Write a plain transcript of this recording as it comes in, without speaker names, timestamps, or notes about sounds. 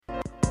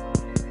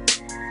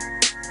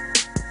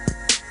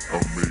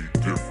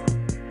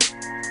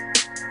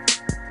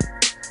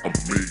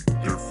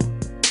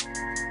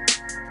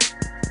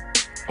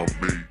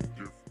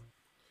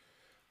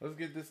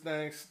get this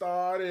thing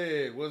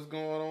started. What's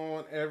going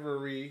on,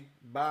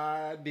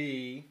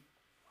 everybody?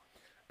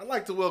 I'd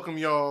like to welcome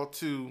y'all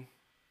to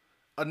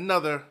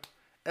another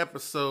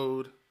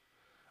episode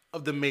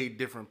of the Made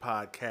Different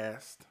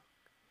podcast.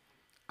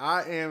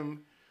 I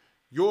am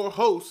your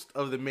host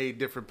of the Made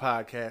Different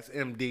podcast,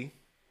 MD,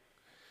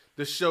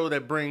 the show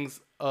that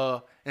brings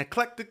an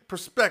eclectic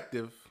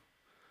perspective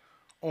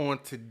on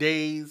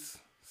today's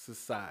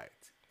society.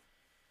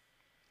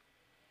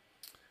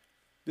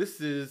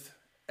 This is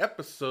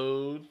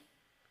episode,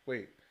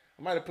 I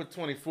might have put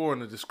 24 in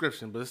the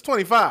description, but it's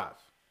 25.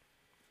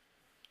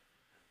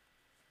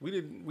 We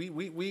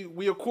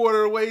a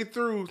quarter of the way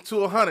through to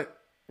 100.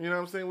 You know what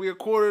I'm saying? We a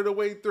quarter of the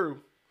way through.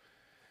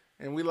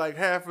 And we like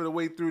half of the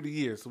way through the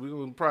year. So we're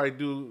going to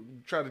probably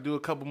try to do a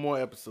couple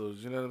more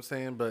episodes. You know what I'm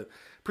saying? But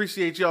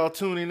appreciate y'all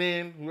tuning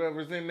in.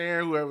 Whoever's in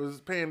there, whoever's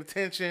paying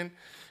attention. You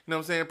know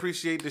what I'm saying?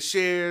 Appreciate the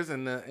shares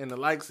and the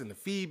likes and the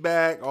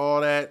feedback,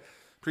 all that.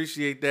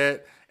 Appreciate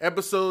that.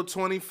 Episode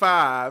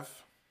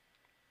 25.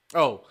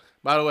 Oh,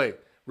 by the way,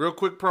 real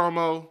quick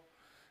promo.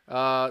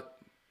 The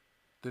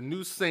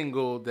new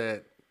single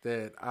that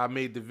I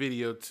made the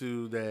video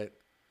to that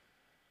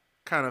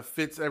kind of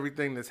fits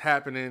everything that's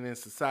happening in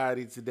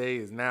society today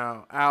is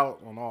now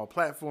out on all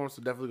platforms,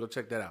 so definitely go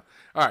check that out.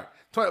 All right,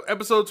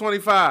 episode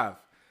 25,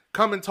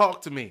 Come and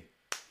Talk to Me.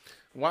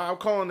 Why I'm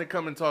calling it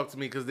Come and Talk to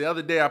Me? Because the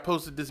other day I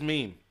posted this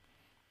meme.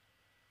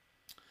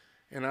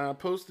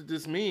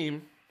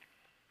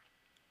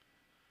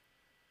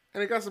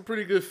 And it got some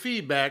pretty good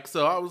feedback,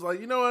 so I was like,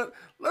 you know what?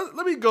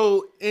 Let me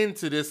go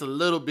into this a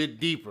little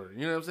bit deeper.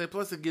 You know what I'm saying?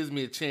 Plus, it gives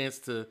me a chance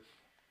to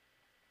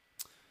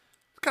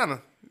kind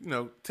of,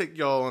 take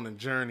y'all on a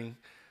journey,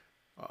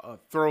 a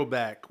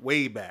throwback,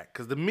 way back.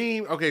 Because the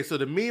meme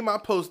I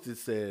posted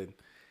said,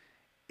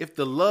 if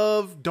the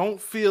love don't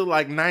feel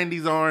like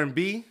 90s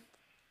R&B,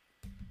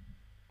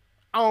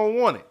 I don't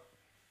want it.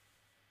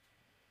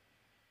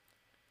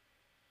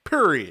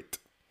 Period.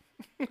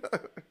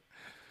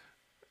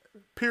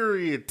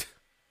 Period.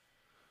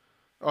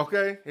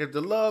 Okay? If the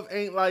love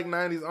ain't like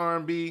 90s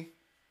R&B,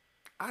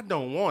 I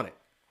don't want it.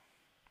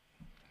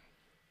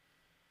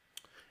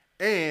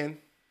 And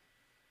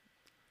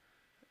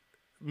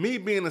me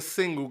being a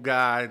single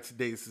guy in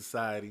today's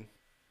society,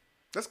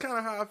 that's kind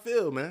of how I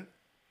feel, man.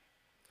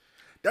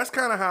 That's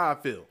kind of how I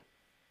feel.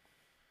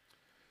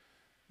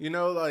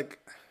 Like,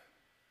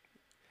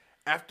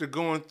 after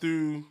going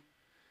through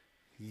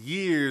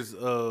years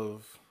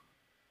of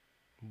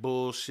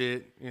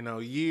bullshit,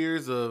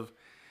 years of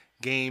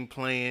game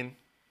playing,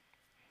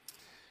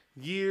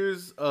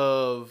 years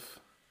of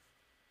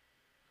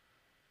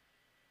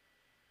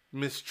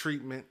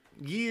mistreatment,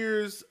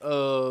 years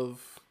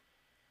of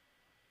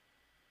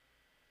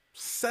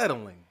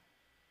settling,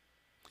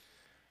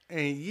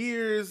 and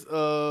years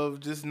of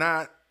just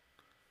not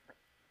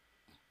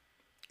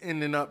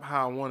ending up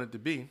how I want it to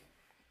be.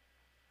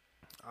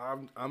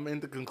 I'm in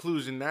the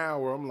conclusion now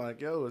where I'm like,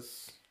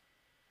 that's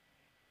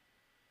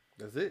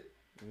it.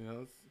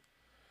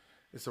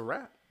 It's a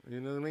wrap.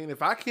 You know what I mean?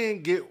 If I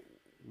can't get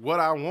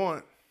what I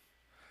want,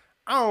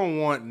 I don't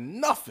want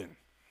nothing.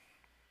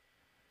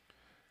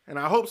 And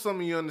I hope some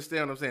of you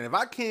understand what I'm saying. If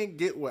I can't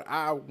get what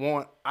I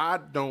want, I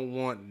don't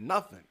want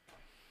nothing.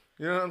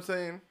 You know what I'm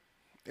saying?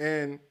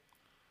 And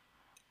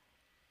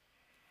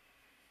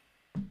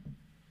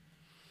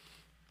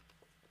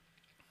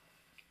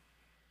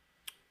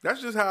that's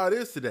just how it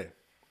is today.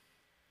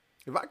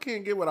 If I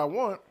can't get what I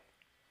want,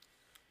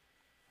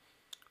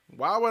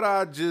 why would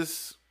I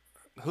just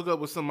hook up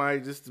with somebody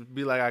just to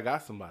be like I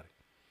got somebody?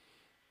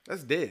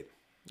 That's dead.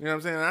 You know what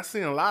I'm saying? I've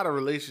seen a lot of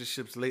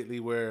relationships lately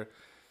where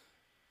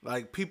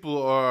like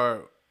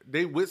people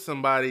they with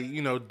somebody,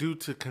 due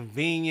to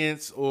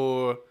convenience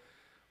or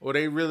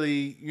they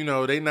really,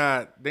 they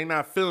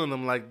not feeling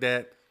them like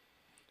that,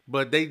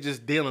 but they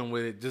just dealing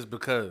with it just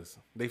because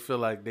they feel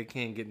like they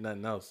can't get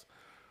nothing else.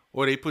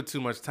 Or they put too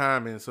much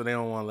time in so they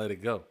don't want to let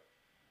it go.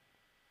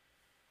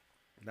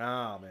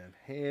 Nah, man.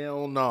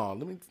 Hell no.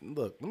 Let me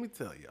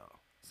tell y'all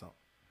something.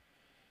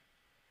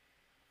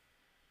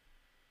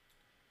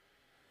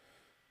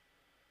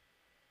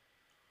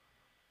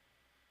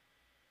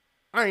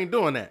 I ain't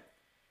doing that.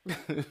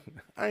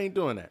 I ain't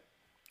doing that.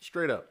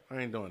 Straight up. I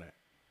ain't doing that.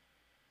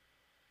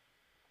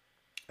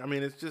 I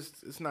mean,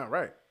 it's not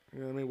right. You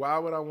know what I mean? Why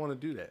would I want to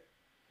do that?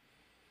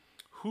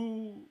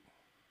 Who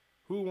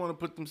want to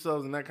put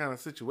themselves in that kind of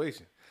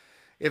situation?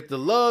 If the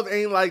love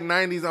ain't like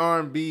 90s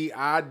R&B,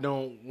 I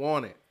don't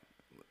want it.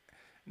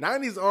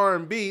 90s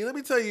R&B, let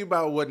me tell you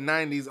about what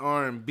 90s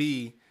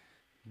R&B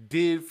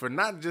did for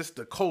not just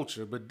the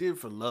culture, but did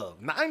for love.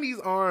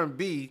 90s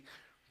R&B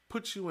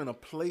put you in a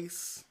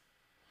place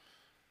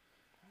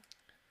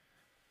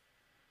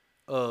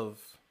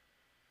of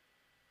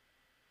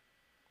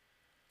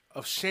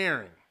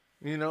sharing,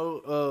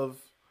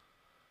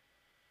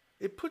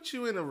 it put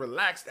you in a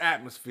relaxed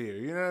atmosphere.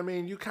 You know what I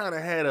mean? You kind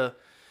of had a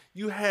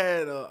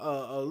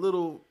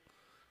little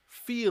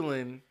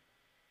feeling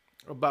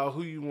about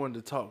who you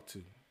wanted to talk to.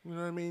 You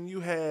know what I mean? You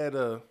had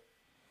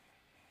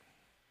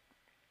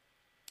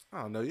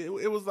I don't know.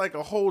 It was like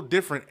a whole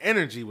different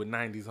energy with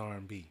 90s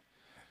R&B.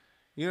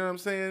 You know what I'm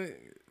saying?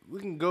 We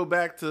can go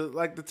back to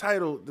like the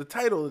title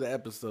of the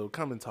episode,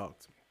 Come and Talk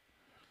to Me.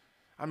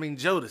 I mean,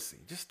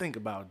 Jodeci. Just think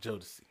about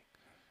Jodeci.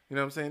 You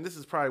know what I'm saying? This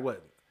is probably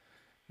what,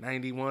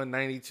 91,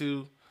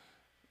 92.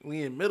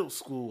 We in middle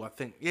school, I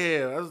think.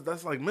 Yeah,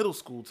 that's like middle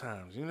school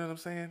times. You know what I'm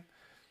saying?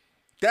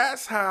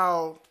 That's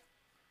how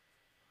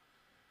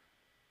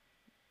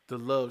the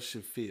love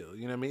should feel.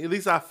 You know what I mean? At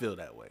least I feel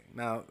that way.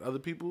 Now, other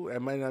people,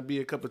 that might not be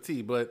a cup of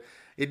tea, but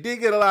it did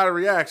get a lot of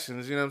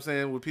reactions, you know what I'm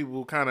saying, with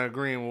people kind of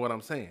agreeing with what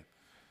I'm saying.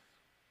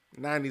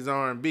 90s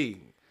R&B.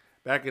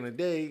 Back in the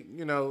day,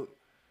 you know,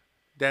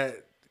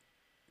 that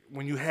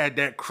when you had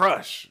that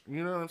crush,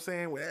 you know what I'm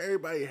saying? When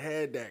everybody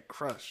had that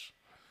crush.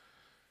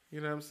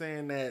 You know what I'm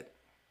saying? That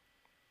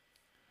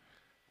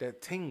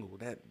tingle,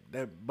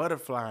 that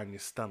butterfly in your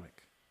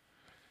stomach.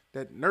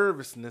 That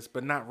nervousness,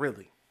 but not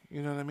really.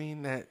 You know what I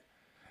mean? That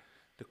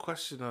the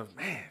question of,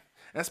 man,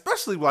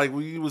 especially like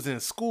when you was in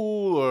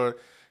school or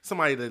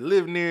somebody that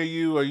lived near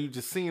you or you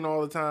just seen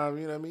all the time,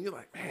 you know what I mean? You're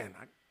like, man,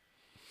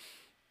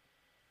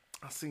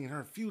 I seen her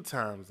a few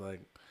times.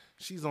 Like,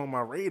 she's on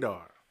my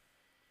radar.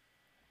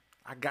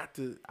 I got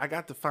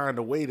to find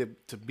a way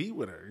to be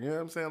with her. You know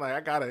what I'm saying? Like,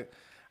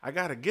 I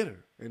gotta get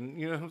her. And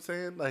you know what I'm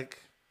saying? Like,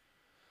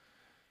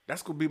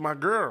 that's gonna be my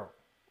girl.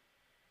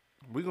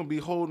 We're gonna be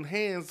holding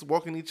hands,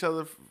 walking each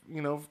other,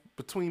 you know,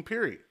 between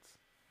periods.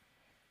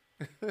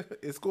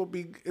 It's gonna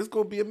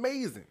be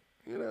amazing.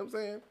 You know what I'm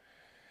saying?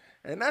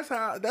 And that's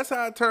how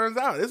it turns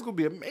out. It's gonna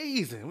be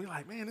amazing. We're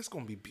like, man, it's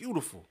gonna be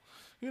beautiful.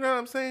 You know what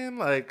I'm saying?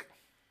 Like,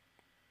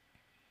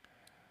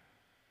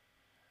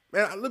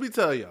 man, let me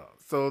tell y'all.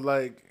 So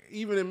like,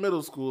 even in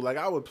middle school, like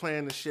I would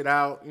plan the shit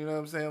out. You know what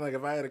I'm saying? Like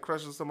if I had a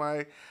crush on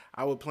somebody,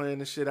 I would plan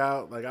the shit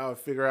out. Like I would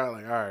figure out,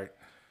 like, all right,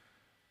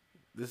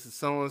 this is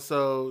so and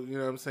so. You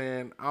know what I'm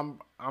saying?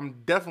 I'm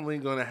definitely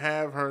gonna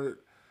have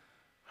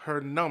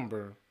her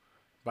number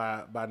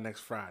by next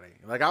Friday.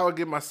 Like I would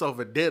give myself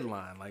a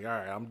deadline. Like, all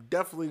right, I'm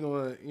definitely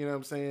gonna, you know what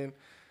I'm saying,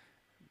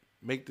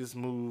 make this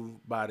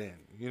move by then.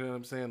 You know what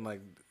I'm saying?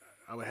 Like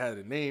I would have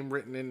the name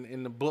written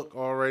in the book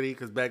already,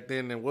 because back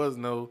then there was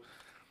no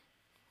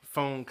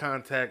phone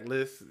contact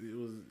list. It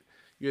was,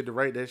 you had to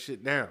write that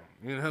shit down.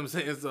 You know what I'm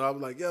saying? So I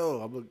was like,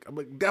 yo, I'm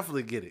gonna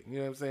definitely get it. You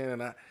know what I'm saying?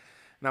 And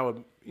I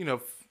would, you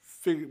know,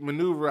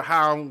 maneuver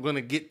how I'm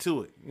gonna get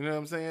to it. You know what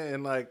I'm saying?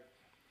 And like,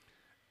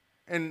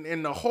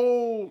 and the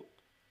whole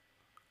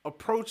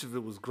approach of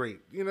it was great.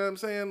 You know what I'm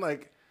saying?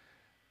 Like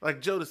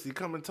Jodeci,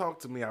 come and talk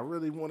to me. I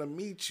really want to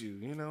meet you.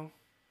 You know.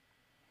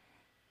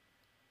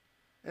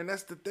 And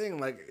that's the thing,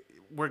 like,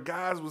 where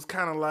guys was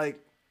kind of like,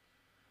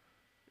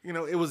 you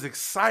know, it was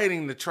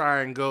exciting to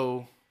try and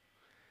go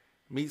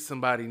meet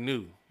somebody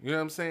new. You know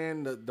what I'm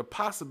saying? The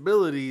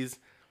possibilities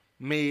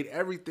made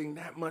everything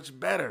that much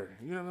better.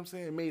 You know what I'm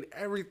saying? It made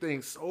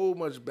everything so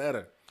much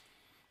better.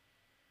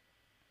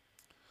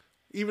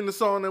 Even the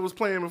song that was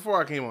playing before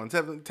I came on,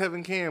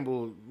 Tevin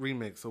Campbell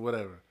remix or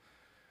whatever.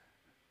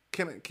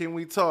 Can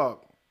we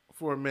talk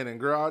for a minute,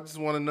 girl? I just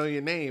want to know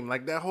your name.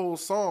 Like that whole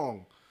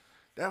song.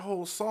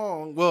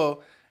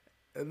 Well,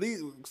 at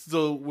least,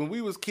 so when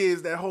we was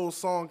kids, that whole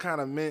song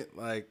kind of meant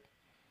like,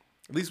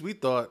 at least we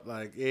thought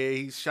like, yeah,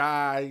 he's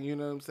shy, you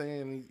know what I'm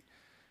saying?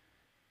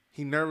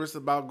 He nervous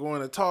about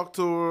going to talk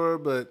to her,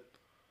 but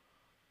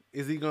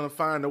is he gonna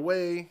find a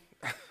way?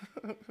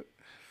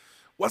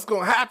 What's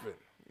gonna happen?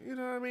 You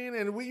know what I mean?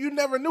 And you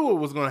never knew what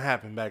was gonna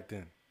happen back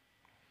then.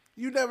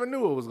 You never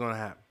knew what was gonna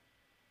happen.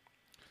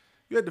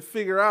 You had to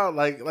figure out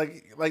like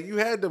you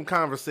had them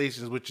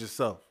conversations with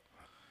yourself.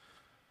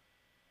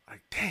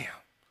 Like, damn,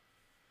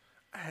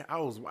 I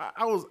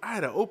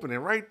had an opening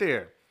right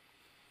there.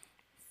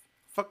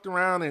 Fucked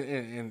around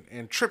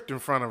and tripped in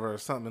front of her or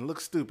something and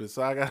looked stupid,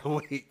 so I gotta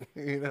wait.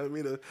 You know what I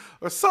mean?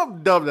 Or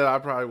something dumb that I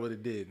probably would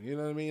have did. You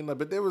know what I mean? Like,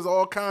 but there was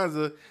all kinds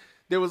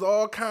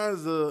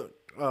of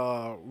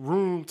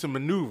room to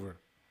maneuver,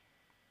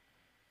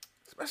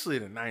 especially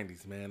in the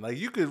 '90s, man. Like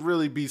you could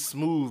really be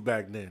smooth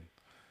back then.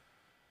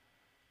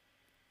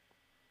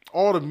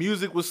 All the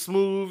music was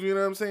smooth, you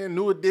know what I'm saying?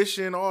 New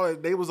Edition,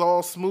 they was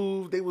all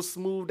smooth. They was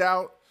smoothed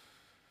out.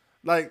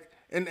 Like,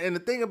 and the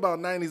thing about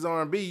 90s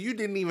R&B, you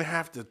didn't even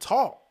have to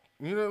talk.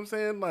 You know what I'm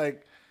saying?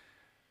 Like,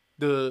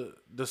 the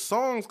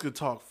songs could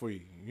talk for you.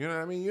 You know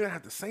what I mean? You didn't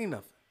have to say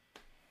nothing.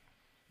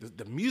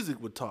 The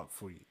music would talk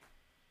for you.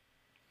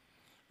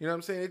 You know what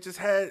I'm saying? It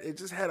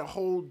just had a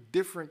whole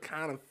different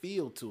kind of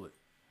feel to it.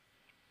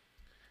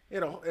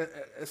 You know,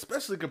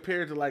 especially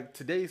compared to like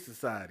today's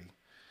society.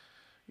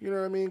 You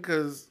know what I mean?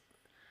 Because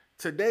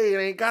today it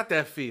ain't got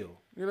that feel.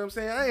 You know what I'm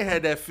saying? I ain't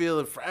had that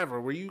feeling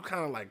forever where you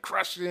kind of like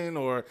crushing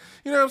or,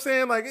 you know what I'm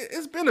saying? Like,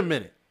 it's been a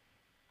minute.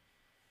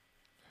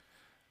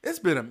 It's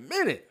been a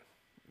minute.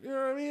 You know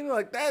what I mean?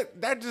 Like,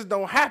 that just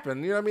don't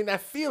happen. You know what I mean?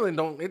 That feeling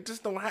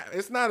just don't happen.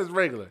 It's not as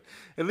regular.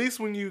 At least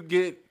when you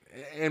get,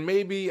 and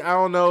maybe, I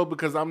don't know,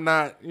 because I'm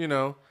not, you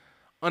know,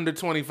 under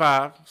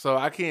 25, so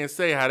I can't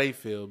say how they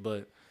feel,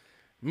 but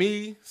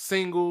me,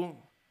 single,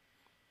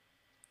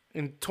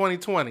 in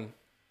 2020,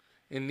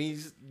 in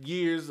these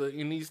years,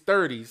 in these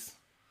 30s,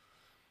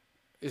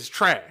 is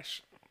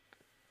trash.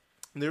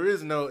 There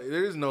is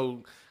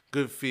no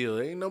good feel.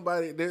 Ain't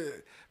nobody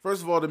there.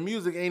 First of all, the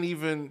music ain't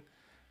even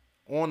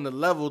on the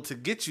level to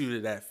get you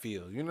to that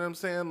feel. You know what I'm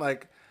saying?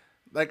 Like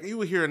you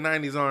would hear a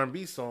 90s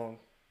R&B song,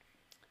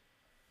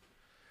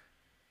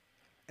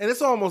 and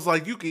it's almost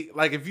like you could,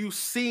 like, if you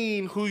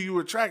seen who you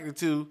were attracted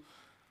to,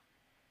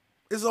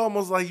 it's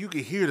almost like you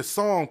could hear the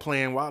song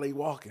playing while they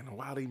walking or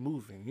while they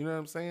moving. You know what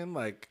I'm saying?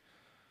 Like,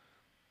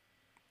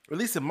 at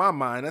least in my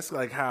mind, that's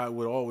like how it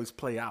would always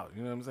play out.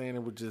 You know what I'm saying?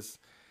 It would just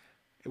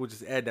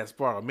add that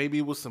spark. Or maybe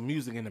it was some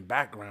music in the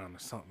background or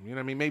something. You know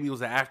what I mean? Maybe it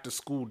was an after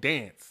school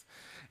dance,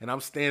 and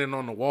I'm standing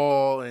on the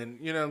wall,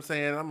 and you know what I'm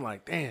saying? I'm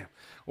like, damn.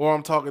 Or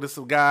I'm talking to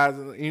some guys,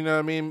 you know what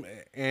I mean?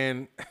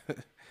 And I'm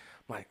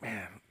like,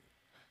 man,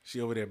 she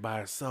over there by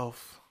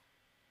herself,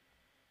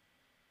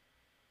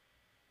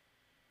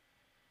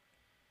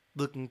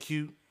 looking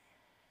cute.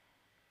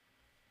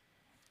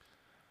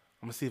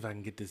 I'm gonna see if I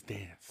can get this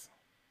dance.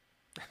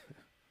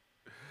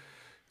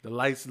 The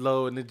lights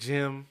low in the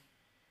gym.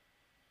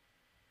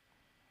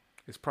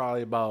 It's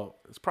probably about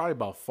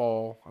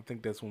fall. I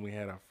think that's when we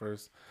had our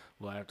first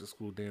little after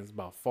school dance.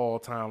 About fall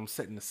time. I'm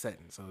setting the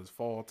setting, so it's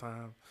fall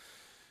time.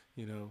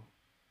 You know,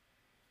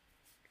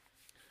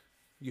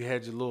 you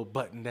had your little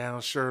button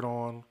down shirt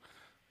on.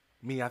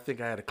 Me, I think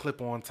I had a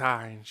clip on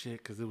tie and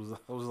shit because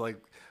I was like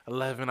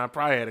 11. I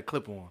probably had a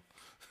clip on.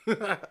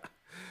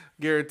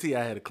 Guarantee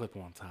I had a clip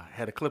on tie.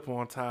 Had a clip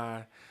on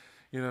tie.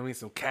 You know what I mean?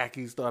 Some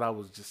khakis. Thought I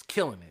was just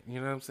killing it. You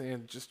know what I'm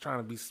saying? Just trying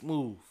to be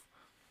smooth.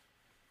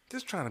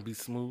 Just trying to be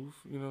smooth.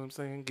 You know what I'm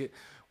saying?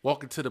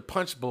 Walking to the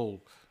punch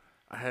bowl.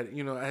 I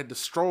had the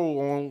stroll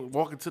on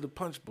walking to the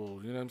punch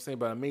bowl. You know what I'm saying?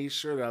 But I made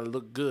sure that I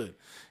looked good.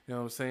 You know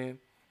what I'm saying?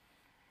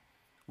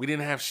 We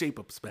didn't have shape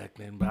ups back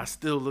then, but I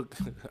still look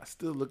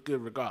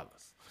good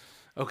regardless.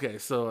 Okay,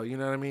 so you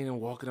know what I mean? And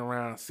walking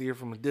around, I see her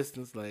from a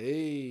distance, like,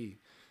 hey,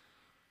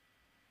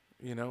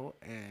 you know,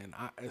 and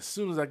as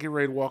soon as I get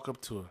ready to walk up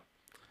to her,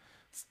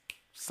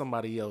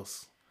 somebody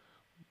else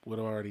would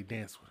already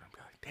dance with her. I'd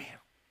be like, damn,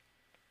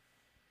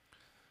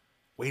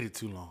 waited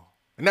too long.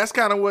 And that's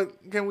kind of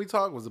what Can We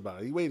Talk was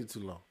about. He waited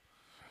too long.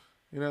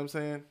 You know what I'm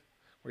saying?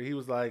 Where he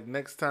was like,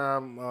 next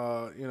time,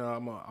 you know,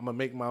 I'm gonna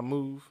make my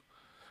move.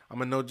 I'm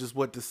gonna know just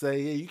what to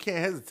say. Yeah, you can't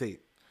hesitate.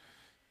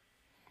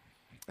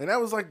 And that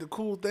was like the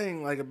cool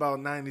thing, like, about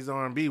 90s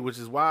R&B, which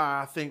is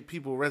why I think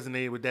people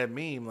resonated with that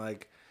meme.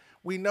 Like,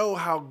 we know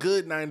how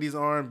good 90s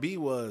R&B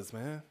was,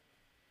 man.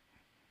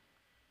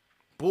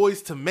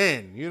 Boys to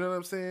Men, you know what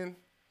I'm saying?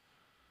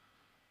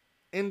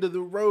 End of the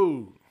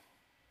Road.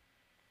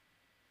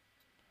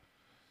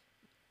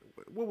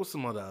 What were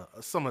some of the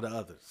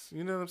others?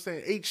 You know what I'm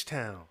saying?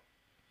 H-Town.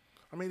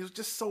 I mean, there's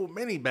just so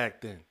many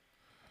back then.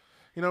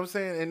 You know what I'm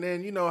saying? And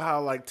then you know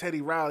how like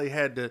Teddy Riley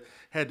had the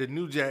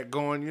New Jack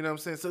going, you know what I'm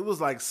saying? So it was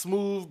like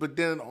smooth, but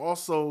then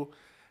also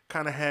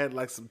kind of had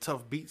like some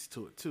tough beats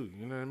to it too.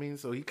 You know what I mean?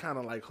 So he kind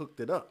of like hooked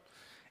it up.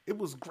 It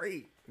was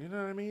great. You know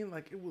what I mean?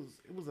 Like it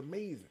was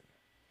amazing.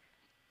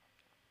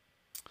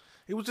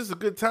 It was just a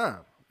good time.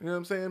 You know what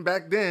I'm saying?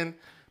 Back then,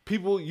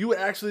 you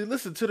actually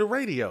listened to the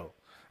radio.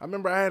 I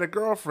remember I had a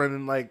girlfriend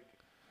in like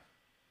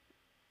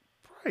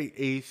probably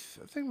eighth.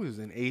 I think we was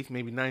in eighth,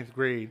 maybe ninth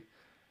grade.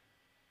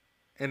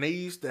 And they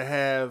used to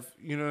have,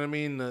 you know what I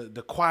mean,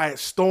 the Quiet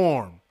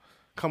Storm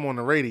come on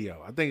the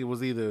radio. I think it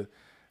was either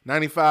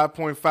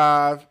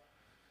 95.5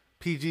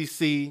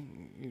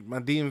 PGC. My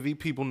DMV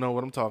people know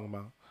what I'm talking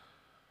about.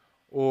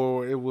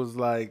 Or it was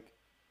like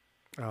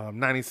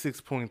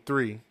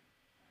 96.3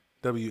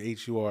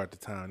 WHUR at the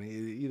time.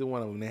 Either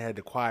one of them, they had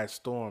the Quiet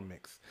Storm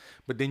mix.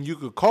 But then you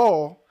could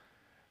call,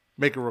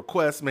 make a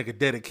request, make a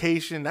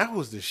dedication. That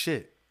was the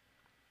shit.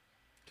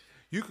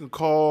 You can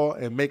call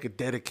and make a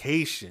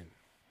dedication.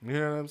 You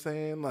know what I'm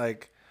saying?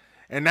 Like,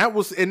 and that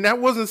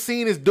wasn't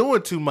seen as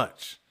doing too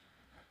much.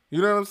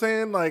 You know what I'm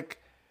saying? Like,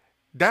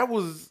 that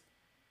was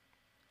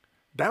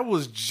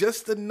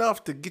just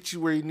enough to get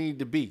you where you need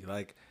to be.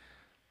 Like,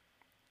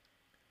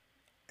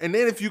 and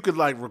then if you could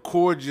like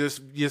record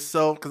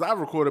yourself, because I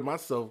recorded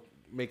myself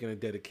making a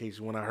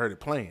dedication when I heard it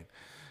playing.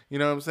 You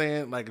know what I'm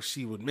saying? Like if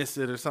she would miss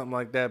it or something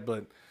like that.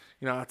 But,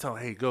 you know, I tell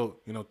her, hey, go,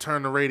 you know,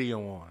 turn the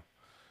radio on.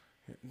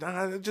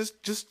 Nah,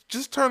 just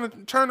turn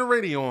the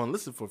radio on.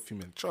 Listen for a few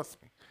minutes. Trust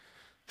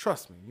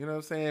me. You know what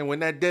I'm saying? When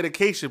that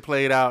dedication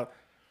played out,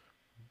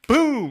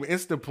 boom,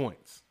 instant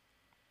points.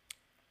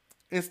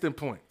 I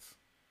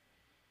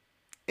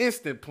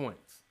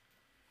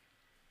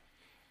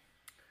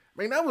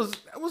mean, that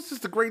was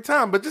just a great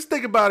time. But just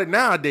think about it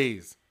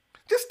nowadays.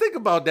 Just think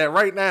about that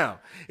right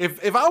now.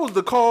 If I was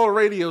to call a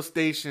radio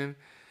station,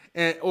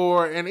 and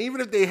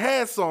even if they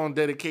had song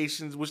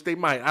dedications, which they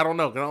might, I don't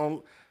know,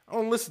 because I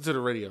don't listen to the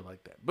radio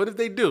like that. But if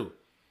they do,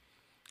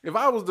 if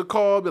I was to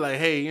call, be like,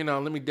 hey, you know,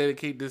 let me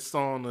dedicate this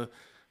song to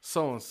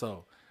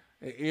so-and-so.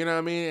 You know what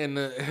I mean?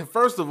 And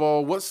first of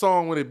all, what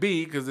song would it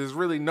be? Because there's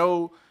really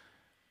no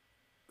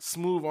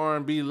smooth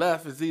R&B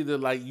left. It's either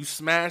like you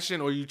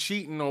smashing or you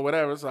cheating or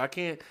whatever. So I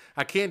can't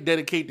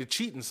dedicate the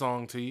cheating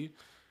song to you.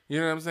 You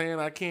know what I'm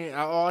saying?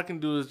 All I can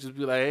do is just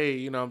be like,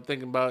 hey, I'm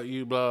thinking about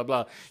you, blah,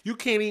 blah. You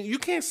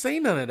can't say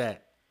none of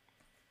that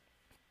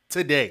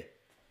today.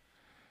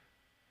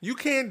 You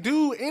can't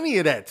do any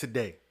of that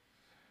today.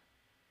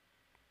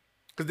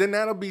 Because then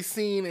that'll be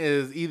seen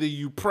as either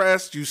you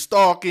pressed, you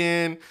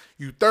stalking,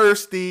 you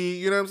thirsty.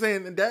 You know what I'm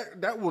saying? And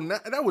that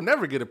will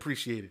never get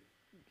appreciated.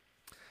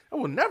 That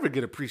will never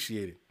get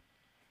appreciated.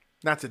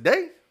 Not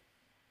today.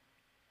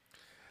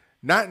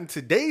 Not in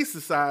today's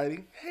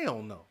society.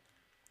 Hell no.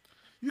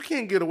 You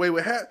can't get away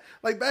with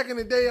like back in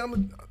the day.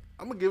 I'm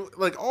gonna give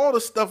like all the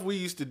stuff we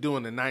used to do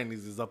in the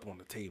 90s is up on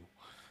the table.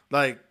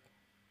 Like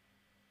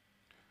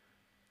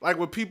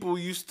when people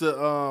used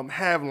to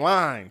have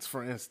lines,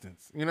 for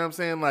instance. You know what I'm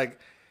saying? Like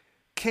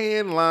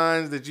canned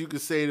lines that you could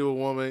say to a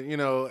woman,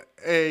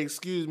 hey,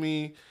 excuse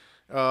me,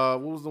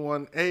 what was the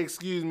one? Hey,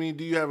 excuse me,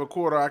 do you have a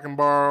quarter I can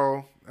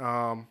borrow?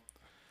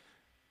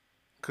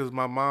 Because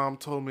my mom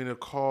told me to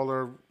call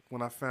her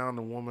when I found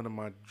the woman of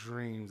my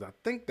dreams. I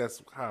think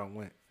that's how it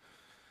went.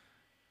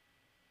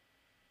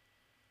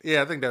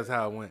 Yeah, I think that's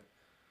how it went.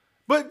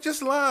 But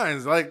just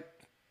lines, like,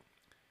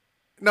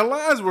 the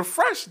lines were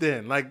fresh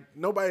then. Like,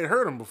 nobody had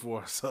heard them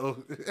before.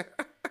 So,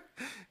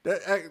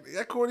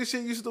 that corny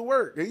shit used to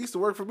work. It used to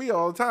work for me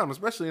all the time,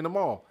 especially in the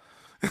mall.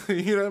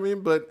 You know what I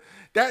mean? But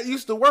that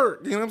used to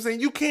work. You know what I'm saying?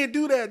 You can't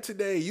do that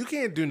today. You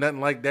can't do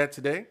nothing like that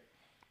today.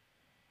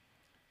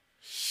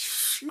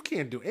 You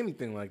can't do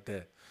anything like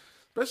that.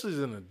 Especially as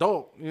an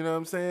adult. You know what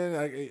I'm saying?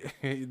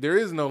 Like, there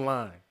is no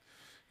line.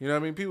 You know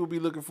what I mean? People be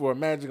looking for a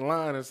magic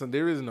line or something.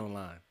 There is no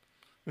line.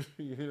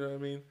 You know what I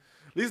mean?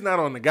 At least not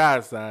on the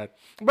guy's side.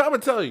 But I'm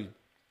going to tell you,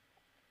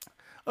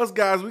 us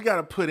guys, we got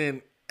to put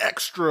in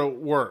extra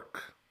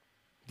work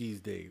these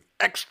days.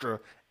 Extra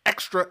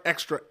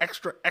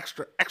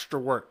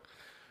work.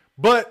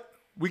 But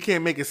we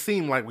can't make it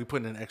seem like we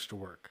put in extra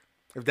work,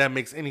 if that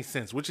makes any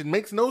sense. Which it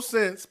makes no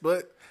sense,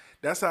 but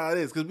that's how it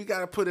is. Because we got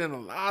to put in a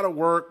lot of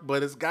work,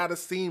 but it's got to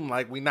seem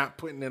like we're not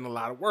putting in a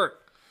lot of work.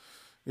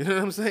 You know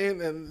what I'm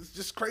saying? And it's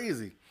just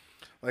crazy.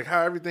 Like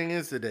how everything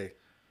is today.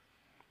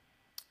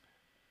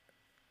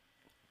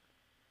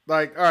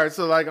 Like, all right,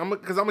 so like, I'm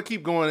gonna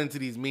keep going into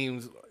these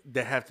memes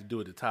that have to do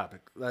with the topic.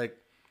 Like,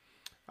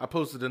 I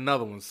posted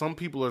another one. Some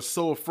people are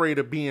so afraid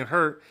of being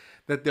hurt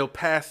that they'll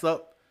pass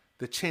up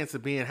the chance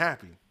of being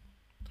happy.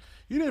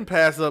 You didn't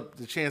pass up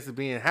the chance of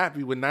being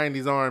happy with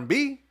 90s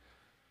R&B.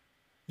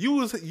 You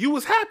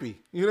was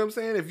happy. You know what I'm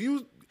saying?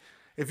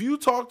 If you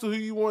talk to who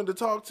you wanted to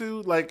talk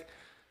to, like,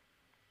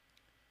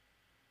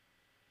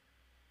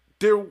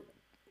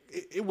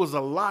 it was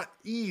a lot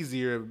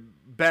easier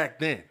back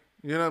then.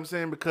 You know what I'm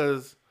saying?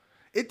 Because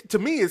to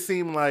me, it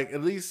seemed like,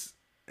 at least,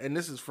 and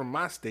this is from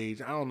my stage,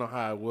 I don't know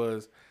how it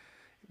was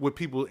with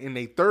people in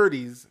their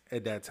 30s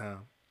at that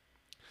time.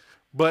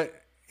 But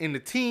in the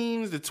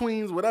teens, the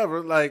tweens,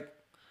 whatever, like,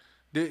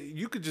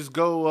 you could just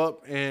go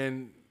up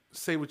and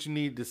say what you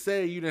need to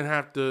say. You didn't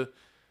have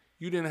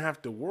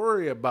to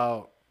worry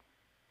about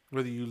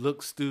whether you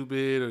look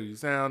stupid or you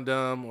sound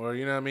dumb, or,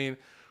 you know what I mean?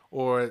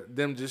 Or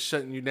them just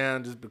shutting you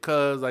down just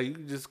because. Like, you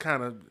could just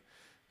kind of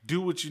do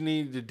what you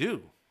needed to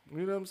do. You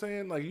know what I'm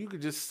saying? Like, you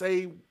could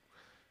say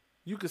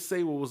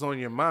what was on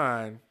your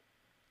mind,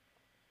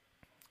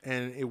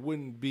 and it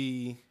wouldn't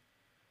be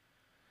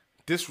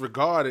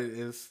disregarded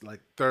as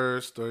like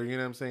thirst, or, you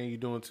know what I'm saying, you're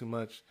doing too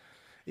much.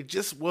 It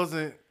just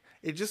wasn't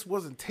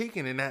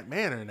taken in that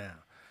manner now.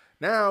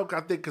 Now,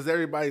 I think because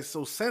everybody's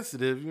so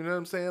sensitive, you know what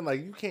I'm saying?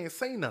 Like, you can't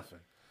say nothing.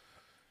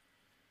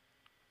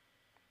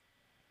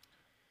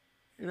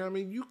 You know what I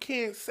mean? You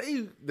can't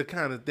say the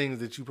kind of things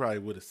that you probably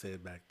would have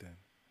said back then.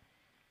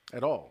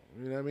 At all.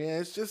 You know what I mean?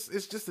 It's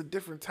just a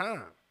different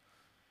time.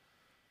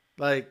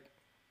 Like,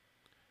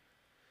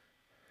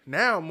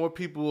 now more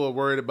people are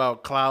worried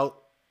about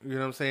clout. You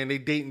know what I'm saying? They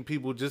dating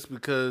people just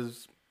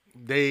because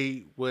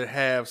they would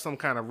have some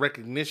kind of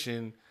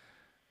recognition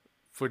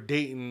for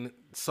dating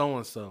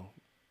so-and-so.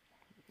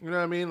 You know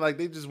what I mean? Like,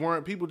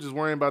 people just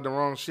worrying about the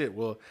wrong shit.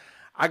 Well,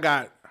 I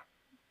got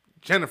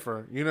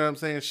Jennifer, you know what I'm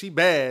saying? She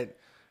bad.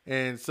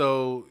 And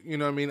so, you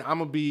know what I mean? I'm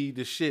going to be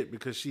the shit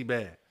because she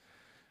bad.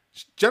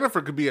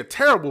 Jennifer could be a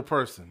terrible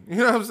person. You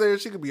know what I'm saying?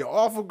 She could be an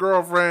awful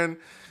girlfriend.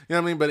 You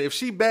know what I mean? But if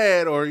she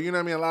bad, or, you know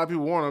what I mean, a lot of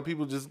people want her,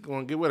 people just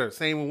going to get with her.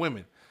 Same with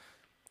women.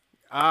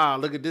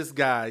 Look at this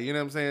guy. You know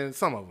what I'm saying?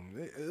 Some of them.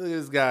 Look at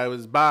this guy with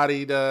his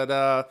body,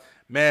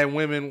 mad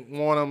women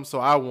want him, so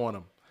I want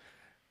him.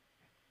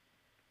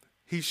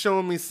 He's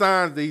showing me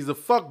signs that he's a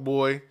fuck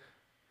boy,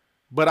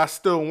 but I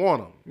still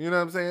want him. You know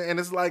what I'm saying? And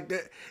it's like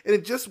that. And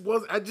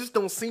I just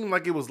don't seem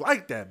like it was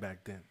like that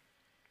back then.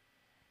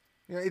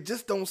 You know, it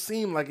just don't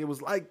seem like it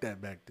was like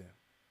that back then.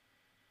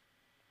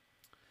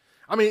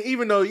 I mean,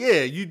 even though,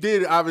 yeah, you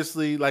did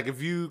obviously, like,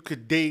 if you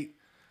could date,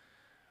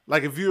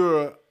 like, if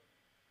you're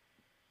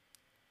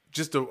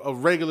just a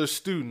regular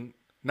student,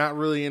 not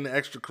really in the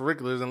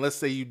extracurriculars, and let's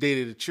say you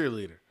dated a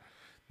cheerleader,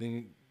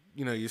 then,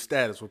 you know, your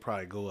status would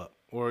probably go up.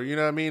 Or, you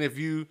know what I mean? If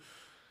you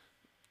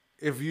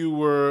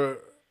were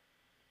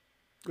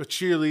a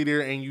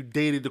cheerleader and you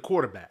dated the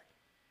quarterback,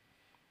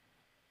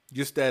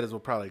 your status will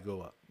probably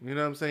go up. You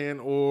know what I'm saying?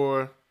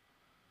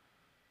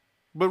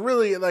 But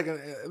really, like,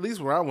 at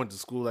least where I went to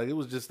school, like, it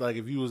was just like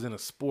if you was in a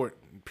sport,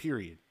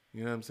 period.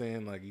 You know what I'm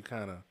saying? Like, you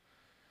kind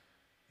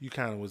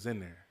of was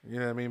in there. You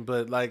know what I mean?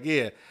 But like,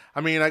 yeah,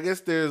 I mean, I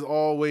guess there's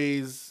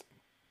always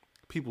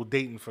people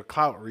dating for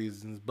clout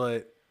reasons,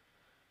 but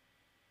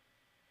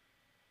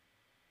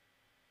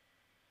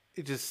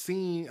it just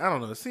seemed, I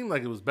don't know, it seemed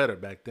like it was better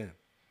back then.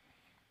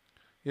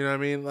 You know what I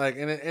mean? Like,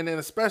 and then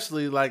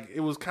especially like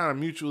it was kind of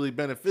mutually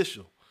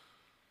beneficial.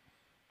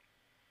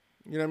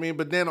 You know what I mean?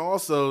 But then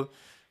also,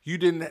 you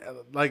didn't,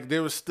 like,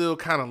 there was still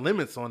kind of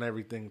limits on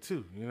everything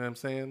too. You know what I'm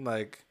saying?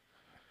 Like,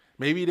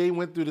 maybe they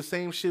went through the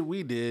same shit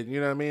we did. You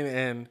know what I mean?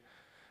 And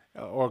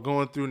or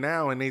going through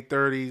now in their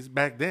 30s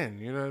back then.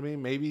 You know what I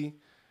mean? Maybe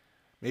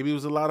it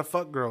was a lot of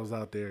fuck girls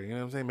out there. You know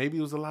what I'm saying? Maybe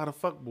it was a lot of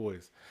fuck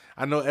boys.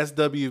 I know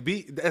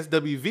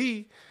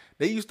SWV,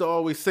 they used to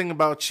always sing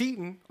about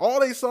cheating. All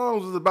their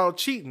songs was about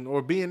cheating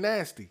or being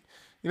nasty.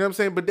 You know what I'm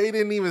saying? But they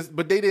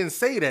didn't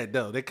say that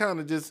though. They kind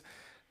of just,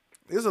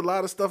 there's a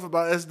lot of stuff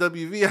about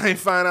SWV I ain't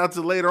find out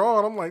till later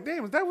on. I'm like,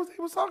 damn, is that what they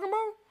was talking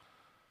about?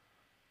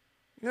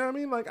 You know what I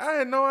mean? Like, I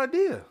had no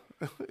idea.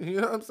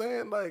 You know what I'm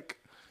saying? Like,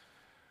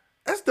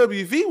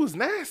 SWV was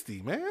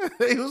nasty, man.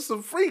 They was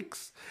some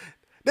freaks.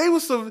 They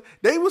was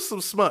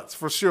some smuts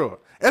for sure.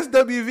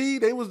 SWV,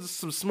 they was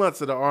some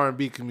smuts of the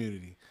R&B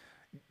community.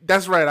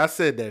 That's right, I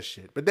said that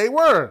shit. But they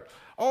were.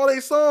 All they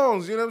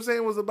songs, you know what I'm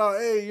saying, was about,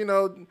 hey, you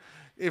know,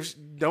 if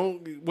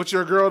don't what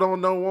your girl don't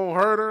know won't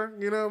hurt her,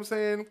 you know what I'm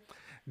saying?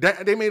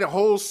 That they made a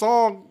whole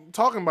song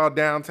talking about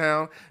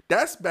downtown.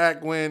 That's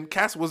back when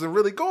Cass wasn't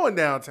really going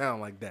downtown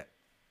like that.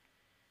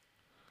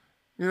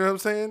 You know what I'm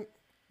saying?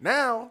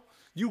 Now,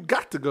 you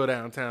got to go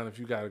downtown if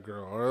you got a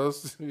girl, or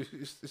else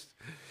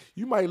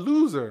you might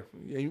lose her.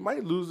 Yeah, you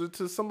might lose her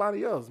to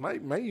somebody else.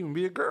 Might even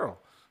be a girl.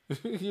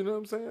 You know what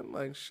I'm saying?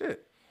 Like,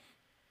 shit.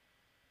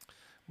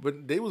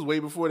 But they was way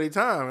before their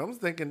time. I was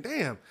thinking,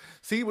 damn.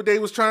 See what they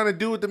was trying to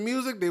do with the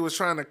music? They was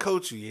trying to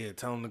coach you. Yeah,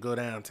 tell them to go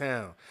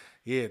downtown.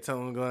 Yeah, tell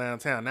them to go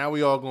downtown. Now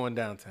we all going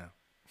downtown.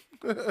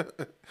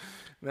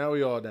 Now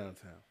we all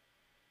downtown.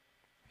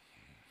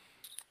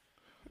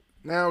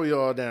 Now we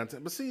all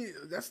downtown. But see,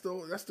 that's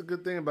the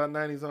good thing about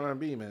 90s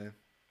R&B, man.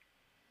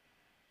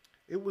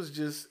 It was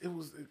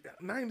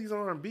 90s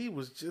R&B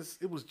was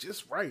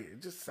just right.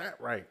 It just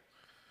sat right.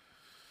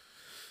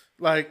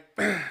 Like,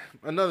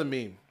 another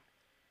meme.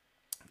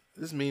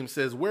 This meme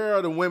says, "Where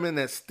are the women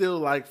that still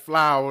like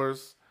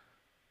flowers,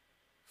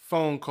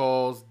 phone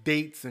calls,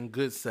 dates, and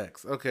good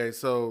sex?" Okay,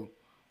 so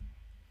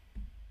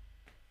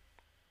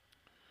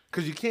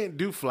because you can't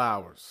do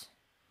flowers.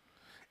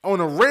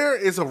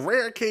 It's a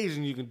rare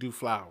occasion you can do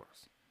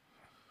flowers.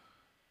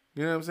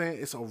 You know what I'm saying?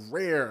 It's a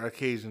rare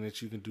occasion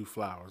that you can do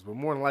flowers, but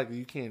more than likely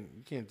you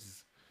can't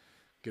just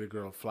get a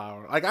girl a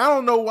flower. Like, I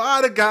don't know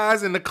why the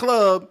guys in the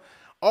club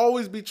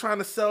always be trying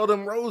to sell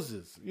them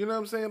roses. You know what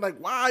I'm saying? Like,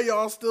 why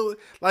y'all still,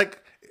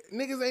 like,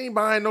 niggas ain't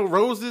buying no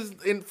roses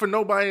for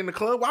nobody in the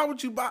club. Why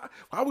would you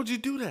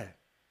do that?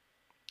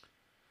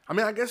 I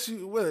mean, I guess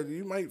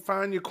you might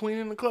find your queen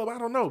in the club. I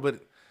don't know, but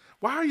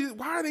why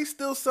are they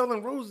still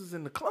selling roses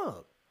in the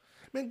club?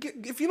 Man,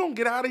 if you don't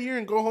get out of here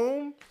and go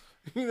home,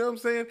 you know what I'm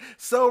saying?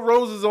 Sell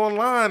roses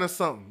online or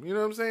something. You know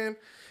what I'm saying?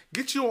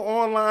 Get you an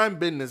online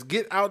business.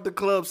 Get out the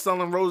club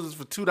selling roses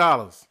for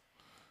 $2.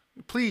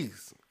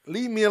 Please.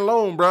 Leave me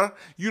alone, bruh.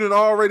 You done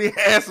already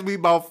asked me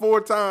about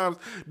 4 times,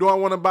 do I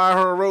want to buy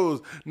her a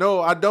rose? No,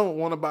 I don't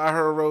want to buy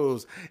her a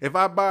rose. If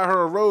I buy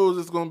her a rose,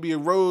 it's going to be a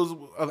rose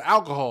of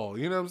alcohol.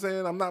 You know what I'm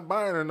saying? I'm not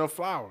buying her no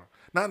flower.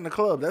 Not in the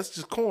club. That's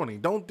just corny.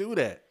 Don't do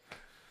that.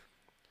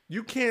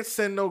 You can't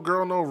send no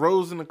girl no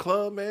rose in the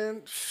club,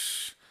 man.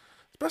 Shh.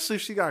 Especially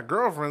if she got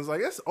girlfriends.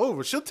 Like, it's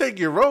over. She'll take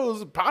your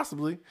rose,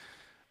 possibly.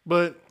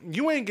 But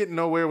you ain't getting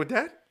nowhere with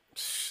that.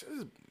 Shh.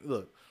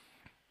 Look,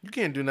 you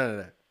can't do none of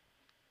that.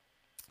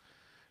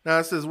 Now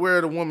it says, where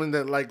are the women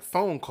that like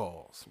phone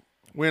calls?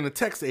 We're in the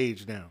text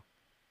age now.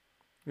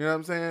 You know what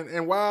I'm saying?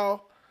 And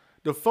while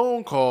the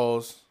phone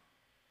calls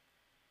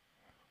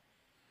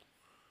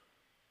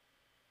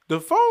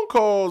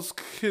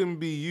can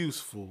be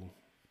useful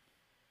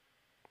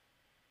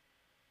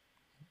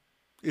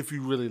if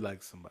you really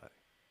like somebody.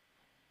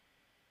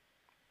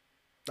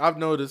 I've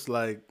noticed,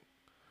 like,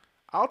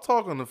 I'll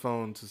talk on the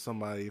phone to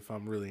somebody if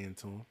I'm really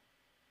into them.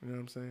 You know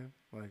what I'm saying?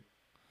 Like,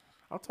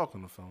 I'll talk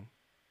on the phone.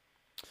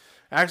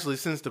 Actually,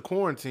 since the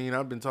quarantine,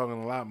 I've been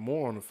talking a lot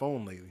more on the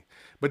phone lately.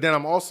 But then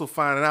I'm also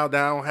finding out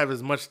that I don't have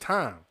as much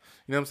time.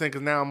 You know what I'm saying?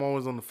 Because now I'm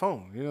always on the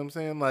phone. You know what I'm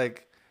saying?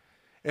 Like,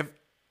 if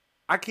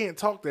I can't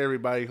talk to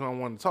everybody who I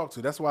want to talk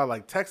to, that's why I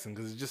like texting,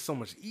 because it's just so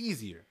much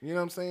easier. You know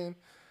what I'm saying?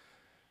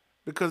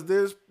 Because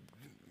there's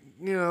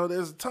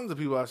tons of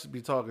people I should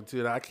be talking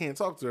to that I can't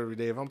talk to every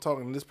day. If I'm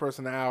talking to this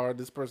person an hour,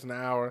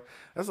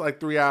 that's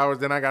like 3 hours.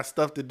 Then I got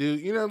stuff to do.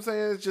 You know what I'm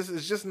saying?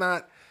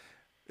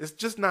 It's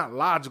just not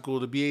logical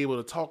to be able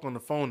to talk on the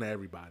phone to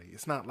everybody.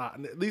 It's not,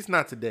 at least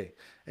not today,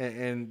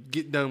 and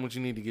get done what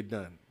you need to get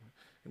done.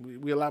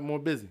 We're a lot more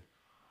busy.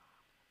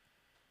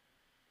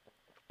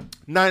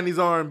 90s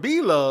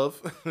R&B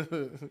love.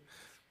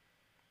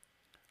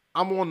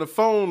 I'm on the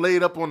phone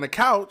laid up on the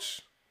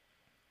couch.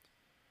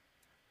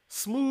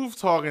 Smooth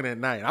talking at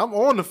night. I'm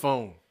on the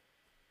phone.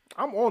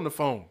 I'm on the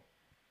phone.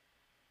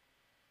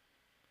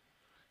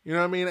 You know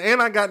what I mean?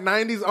 And I got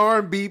 90s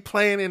R&B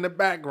playing in the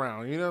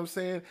background, you know what I'm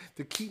saying?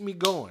 To keep me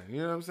going,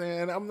 you know what I'm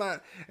saying?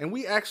 And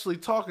we actually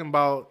talking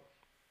about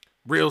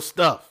real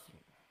stuff.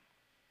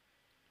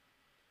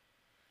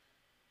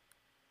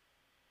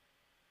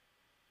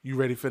 You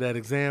ready for that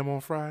exam on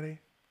Friday?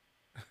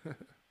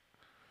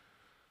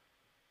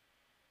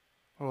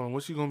 Hold on,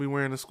 what you gonna be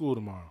wearing to school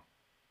tomorrow?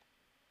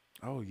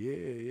 Oh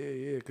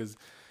yeah. Cause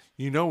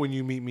you know when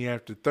you meet me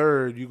after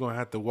third, you're gonna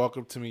have to walk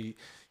up to me.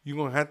 You're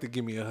gonna have to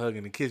give me a hug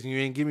and a kiss. You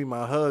ain't give me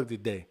my hug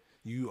today.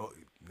 You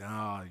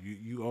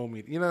owe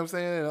me. You know what I'm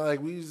saying?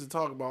 Like we used to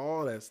talk about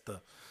all that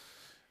stuff.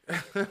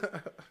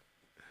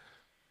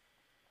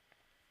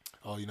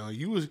 Oh,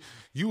 you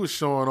was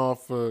showing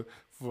off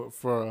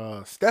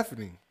for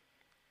Stephanie.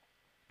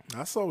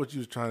 I saw what you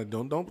was trying to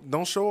do.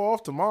 Don't show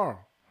off tomorrow.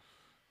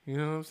 You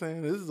know what I'm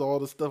saying? This is all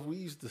the stuff we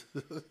used to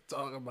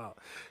talk about.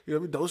 You know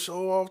what I mean? Don't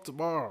show off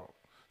tomorrow.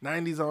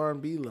 90s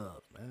R&B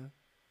love, man.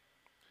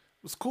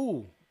 It was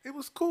cool. It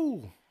was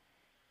cool.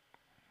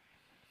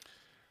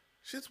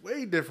 Shit's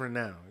way different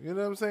now. You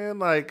know what I'm saying?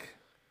 Like,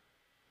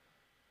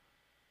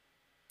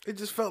 it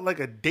just felt like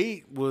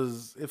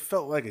it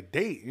felt like a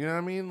date. You know what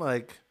I mean?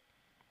 Like,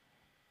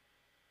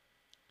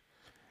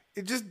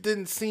 it just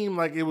didn't seem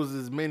like it was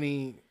as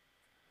many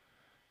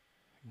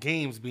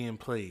games being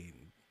played.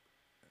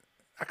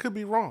 I could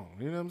be wrong,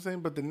 you know what I'm saying?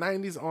 But the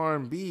 90s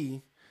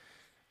R&B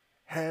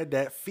had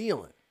that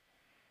feeling.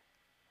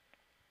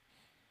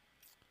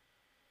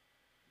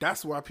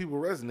 That's why people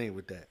resonate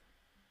with that.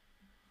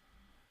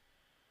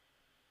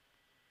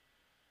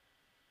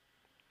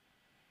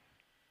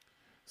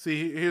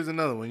 See, here's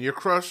another one. Your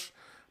crush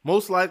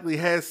most likely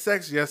had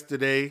sex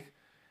yesterday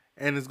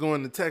and is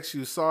going to text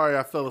you, sorry,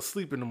 I fell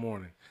asleep in the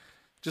morning.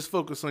 Just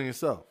focus on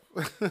yourself.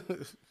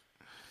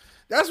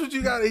 That's what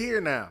you got to hear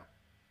now.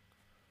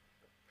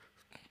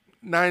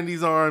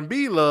 90s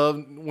R&B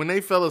love, when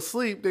they fell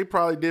asleep, they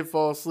probably did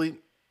fall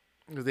asleep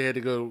because they had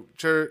to go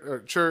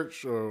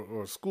church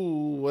or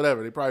school,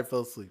 whatever. They probably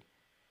fell asleep.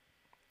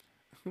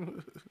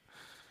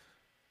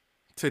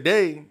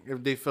 Today,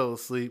 if they fell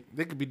asleep,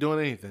 they could be doing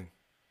anything.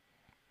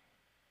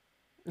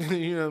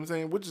 You know what I'm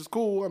saying? Which is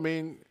cool. I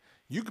mean,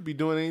 you could be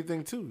doing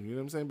anything too. You know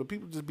what I'm saying? But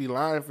people just be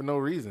lying for no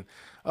reason.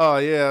 Oh,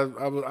 yeah,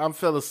 I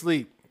fell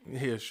asleep.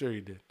 Yeah, sure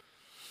you did.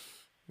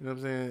 You know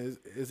what I'm saying?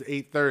 It's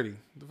 8:30.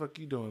 The fuck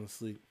you doing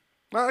asleep?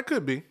 Nah, it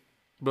could be,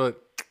 but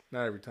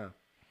not every time.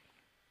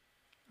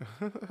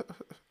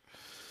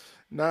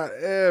 Not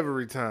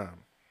every time.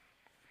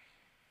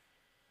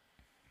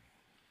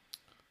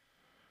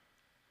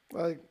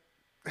 Like,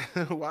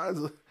 why is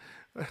it?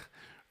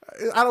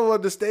 I don't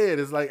understand.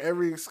 It's like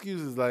every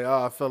excuse is like,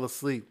 oh, I fell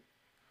asleep.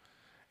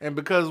 And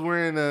because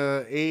we're in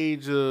the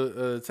age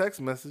of text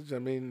message, I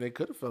mean, they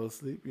could have fell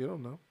asleep. You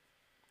don't know.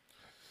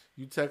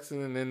 You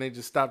texting and then they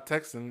just stop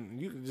texting.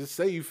 You can just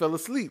say you fell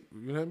asleep.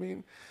 You know what I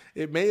mean?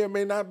 It may or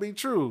may not be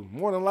true.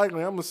 More than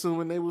likely, I'm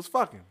assuming they was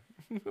fucking.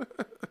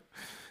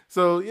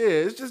 So yeah,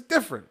 it's just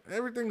different.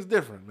 Everything's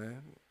different,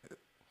 man.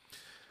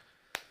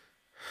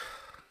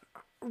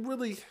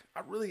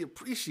 I really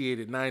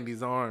appreciated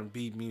 90s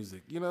R&B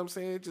music. You know what I'm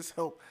saying? It just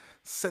helped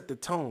set the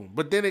tone.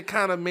 But then it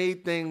kind of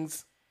made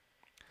things,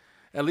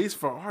 at least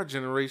for our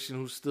generation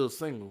who's still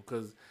single,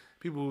 because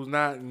people who's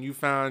not, and you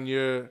found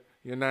your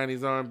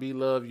 90s R&B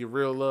love, your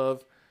real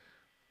love,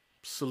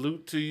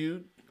 salute to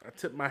you. I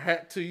tip my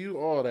hat to you,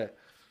 all that.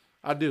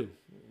 I do.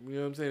 You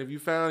know what I'm saying? If you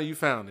found it, you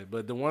found it.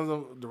 But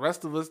the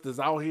rest of us that's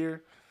out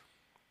here,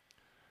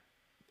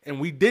 and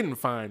we didn't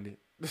find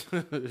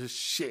it,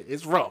 shit,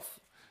 it's rough.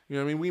 You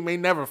know what I mean? We may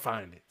never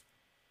find it.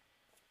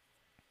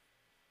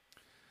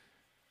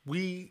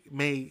 We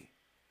may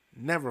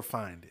never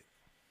find it.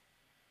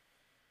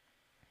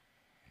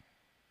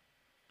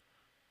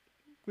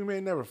 We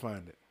may never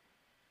find it.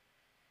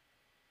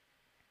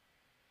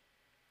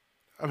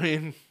 I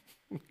mean,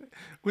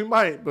 we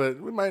might, but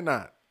we might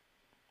not.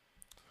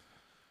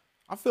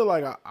 I feel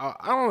like I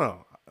don't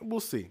know. We'll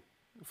see.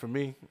 For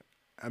me,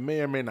 I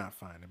may or may not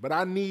find it, but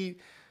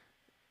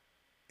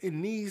it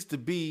needs to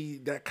be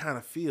that kind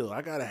of feel.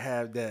 I gotta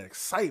have that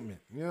excitement.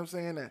 You know what I'm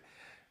saying?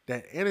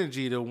 That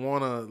energy to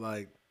wanna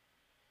like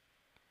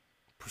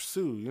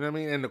pursue. You know what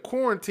I mean? And the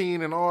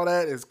quarantine and all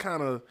that is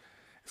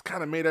it's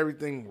kind of made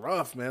everything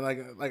rough, man.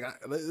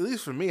 At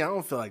least for me, I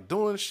don't feel like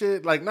doing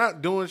shit. Like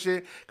not doing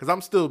shit because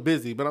I'm still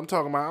busy. But I'm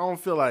talking about I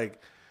don't feel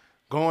like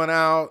going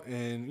out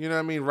and, you know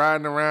what I mean,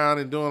 riding around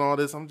and doing all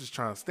this. I'm just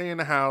trying to stay in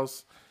the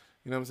house.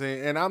 You know what I'm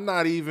saying? And I'm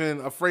not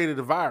even afraid of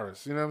the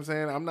virus. You know what I'm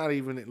saying? I'm not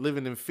even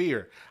living in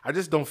fear. I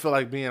just don't feel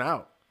like being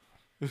out.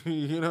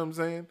 You know what I'm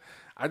saying?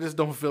 I just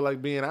don't feel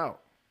like being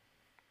out.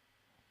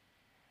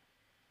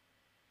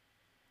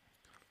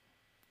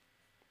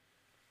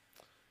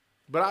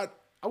 But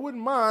I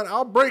wouldn't mind.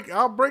 I'll break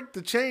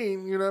the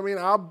chain, you know what I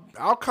mean?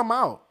 I'll come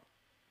out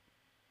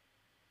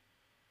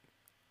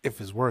if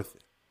it's worth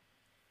it.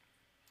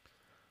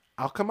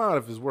 I'll come out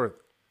if it's worth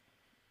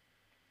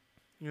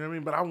it. You know what I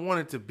mean? But I want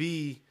it to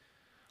be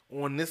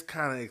on this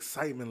kind of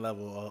excitement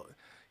level,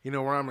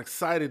 where I'm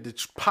excited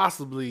to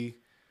possibly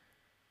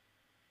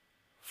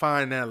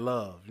find that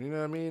love. You know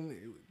what I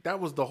mean? That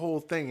was the whole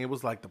thing. It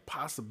was like the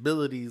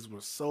possibilities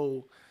were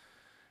so.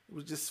 It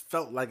was just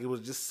felt like it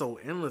was just so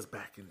endless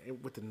back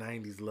with the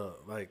 '90s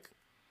love. Like,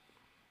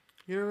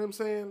 you know what I'm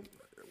saying?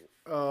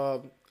 Uh,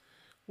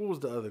 what was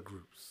the other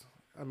groups?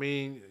 I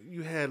mean,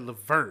 you had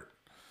Levert.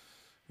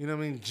 You know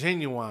what I mean?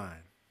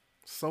 Genuine.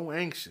 So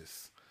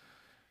anxious.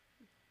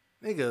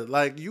 Nigga,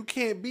 like, you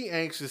can't be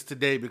anxious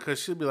today because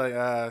she'll be like,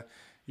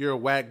 you're a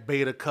whack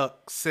beta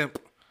cuck simp.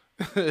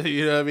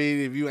 You know what I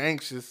mean? If you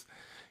anxious,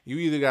 you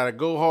either gotta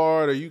go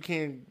hard or you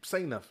can't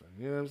say nothing.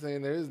 You know what I'm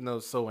saying? There is no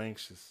so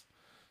anxious.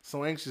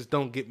 So anxious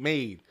don't get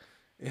made.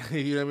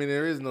 You know what I mean?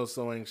 There is no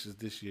so anxious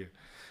this year.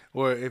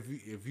 Or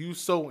if you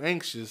so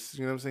anxious,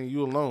 you know what I'm saying,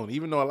 you alone.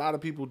 Even though a lot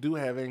of people do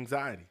have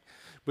anxiety.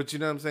 But you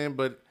know what I'm saying?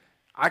 But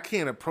I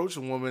can't approach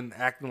a woman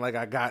acting like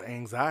I got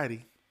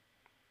anxiety.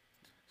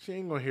 She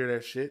ain't gonna hear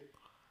that shit.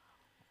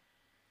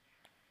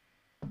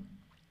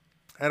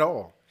 At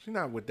all. She's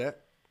not with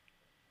that.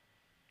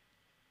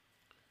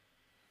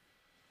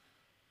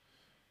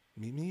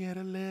 Meet me at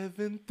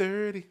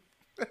 11:30.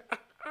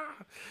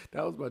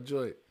 That was my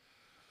joint.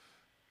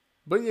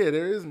 But yeah,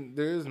 there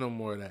is no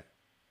more of that.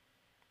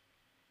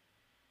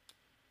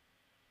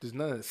 There's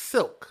none of that.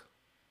 Silk.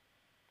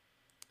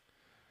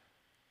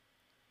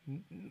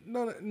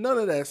 None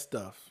of that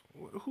stuff.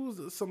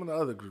 Who's some of the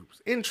other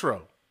groups?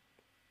 Intro.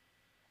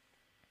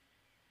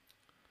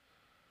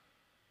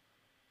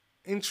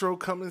 Intro,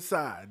 come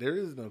inside. There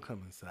is no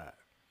come inside.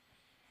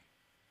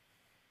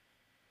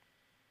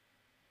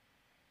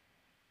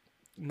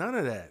 None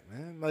of that,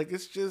 man. Like,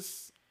 it's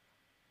just,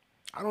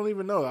 I don't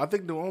even know. I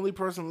think the only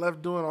person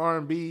left doing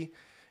R&B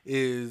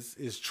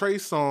is Trey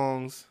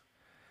Songz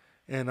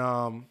and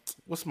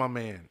what's my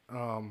man?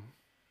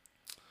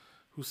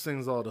 Who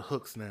sings all the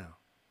hooks now?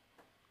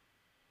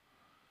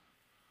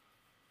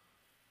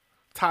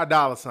 Ty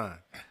Dolla $ign.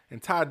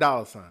 And Ty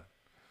Dolla $ign.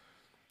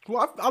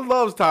 Well, I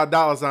love Ty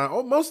Dolla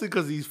 $ign, mostly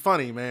because he's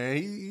funny, man.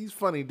 He's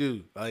funny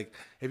dude. Like,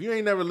 if you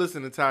ain't never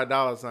listened to Ty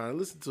Dolla $ign,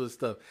 listen to his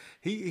stuff.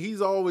 He's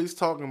always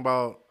talking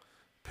about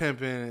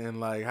pimping and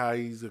like how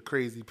he's a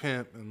crazy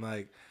pimp and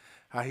like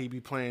how he be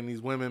playing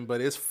these women,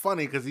 but it's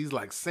funny because he's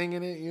like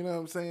singing it. You know what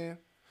I'm saying?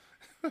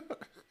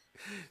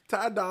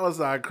 Ty Dolla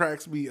 $ign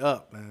cracks me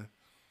up, man.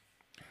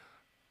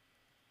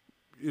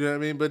 You know what I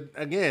mean? But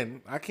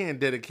again, I can't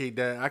dedicate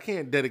that. I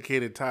can't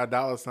dedicate a Ty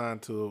Dolla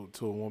 $ign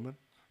to a woman.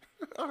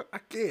 I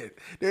can't.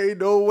 There ain't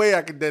no way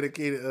I can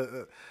dedicate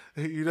it.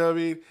 You know what I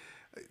mean?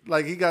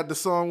 Like, he got the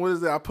song, what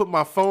is it? I put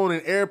my phone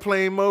in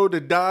airplane mode to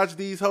dodge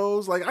these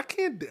hoes. Like, I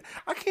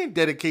can't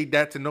dedicate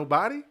that to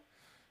nobody.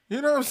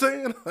 You know what I'm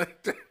saying?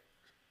 Like,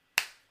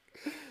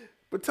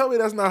 but tell me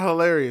that's not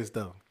hilarious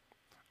though.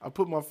 I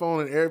put my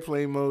phone in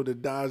airplane mode to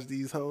dodge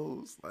these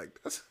hoes. Like,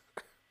 that's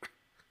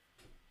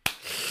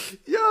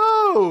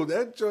yo,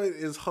 that joint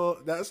is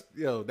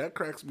that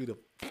cracks me the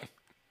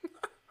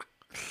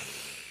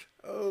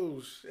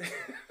oh shit.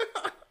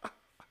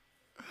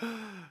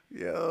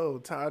 Yo,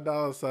 Ty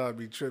Dolla $ign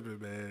be tripping,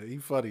 man. He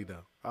funny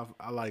though.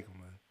 I like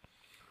him,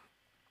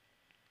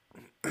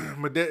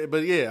 man.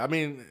 But yeah, I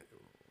mean,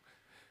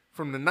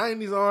 from the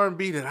 '90s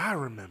R&B that I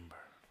remember,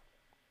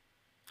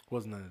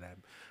 was none of that.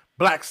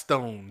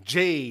 Blackstone,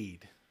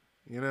 Jade,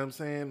 you know what I'm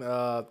saying?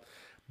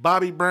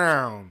 Bobby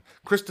Brown,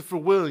 Christopher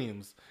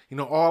Williams. You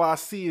know, All I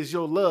See Is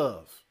Your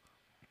Love.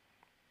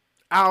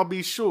 I'll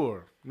Be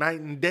Sure, Night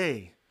and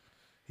Day.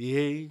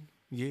 Yeah,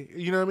 yeah.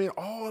 You know what I mean?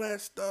 All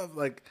that stuff,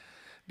 like.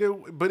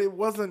 But it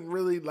wasn't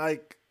really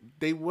like,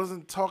 they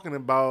wasn't talking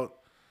about,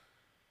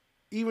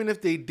 even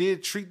if they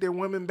did treat their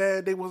women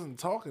bad, they wasn't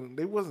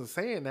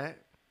saying that.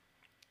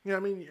 You know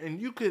what I mean? And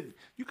you could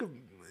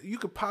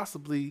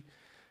possibly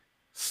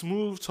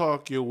smooth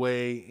talk your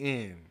way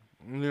in.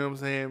 You know what I'm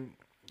saying?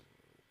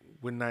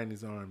 With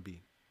 '90s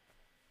R&B.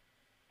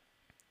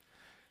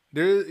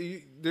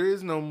 There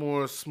is no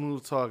more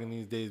smooth talking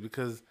these days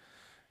because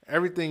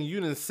everything you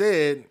done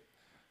said,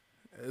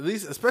 at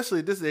least, especially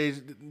at this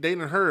age, they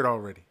done heard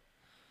already.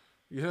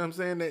 You know what I'm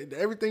saying?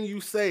 Everything you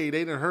say,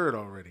 they done heard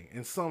already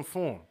in some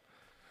form.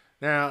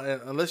 Now,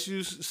 unless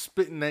you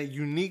spitting that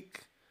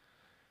unique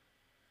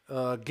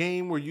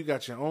game where you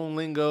got your own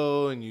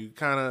lingo and you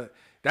kind of,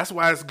 that's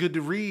why it's good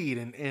to read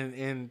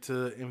and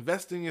to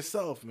invest in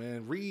yourself,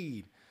 man.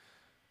 Read.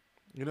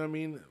 You know what I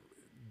mean?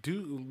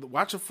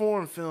 Watch a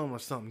foreign film or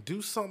something.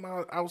 Do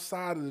something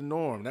outside of the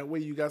norm. That way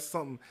you got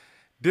something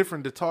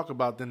different to talk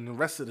about than the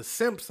rest of the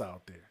simps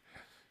out there.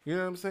 You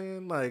know what I'm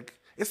saying? Like,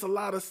 it's a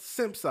lot of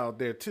simps out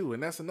there too,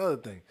 and that's another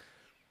thing.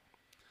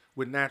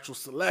 With natural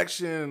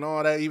selection and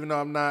all that, even though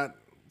I'm not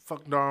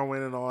fuck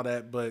Darwin and all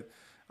that, but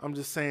I'm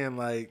just saying,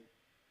 like,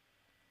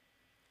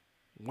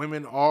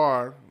 women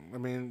are, I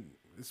mean,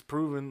 it's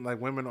proven, like,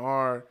 women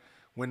are,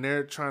 when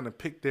they're trying to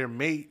pick their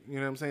mate, you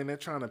know what I'm saying? They're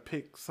trying to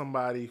pick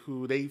somebody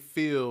who they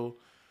feel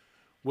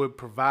would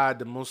provide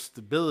the most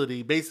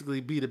stability,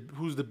 basically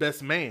who's the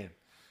best man.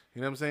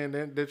 You know what I'm saying?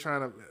 They're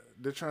trying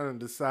to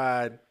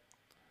decide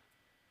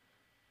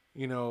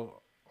You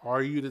know,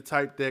 are you the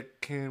type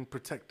that can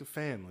protect the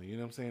family? You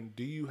know what I'm saying?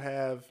 Do you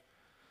have,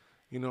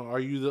 you know, are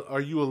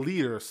you a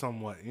leader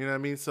somewhat? You know what I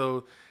mean?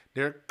 So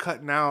they're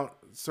cutting out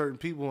certain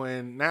people,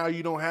 and now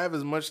you don't have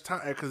as much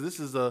time because this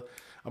is a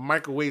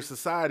microwave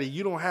society.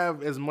 You don't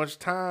have as much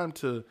time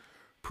to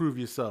prove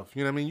yourself.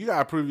 You know what I mean? You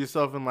gotta prove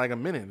yourself in like a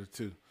minute or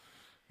two.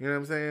 You know what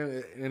I'm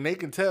saying? And they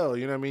can tell.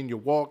 You know what I mean? Your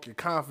walk, your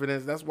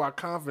confidence. That's why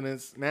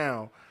confidence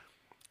now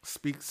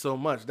speaks so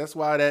much. That's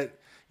why that,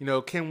 you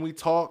know, can we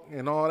talk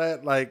and all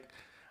that. Like,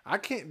 I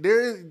can't.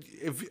 There is,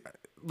 if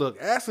look,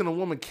 asking a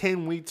woman,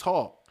 can we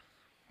talk?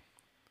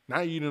 Now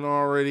you done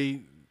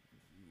already,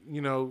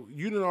 you know,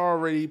 you done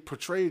already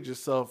portrayed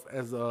yourself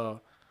as a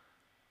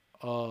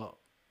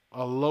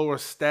a lower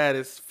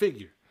status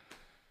figure.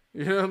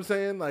 You know what I'm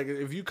saying? Like,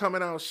 if you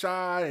coming out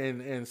shy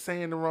and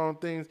saying the wrong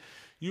things,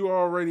 you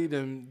already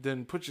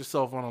then put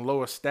yourself on a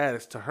lower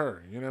status to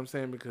her. You know what I'm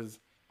saying? Because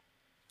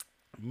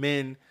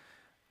men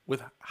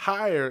with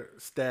higher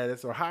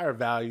status or higher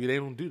value, they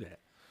don't do that.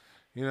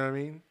 You know what I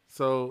mean?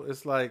 So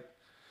it's like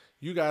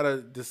you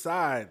gotta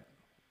decide,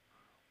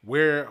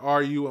 where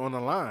are you on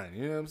the line?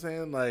 You know what I'm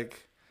saying?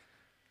 Like,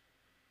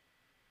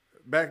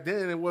 back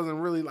then it wasn't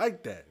really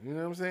like that. You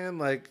know what I'm saying?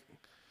 Like,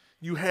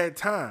 you had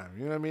time.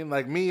 You know what I mean?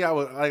 Like me, I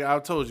would, like I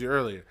told you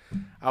earlier,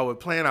 I would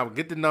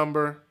get the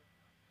number.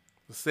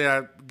 Let's say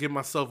I give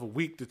myself a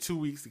week to 2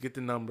 weeks to get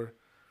the number.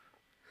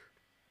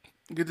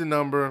 Get the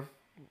number,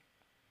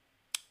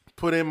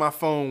 put in my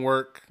phone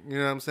work. You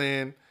know what I'm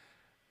saying?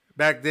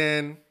 Back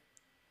then,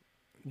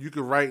 you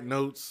could write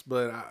notes,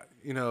 but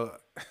you know,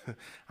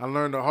 I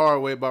learned the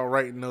hard way about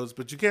writing notes.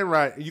 But you can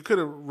write. You could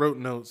have wrote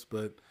notes,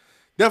 but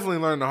definitely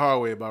learned the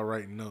hard way about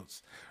writing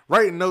notes.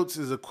 Writing notes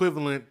is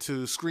equivalent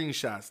to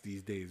screenshots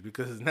these days,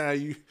 because now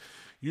you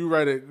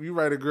write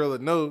a girl a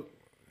note,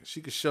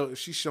 she's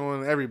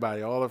showing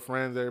everybody, all her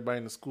friends, everybody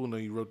in the school know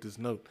you wrote this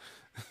note.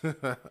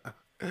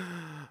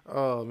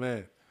 Oh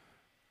man.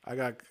 I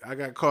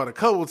got caught a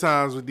couple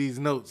times with these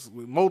notes,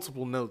 with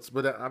multiple notes,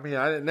 but I mean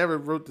I never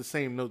wrote the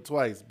same note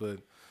twice, but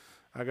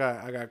I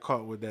got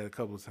caught with that a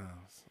couple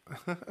times.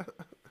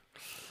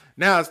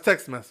 Now it's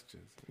text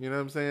messages. You know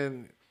what I'm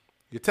saying?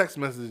 Your text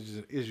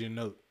message is your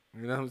note.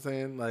 You know what I'm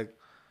saying? Like,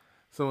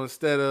 so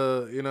instead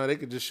of, you know, they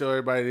could just show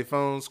everybody their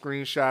phone,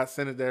 screenshot,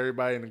 send it to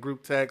everybody in the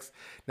group text.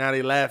 Now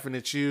they laughing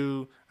at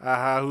you.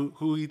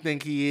 Who he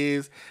think he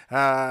is.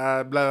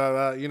 Blah, blah,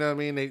 blah. You know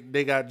what I mean?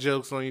 They got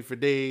jokes on you for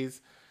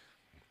days.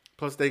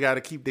 Plus, they got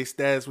to keep their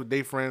status with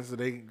their friends, so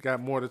they got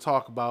more to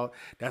talk about.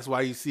 That's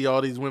why you see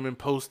all these women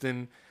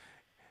posting.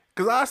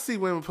 Because I see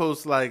women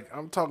post, like,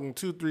 I'm talking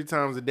 2-3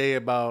 times a day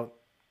about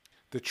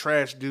the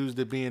trash dudes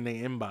that be in their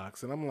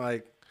inbox. And I'm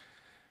like,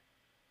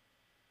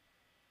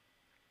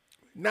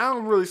 now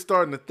I'm really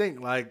starting to think,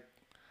 like,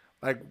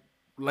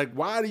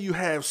 why do you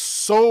have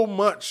so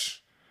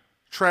much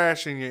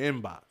trash in your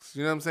inbox?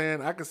 You know what I'm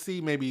saying? I could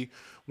see maybe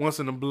once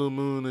in a blue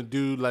moon a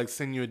dude like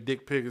send you a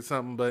dick pic or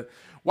something, but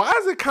why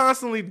is it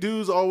constantly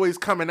dudes always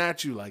coming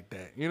at you like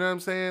that? You know what I'm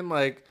saying?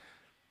 Like,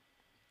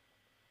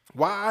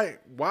 why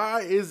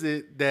is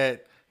it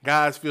that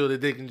guys feel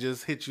that they can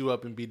just hit you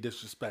up and be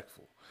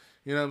disrespectful?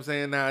 You know what I'm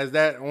saying? Now, is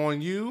that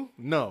on you?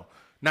 No,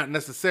 not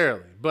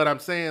necessarily. But I'm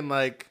saying,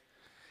 like,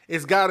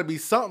 it's got to be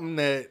something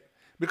that,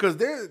 because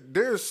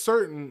there's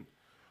certain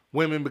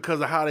women,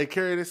 because of how they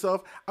carry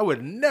themselves, I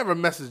would never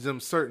message them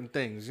certain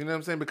things. You know what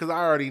I'm saying? Because I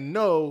already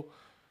know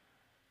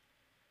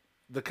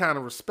the kind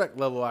of respect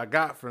level I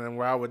got for them,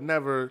 where I would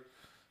never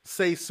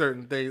say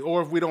certain things.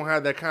 Or if we don't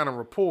have that kind of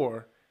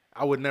rapport,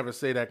 I would never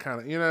say that kind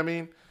of, you know what I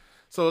mean?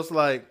 So it's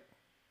like,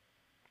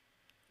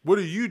 what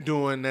are you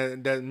doing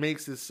that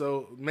makes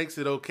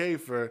it okay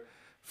for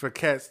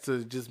cats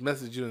to just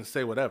message you and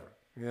say whatever?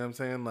 You know what I'm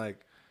saying?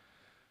 Like,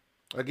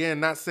 again,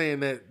 not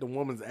saying that the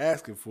woman's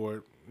asking for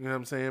it, you know what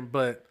I'm saying?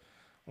 But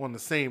on the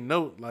same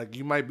note, like,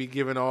 you might be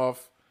giving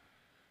off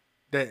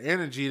that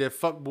energy that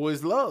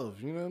fuckboys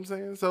love, you know what I'm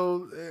saying?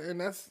 So,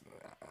 and that's,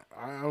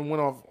 I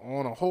went off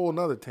on a whole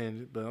nother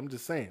tangent, but I'm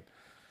just saying.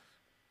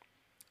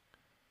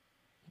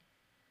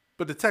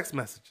 But the text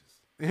messages,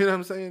 you know what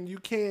I'm saying? You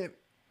can't,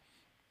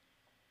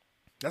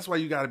 that's why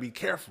you got to be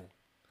careful.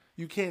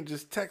 You can't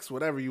just text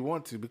whatever you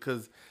want to,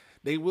 because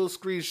they will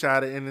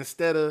screenshot it, and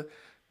instead of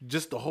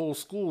just the whole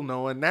school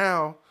knowing,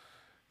 now,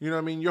 you know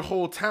what I mean, your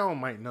whole town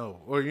might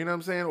know. Or, you know what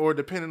I'm saying? Or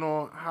depending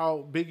on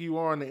how big you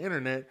are on the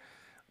internet,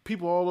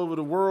 people all over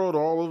the world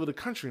or all over the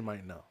country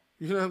might know.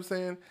 You know what I'm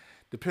saying?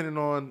 Depending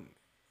on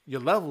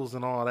your levels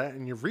and all that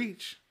and your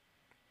reach.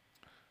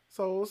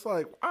 So it's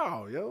like,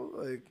 wow, yo,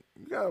 like,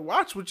 you got to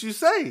watch what you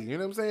say. You know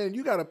what I'm saying?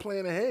 You got to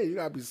plan ahead. You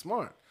got to be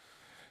smart.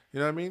 You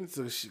know what I mean?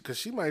 So, because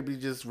she might be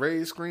just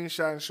raise,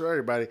 screenshot, and show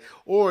everybody.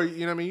 Or,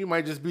 you know what I mean? You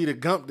might just be the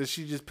gump that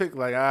she just picked,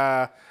 like,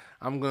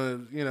 I'm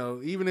going to, you know,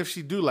 even if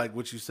she do like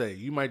what you say,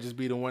 you might just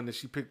be the one that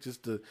she picked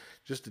just to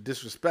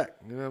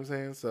disrespect. You know what I'm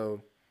saying?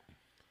 So,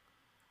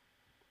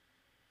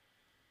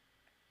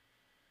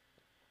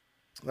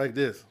 like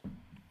this.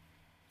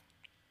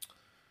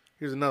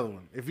 Here's another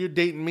one. If you're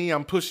dating me,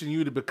 I'm pushing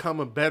you to become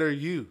a better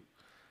you.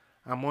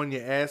 I'm on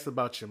your ass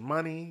about your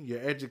money, your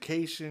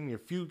education, your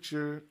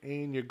future,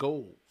 and your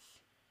goals.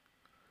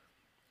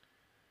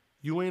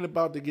 You ain't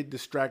about to get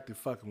distracted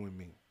fucking with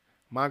me.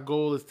 My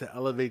goal is to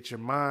elevate your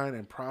mind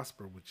and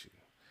prosper with you.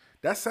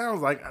 That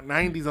sounds like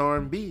 90s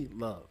R&B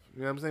love.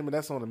 You know what I'm saying? But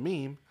that's on a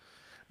meme.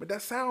 But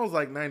that sounds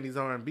like 90s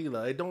R&B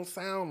love. It don't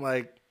sound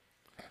like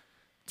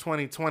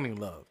 2020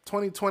 love.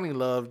 2020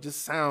 love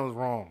just sounds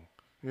wrong.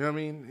 You know what I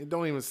mean? It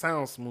don't even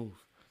sound smooth.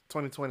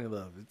 2020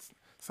 love. It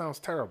sounds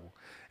terrible.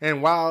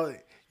 And while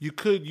you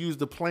could use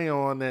the play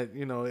on that,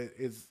 you know,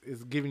 it's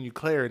giving you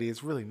clarity,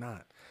 it's really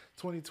not.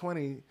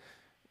 2020,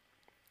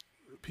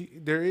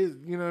 there is,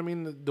 you know what I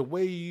mean? The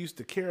way you used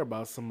to care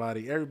about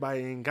somebody,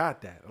 everybody ain't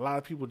got that. A lot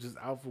of people just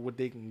out for what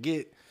they can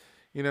get.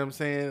 You know what I'm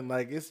saying?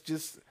 Like, it's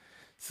just,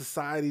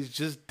 society's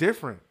just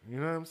different. You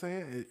know what I'm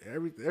saying?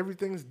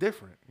 Everything's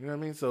different. You know what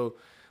I mean? So,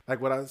 like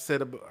what I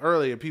said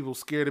earlier, people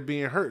scared of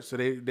being hurt, so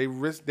they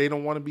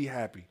don't want to be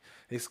happy.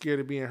 They scared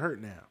of being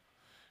hurt now.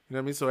 You know what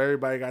I mean? So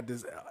everybody got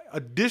this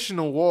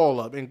additional wall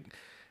up, and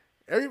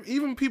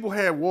even people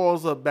had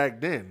walls up back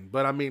then.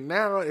 But I mean,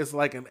 now it's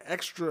like an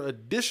extra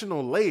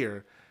additional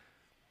layer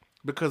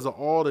because of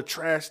all the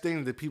trash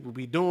things that people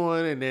be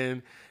doing. And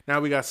then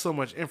now we got so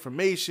much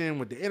information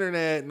with the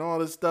internet and all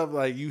this stuff.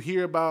 Like, you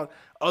hear about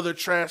other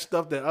trash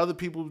stuff that other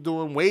people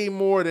doing way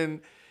more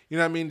than, you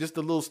know what I mean, just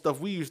the little stuff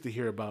we used to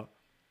hear about.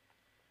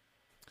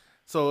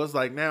 So it's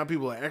like now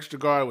people are extra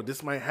guarded with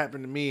this might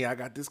happen to me. I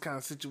got this kind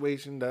of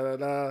situation, da da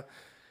da.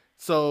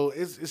 So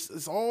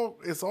it's all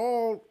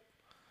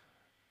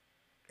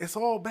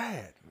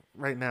bad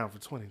right now for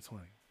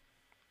 2020.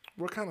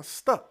 We're kind of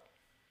stuck.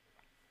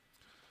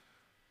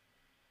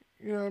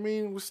 You know what I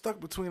mean? We're stuck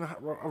between a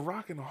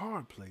rock and a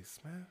hard place,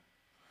 man.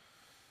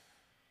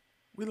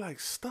 We like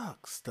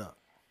stuck.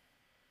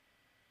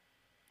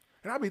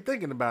 And I be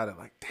thinking about it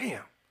like,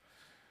 damn.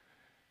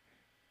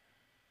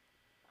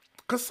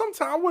 Because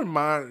sometimes I wouldn't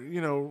mind,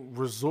 you know,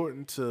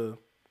 resorting to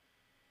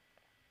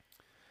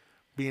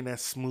being that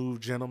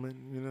smooth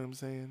gentleman, you know what I'm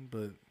saying?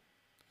 But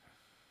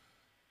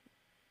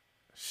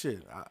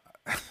shit,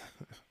 I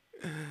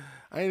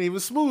ain't even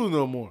smooth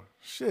no more.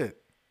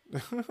 Shit.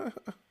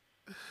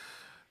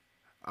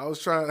 I was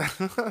trying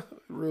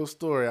real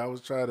story. I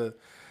was talking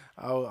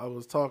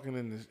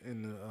in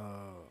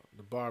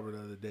the barber the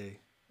other day,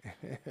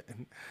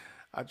 and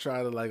I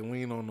tried to like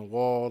lean on the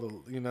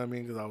wall, you know what I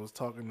mean? Because I was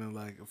talking to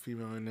like a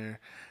female in there,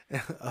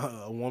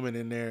 a woman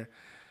in there,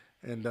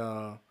 and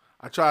I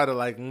tried to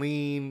like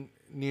lean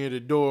near the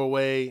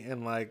doorway,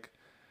 and like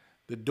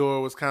the door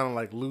was kind of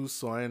like loose,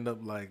 so I ended up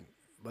like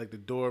the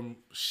door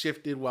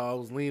shifted while I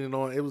was leaning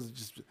on.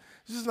 It's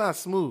just not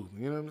smooth.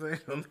 You know what I'm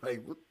saying? I'm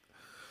like,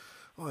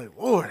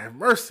 Lord have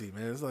mercy,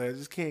 man. It's like I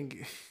just can't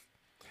get.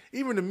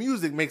 Even the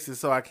music makes it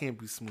so I can't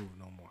be smooth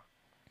no more.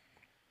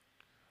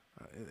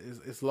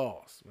 It's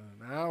lost,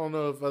 man. I don't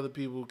know if other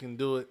people can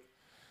do it.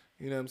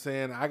 You know what I'm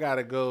saying? I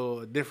gotta go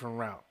a different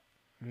route.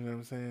 You know what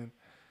I'm saying?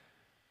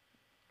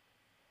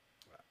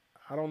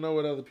 I don't know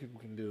what other people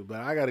can do,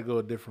 but I gotta go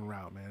a different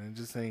route, man. It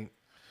just ain't.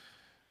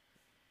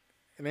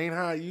 It ain't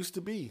how it used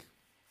to be.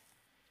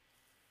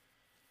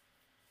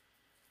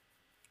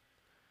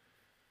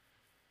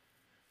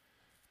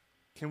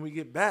 Can we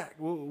get back?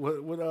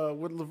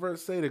 What Levert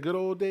say? The good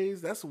old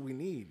days. That's what we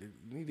need.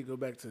 We need to go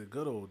back to the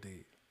good old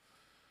days.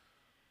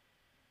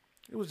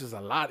 It was just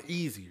a lot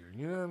easier.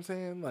 You know what I'm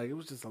saying? Like, it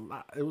was just a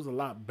lot. It was a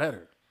lot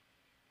better.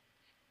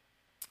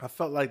 I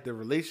felt like the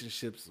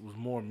relationships was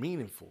more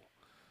meaningful.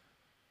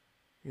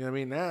 You know what I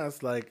mean? Now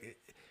it's like,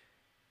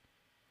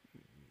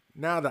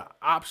 now the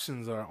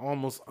options are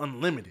almost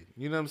unlimited.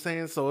 You know what I'm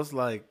saying? So it's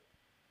like,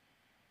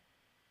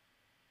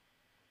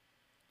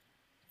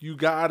 you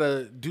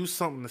gotta do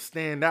something to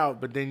stand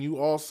out, but then you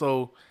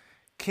also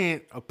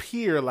can't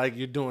appear like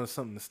you're doing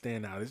something to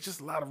stand out. It's just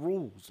a lot of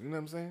rules. You know what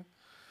I'm saying?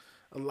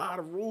 A lot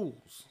of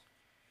rules.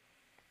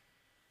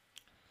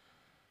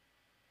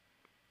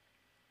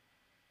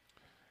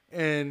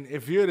 And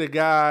if you're the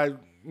guy,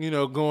 you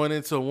know, going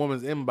into a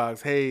woman's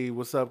inbox, hey,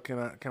 what's up? Can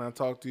I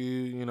talk to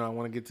you? You know, I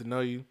want to get to know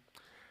you.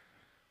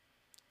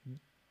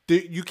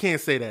 You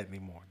can't say that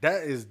anymore.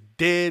 That is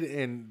dead,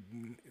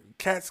 and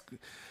cats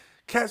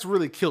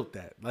really killed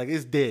that. Like,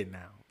 it's dead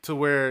now. To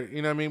where,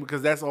 you know what I mean?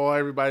 Because that's all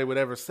everybody would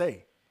ever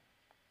say.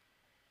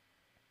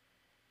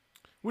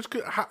 Which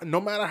could,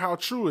 no matter how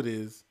true it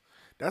is,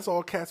 that's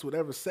all cats would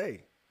ever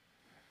say.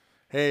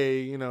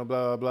 Hey, you know,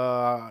 blah,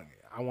 blah,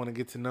 I want to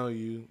get to know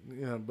you,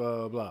 you know,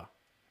 blah, blah.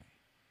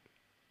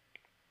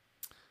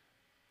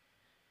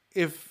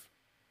 If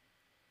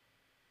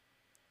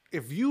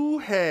your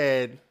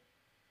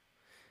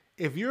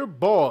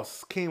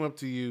boss came up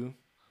to you,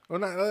 or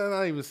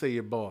not even say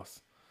your boss,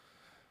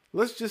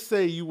 let's just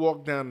say you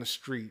walk down the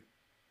street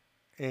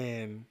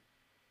and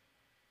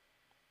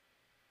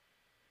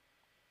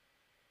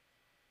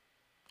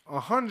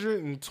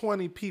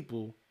 120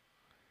 people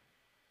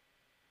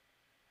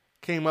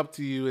came up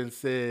to you and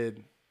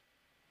said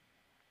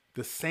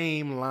the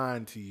same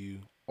line to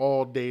you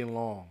all day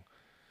long.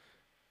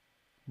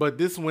 But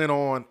this went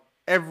on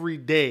every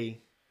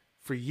day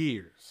for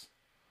years.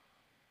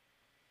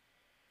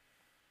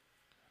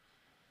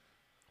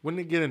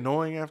 Wouldn't it get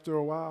annoying after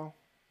a while?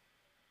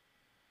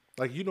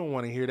 Like, you don't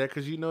want to hear that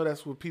because you know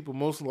that's what people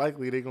most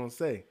likely they're going to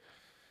say.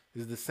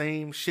 Is the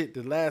same shit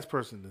the last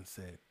person done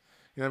said.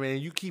 You know what I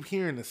mean? You keep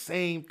hearing the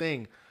same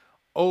thing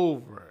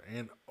over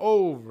and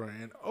over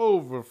and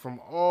over from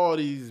all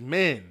these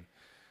men.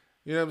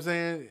 You know what I'm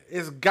saying?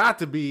 It's got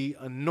to be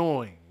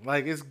annoying.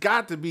 Like, it's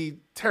got to be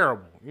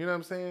terrible. You know what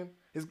I'm saying?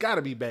 It's got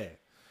to be bad.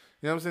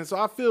 You know what I'm saying? So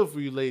I feel for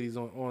you ladies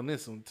on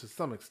this one to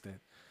some extent.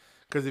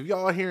 Because if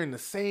y'all hearing the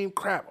same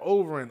crap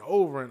over and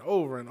over and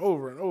over and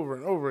over and over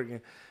and over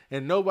again,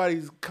 and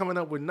nobody's coming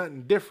up with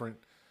nothing different,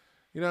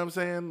 you know what I'm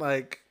saying?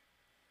 Like,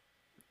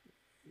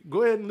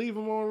 go ahead and leave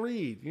them on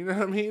read. You know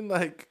what I mean?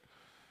 Like,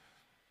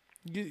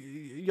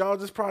 y'all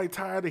just probably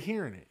tired of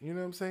hearing it. You know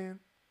what I'm saying?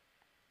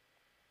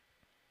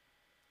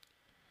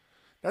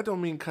 That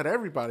don't mean cut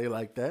everybody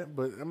like that,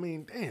 but I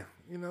mean, damn,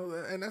 you know,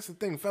 and that's the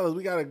thing, fellas.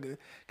 We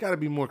gotta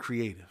be more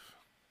creative.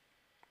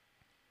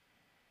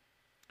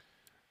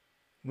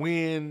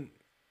 We in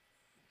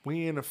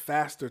a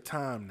faster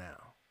time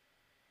now.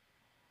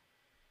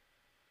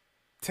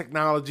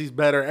 Technology's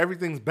better.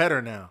 Everything's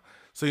better now.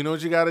 So you know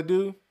what you gotta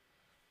do?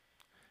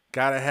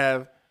 Gotta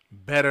have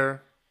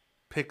better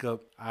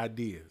pickup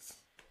ideas.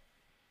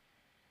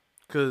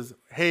 Cause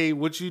hey,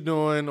 what you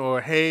doing? Or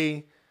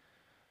hey,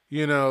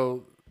 you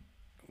know,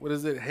 what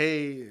is it?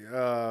 Hey,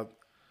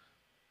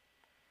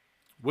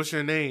 what's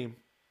your name?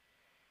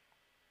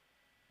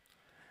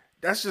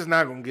 That's just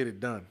not gonna get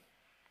it done.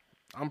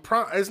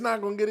 It's not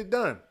gonna get it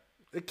done.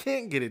 It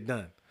can't get it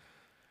done.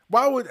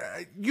 Why would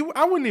you?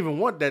 I wouldn't even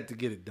want that to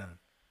get it done.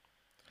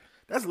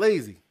 That's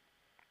lazy,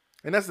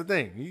 and that's the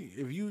thing.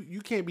 If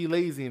you can't be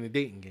lazy in a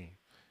dating game.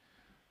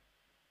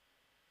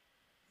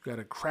 You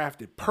gotta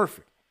craft it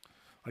perfect.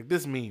 Like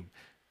this meme.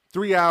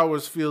 3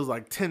 hours feels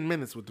like 10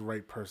 minutes with the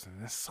right person.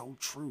 That's so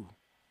true.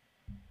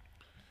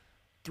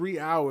 3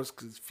 hours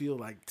could feel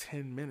like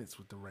 10 minutes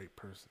with the right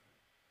person.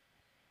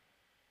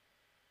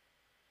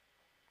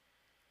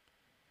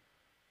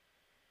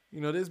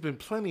 You know, there's been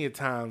plenty of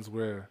times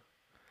where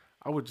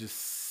I would just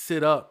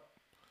sit up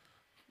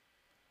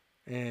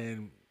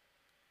and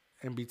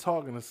be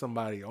talking to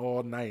somebody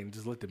all night and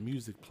just let the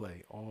music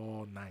play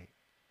all night.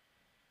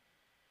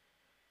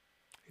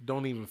 It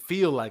don't even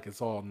feel like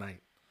it's all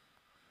night.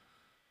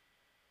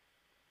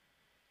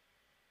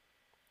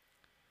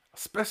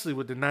 Especially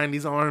with the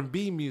 90s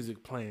R&B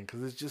music playing,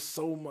 because it's just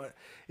so much.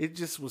 It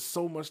just was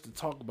so much to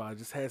talk about. It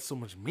just had so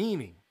much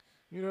meaning.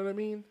 You know what I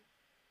mean?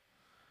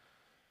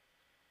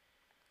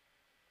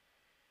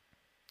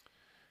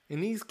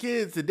 And these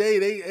kids today,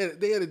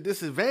 they at a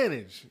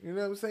disadvantage. You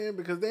know what I'm saying?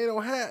 Because they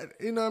don't have.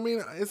 You know what I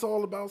mean? It's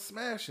all about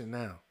smashing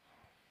now.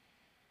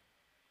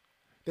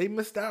 They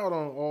missed out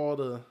on all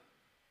the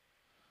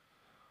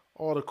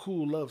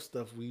cool love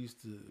stuff we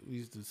used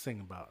to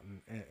sing about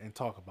and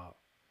talk about.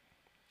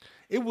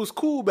 It was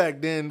cool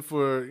back then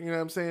for, you know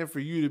what I'm saying, for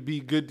you to be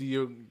good to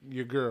your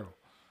girl.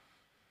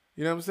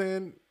 You know what I'm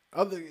saying?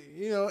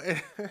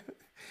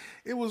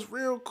 It was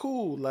real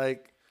cool.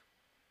 Like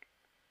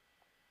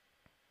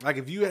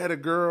if you had a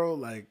girl,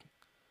 like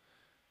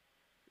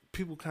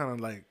people kind of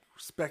like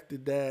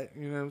respected that,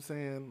 you know what I'm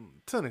saying?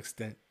 To an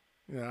extent.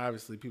 You know,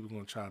 obviously people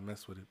gonna try to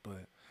mess with it,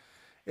 but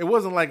it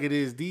wasn't like it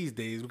is these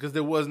days because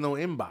there was no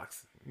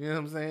inbox. You know what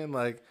I'm saying?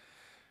 Like,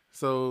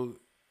 so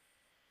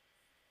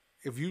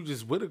if you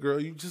just with a girl,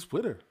 you just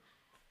with her.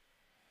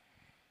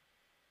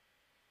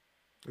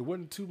 It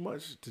wasn't too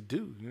much to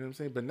do, you know what I'm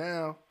saying? But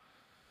now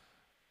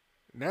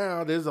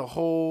there's a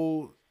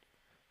whole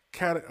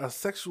a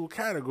sexual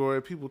category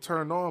of people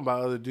turned on by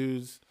other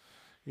dudes,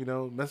 you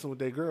know, messing with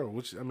their girl.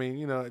 Which, I mean,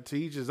 you know, to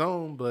each his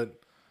own. But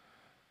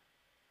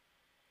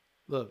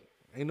look,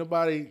 ain't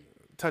nobody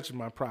touching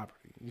my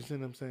property. You see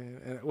what I'm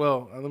saying? And,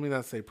 well, let me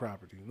not say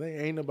property.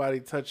 Ain't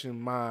nobody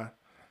touching my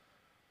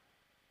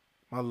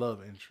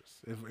love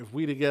interest. If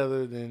we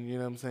together, then you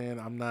know what I'm saying.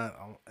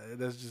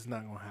 That's just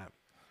not gonna happen.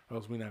 Or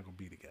else we're not gonna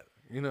be together.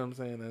 You know what I'm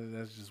saying?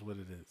 That's just what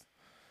it is.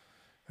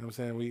 You know what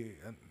I'm saying?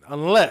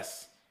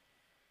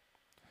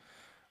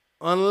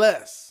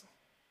 Unless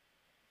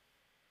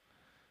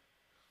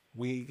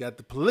we got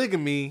the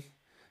polygamy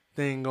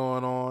thing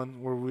going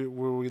on, where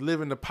we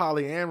live in the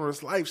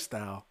polyamorous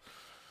lifestyle.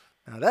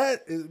 Now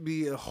that's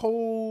a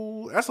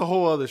whole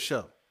other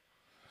show.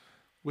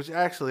 Which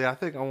actually, I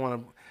think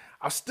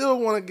I still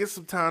want to get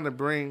some time to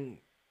bring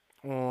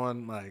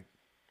on like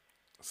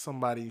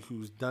somebody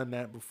who's done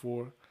that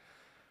before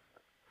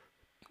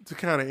to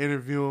kind of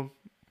interview him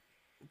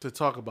to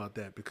talk about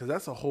that, because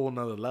that's a whole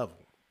nother level.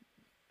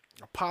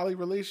 A poly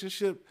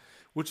relationship,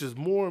 which is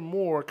more and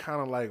more kind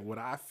of like what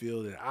I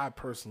feel that I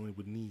personally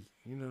would need.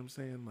 You know what I'm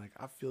saying? Like,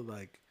 I feel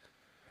like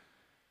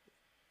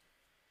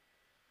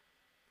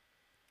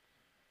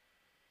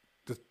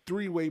the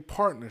 3-way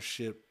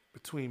partnership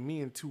between me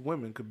and 2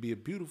 women could be a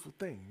beautiful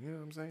thing. You know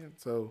what I'm saying?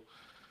 So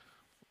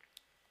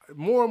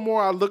more and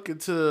more I look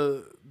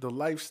into the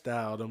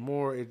lifestyle, the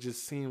more it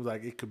just seems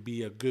like it could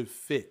be a good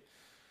fit.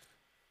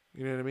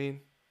 You know what I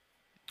mean?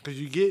 Because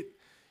you get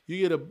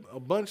a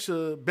bunch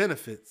of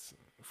benefits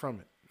from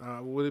it.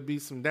 Would it be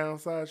some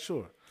downside?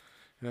 Sure.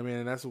 You know what I mean?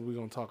 And that's what we're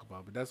gonna talk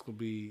about. But that's gonna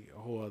be a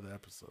whole other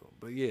episode.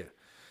 But yeah.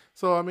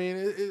 So I mean,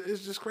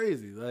 it's just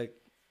crazy. Like,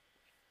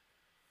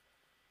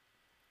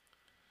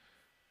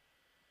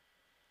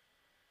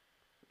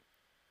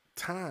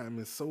 time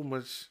is so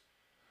much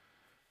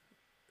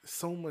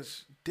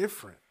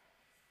different.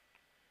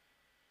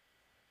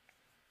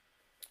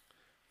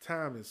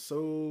 Time is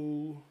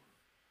so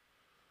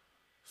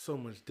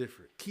much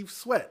different. Keith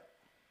Sweat.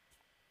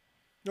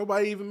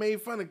 Nobody even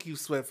made fun of Keith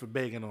Sweat for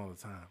begging all the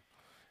time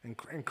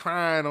and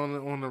crying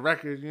on the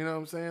record. You know what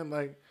I'm saying?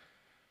 Like,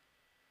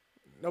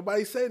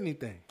 nobody said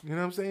anything. You know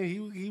what I'm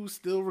saying? He was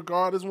still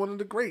regarded as one of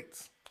the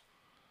greats.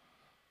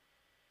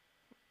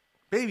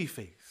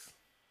 Babyface.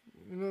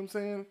 You know what I'm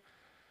saying?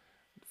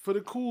 For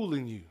the cool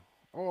in you.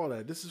 All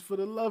that. This is for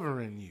the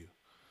lover in you.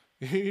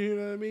 You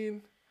know what I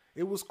mean?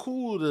 It was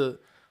cool to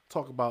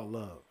talk about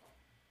love.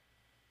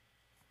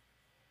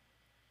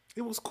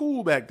 It was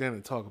cool back then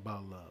to talk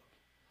about love.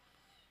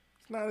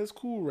 It's not as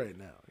cool right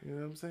now. You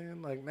know what I'm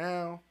saying? Like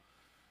now.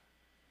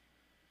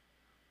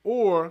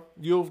 Or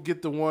you'll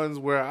get the ones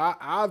where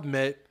I've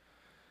met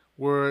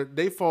where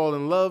they fall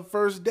in love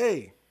first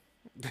day.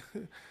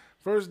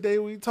 First day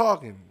we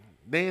talking.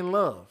 They in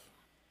love.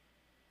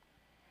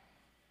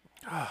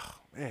 Oh,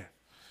 man.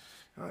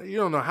 You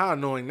don't know how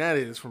annoying that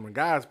is from a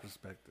guy's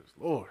perspective.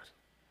 Lord.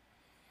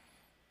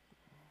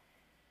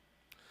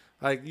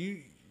 Like,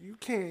 you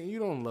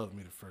don't love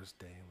me the first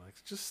day. Like,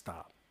 just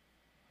stop.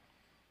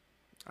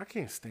 I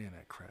can't stand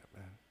that crap,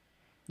 man.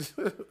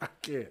 I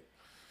can't.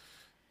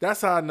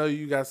 That's how I know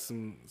you got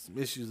some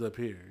issues up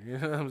here. You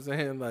know what I'm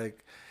saying?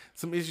 Like,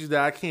 some issues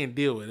that I can't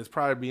deal with. It's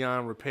probably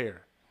beyond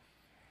repair.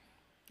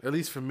 At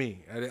least for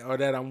me. Or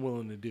that I'm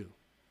willing to do.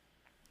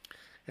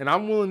 And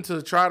I'm willing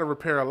to try to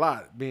repair a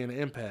lot, being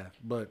an empath.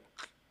 But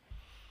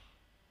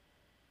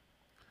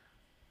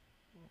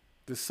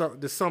does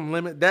some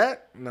limit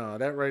that? No,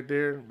 that right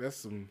there, that's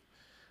some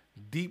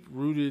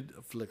deep-rooted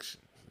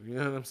affliction. You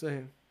know what I'm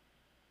saying?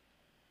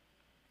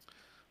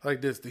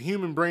 Like this, the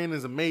human brain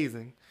is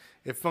amazing.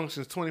 It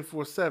functions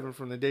 24/7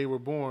 from the day we're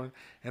born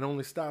and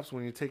only stops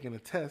when you're taking a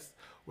test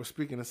or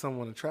speaking to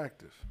someone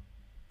attractive.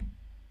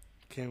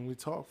 Can we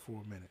talk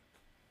for a minute?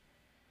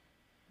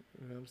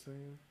 You know what I'm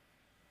saying?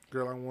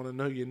 Girl, I want to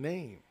know your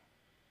name.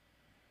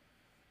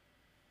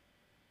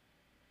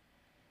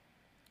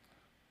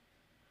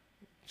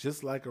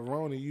 Just like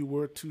Arona, you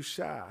were too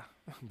shy.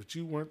 But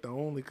you weren't the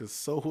only, because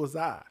so was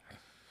I.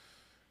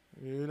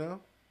 You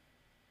know?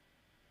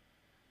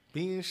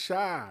 Being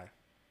shy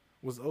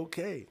was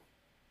okay.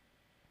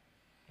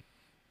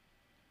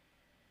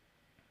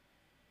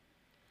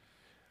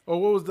 Oh,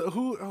 what was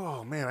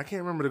oh man, I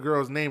can't remember the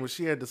girl's name, but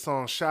she had the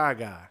song Shy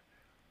Guy.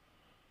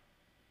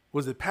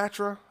 Was it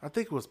Patra? I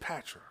think it was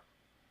Patra.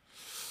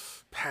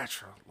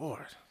 Patra,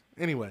 Lord.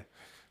 Anyway,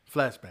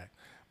 flashback.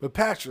 But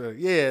Patra,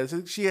 yeah,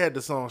 she had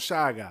the song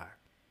Shy Guy.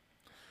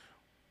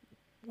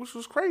 Which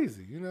was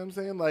crazy, you know what I'm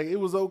saying? Like, it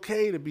was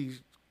okay to be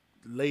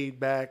laid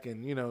back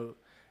and, you know,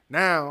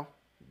 now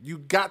you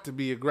got to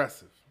be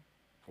aggressive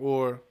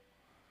or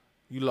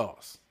you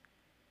lost.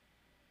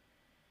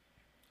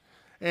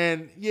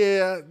 And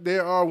yeah,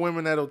 there are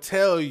women that'll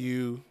tell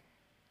you,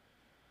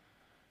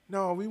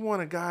 no, we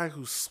want a guy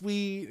who's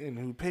sweet and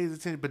who pays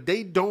attention, but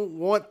they don't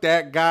want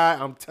that guy.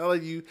 I'm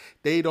telling you,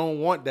 they don't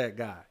want that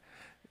guy.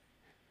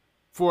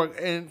 For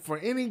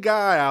any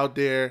guy out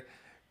there,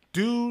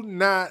 do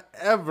not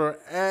ever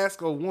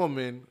ask a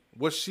woman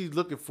what she's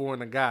looking for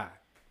in a guy,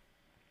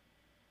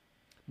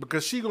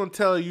 because she's gonna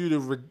tell you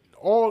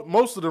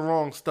most of the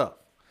wrong stuff,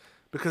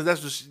 because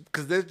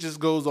that just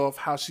goes off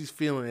how she's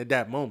feeling at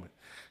that moment.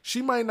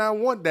 She might not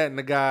want that in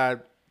a guy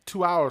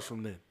 2 hours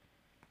from then.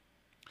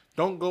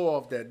 Don't go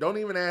off that. Don't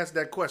even ask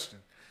that question.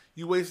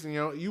 You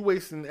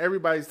wasting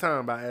everybody's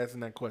time by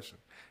asking that question.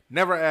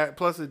 Never ask.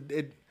 Plus,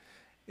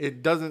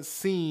 it doesn't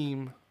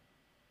seem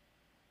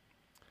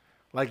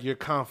like you're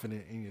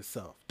confident in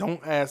yourself.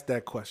 Don't ask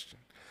that question.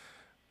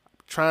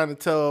 I'm trying to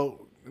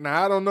tell.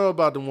 Now, I don't know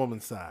about the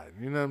woman's side.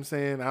 You know what I'm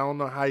saying? I don't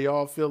know how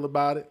y'all feel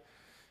about it,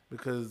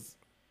 because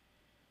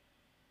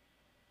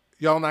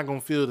y'all not going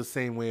to feel the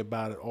same way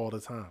about it all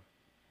the time.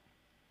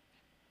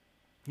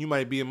 You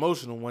might be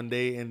emotional one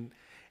day and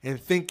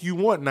think you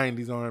want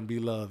 90s R&B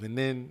love, and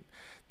then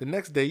the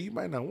next day you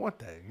might not want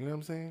that. You know what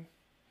I'm saying?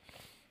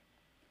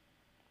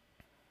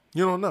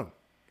 You don't know.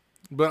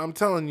 But I'm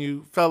telling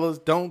you, fellas,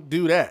 don't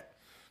do that.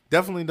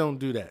 Definitely don't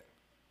do that.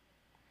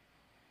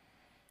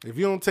 If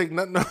you don't take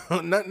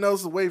nothing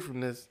else away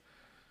from this,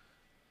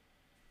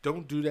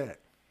 don't do that.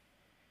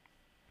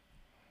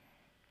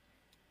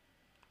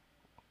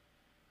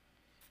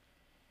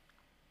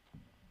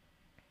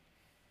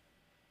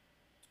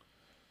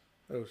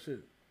 Oh,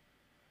 shit.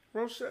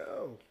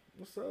 Rochelle,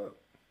 what's up?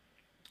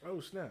 Oh,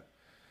 snap.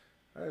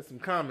 I had some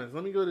comments.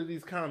 Let me go to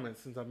these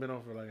comments since I've been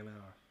on for like an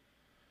hour.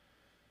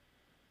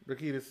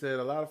 Rakita said,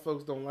 a lot of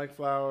folks don't like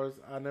flowers.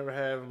 I never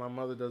have, and my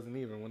mother doesn't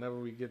either. Whenever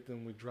we get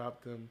them, we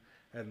drop them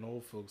at an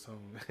old folks'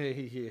 home.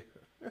 Yeah.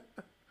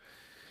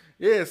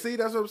 Yeah, see,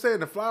 that's what I'm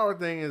saying. The flower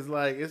thing is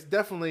like, it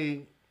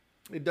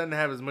doesn't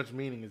have as much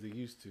meaning as it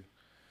used to.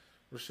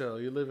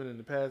 Rochelle, you're living in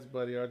the past,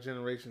 buddy. Our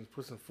generation's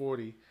pushing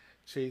 40,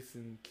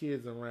 chasing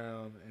kids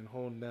around and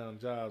holding down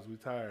jobs. We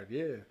tired.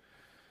 Yeah,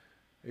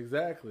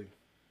 exactly.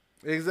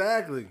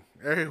 Exactly.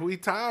 We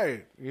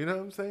tired. You know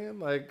what I'm saying?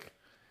 Like,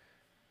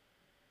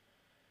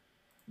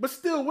 but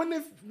still,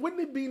 wouldn't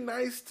it be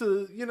nice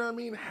to, you know what I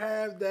mean,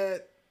 have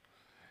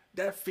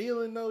that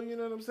feeling though, you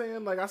know what I'm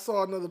saying? Like I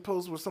saw another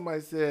post where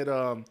somebody said,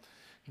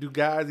 do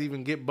guys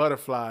even get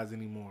butterflies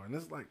anymore? And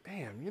it's like,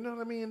 damn, you know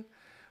what I mean?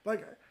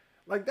 Like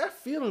like that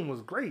feeling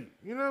was great.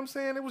 You know what I'm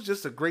saying? It was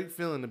just a great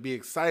feeling to be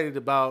excited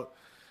about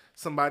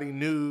somebody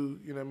new,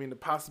 you know what I mean? The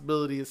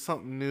possibility of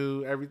something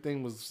new.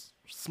 Everything was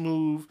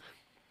smooth.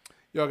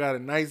 Y'all got a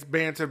nice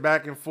banter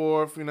back and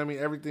forth, you know what I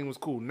mean? Everything was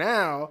cool.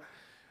 Now,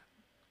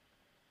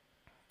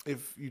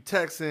 if you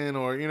texting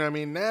or you know what I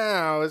mean,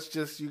 now it's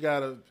just you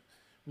gotta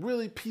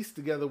really piece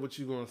together what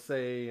you're gonna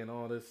say and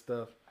all this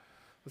stuff.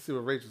 Let's see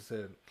what Rachel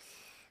said.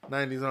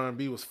 90s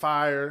R&B was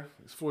fire.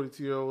 This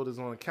 42-year-old is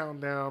on a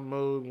countdown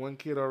mode. One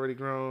kid already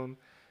grown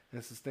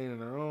and sustaining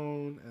their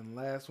own, and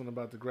last one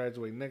about to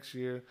graduate next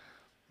year.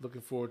 Looking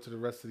forward to the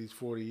rest of these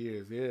 40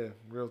 years. Yeah,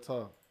 real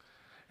talk.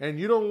 And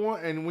you don't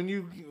want, and when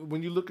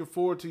you're looking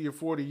forward to your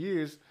 40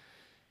 years,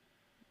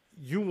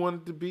 you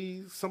want it to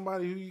be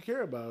somebody who you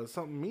care about,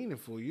 something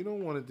meaningful. You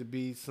don't want it to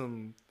be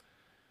some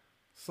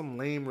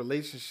lame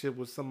relationship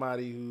with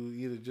somebody who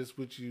either just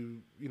with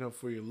you, you know,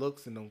 for your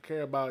looks and don't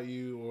care about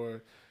you,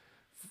 or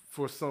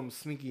for some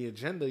sneaky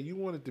agenda. You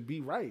want it to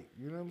be right.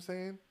 You know what I'm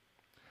saying?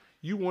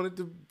 You want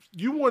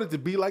it to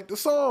be like the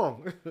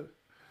song.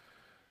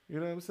 You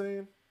know what I'm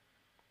saying?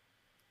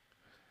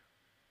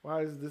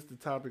 Why is this the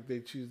topic they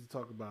choose to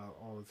talk about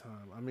all the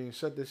time? I mean,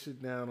 shut this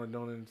shit down or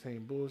don't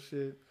entertain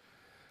bullshit.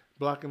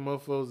 Blocking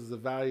mofos is a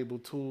valuable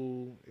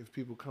tool if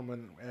people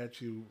coming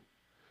at you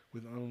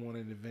with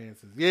unwanted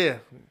advances. Yeah,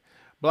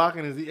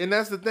 blocking is, and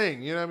that's the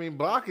thing. You know what I mean?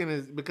 Blocking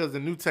is because the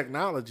new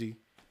technology.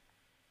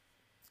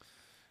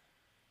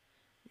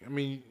 I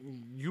mean,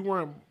 you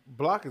weren't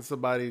blocking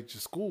somebody at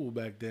your school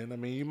back then. I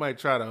mean, you might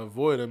try to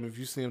avoid them if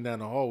you see them down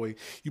the hallway.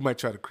 You might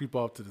try to creep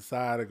off to the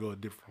side or go a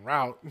different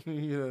route.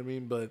 You know what I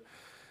mean? But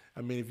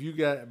I mean, if you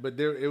got, but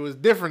there, it was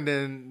different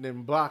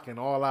than blocking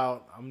all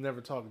out. I'm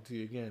never talking to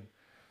you again,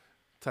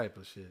 type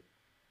of shit.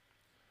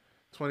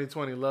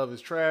 2020 love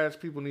is trash.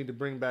 People need to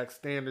bring back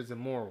standards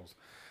and morals.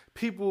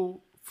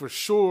 People for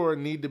sure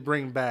need to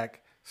bring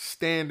back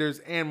standards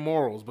and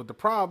morals. But the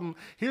problem,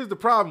 here's the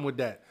problem with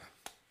that.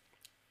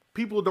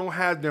 People don't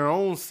have their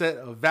own set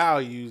of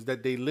values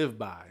that they live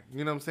by.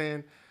 You know what I'm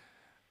saying?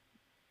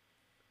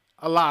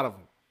 A lot of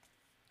them.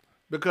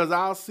 Because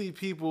I'll see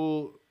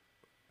people,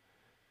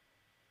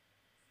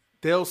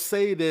 they'll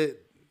say that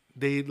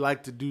they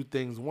like to do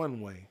things one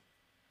way,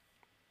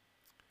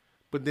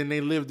 but then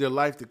they live their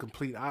life the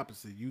complete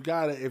opposite. You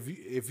gotta,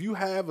 if you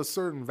have a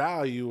certain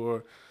value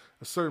or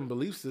a certain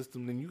belief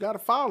system, then you gotta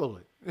follow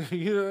it.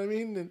 You know what I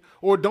mean?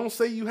 Or don't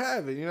say you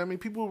have it. You know what I mean?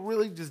 People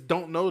really just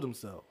don't know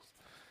themselves.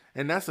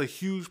 And that's a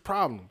huge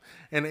problem.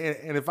 And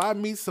if I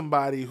meet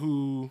somebody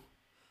who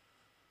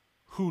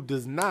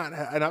does not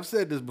have, and I've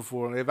said this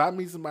before, if I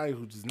meet somebody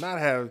who does not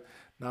have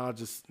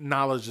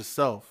knowledge of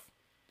self,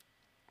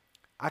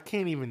 I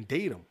can't even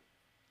date them.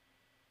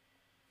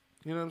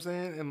 You know what I'm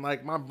saying? And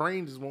like my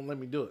brain just won't let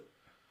me do it.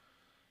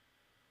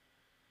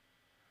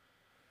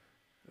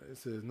 It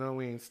says, no,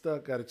 we ain't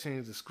stuck. Got to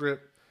change the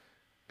script.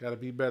 Got to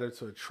be better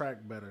to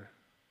attract better.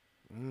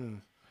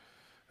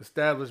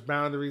 Establish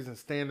boundaries and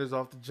standards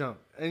off the jump.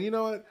 And you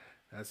know what?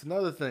 That's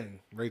another thing,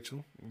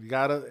 Rachel. You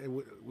gotta,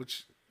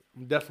 which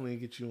I'm definitely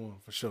get you on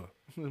for sure.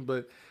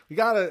 But we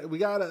gotta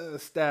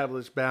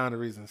establish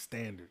boundaries and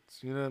standards.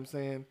 You know what I'm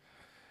saying?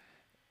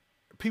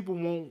 People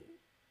won't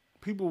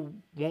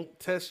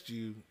test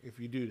you if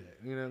you do that.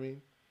 You know what I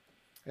mean?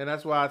 And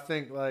that's why I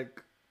think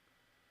like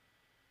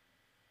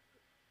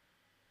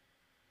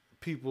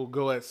people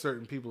go at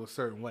certain people a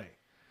certain way.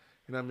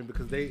 You know what I mean?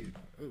 Because they,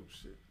 oh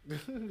shit,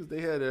 because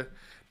they had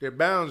their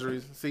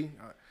boundaries. See,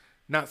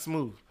 not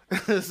smooth.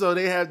 So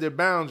they have their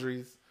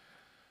boundaries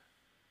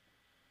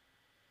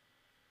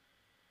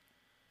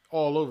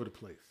all over the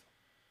place.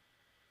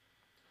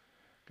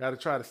 Got to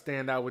try to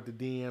stand out with the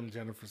DM.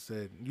 Jennifer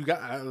said, "You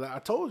got." I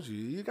told you,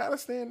 you got to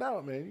stand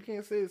out, man. You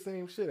can't say the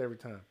same shit every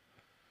time.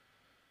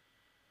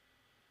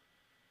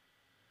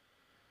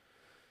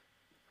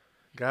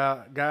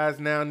 Guys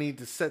now need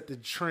to set the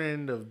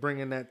trend of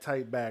bringing that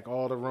type back,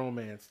 all the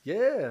romance.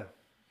 Yeah.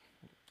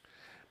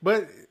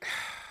 But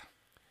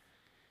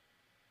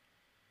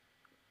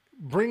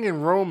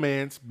bringing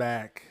romance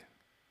back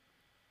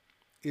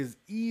is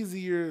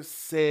easier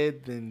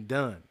said than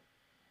done.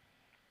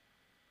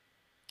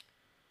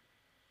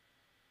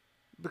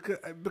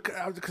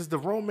 Because the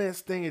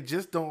romance thing, it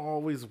just don't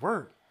always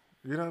work.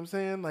 You know what I'm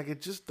saying? Like,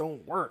 it just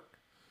don't work.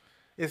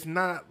 It's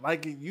not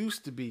like it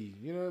used to be.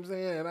 You know what I'm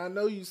saying? And I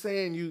know you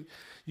saying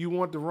you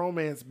want the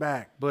romance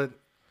back, but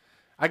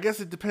I guess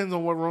it depends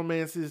on what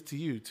romance is to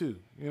you too.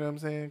 You know what I'm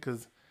saying?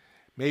 Because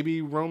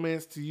maybe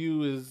romance to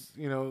you is,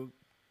 you know,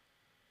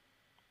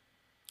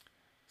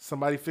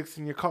 somebody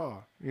fixing your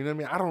car. You know what I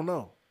mean? I don't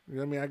know. You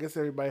know what I mean? I guess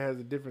everybody has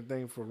a different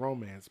thing for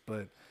romance,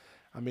 but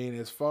I mean,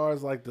 as far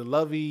as like the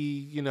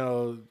lovey,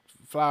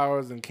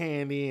 flowers and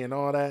candy and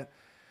all that,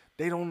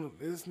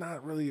 it's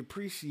not really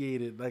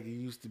appreciated like it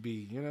used to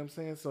be. You know what I'm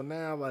saying? So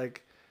now,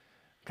 like,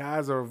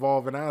 guys are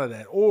evolving out of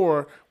that.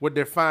 Or what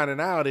they're finding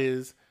out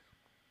is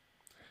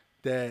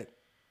that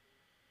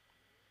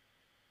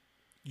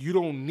you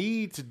don't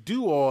need to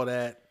do all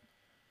that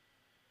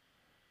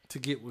to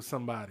get with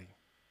somebody.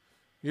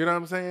 You know what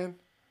I'm saying?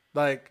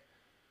 Like,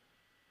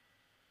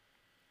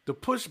 the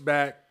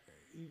pushback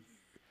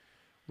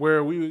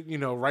where we,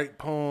 write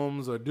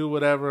poems or do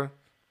whatever,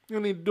 you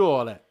don't need to do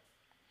all that.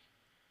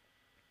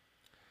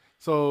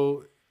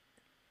 So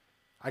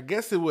I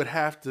guess it would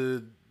have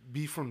to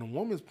be from the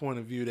woman's point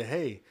of view that,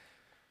 hey,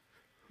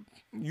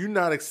 you're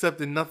not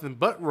accepting nothing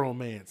but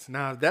romance.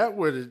 Now, if that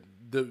were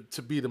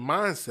to be the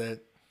mindset,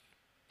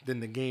 then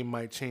the game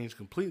might change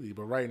completely.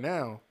 But right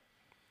now,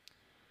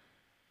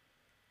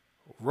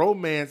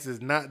 romance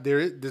is not there.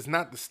 It's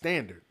not the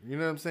standard. You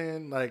know what I'm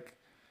saying? Like,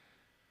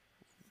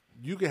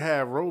 you can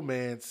have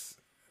romance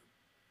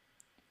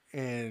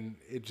and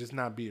it just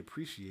not be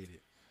appreciated.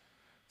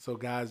 So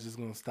guys just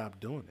gonna stop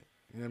doing it.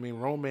 You know what I mean?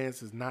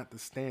 Romance is not the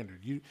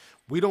standard.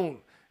 We don't,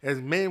 as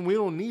men, we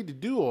don't need to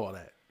do all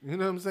that. You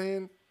know what I'm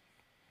saying?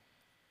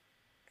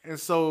 And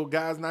so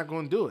guys not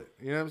gonna do it.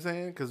 You know what I'm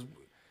saying? Because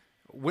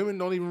women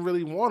don't even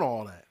really want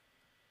all that.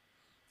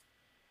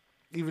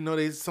 Even though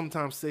they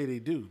sometimes say they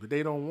do, but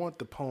they don't want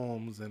the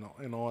poems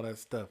and all that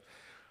stuff.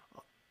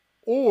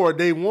 Or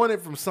they want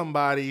it from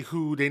somebody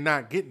who they're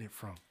not getting it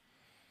from.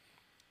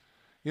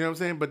 You know what I'm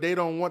saying? But they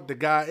don't want the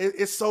guy.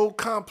 It's so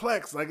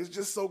complex. Like, it's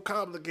just so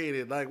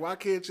complicated. Like, why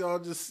can't y'all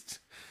just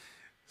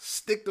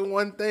stick to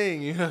one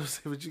thing? You know what I'm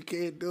saying? But you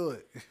can't do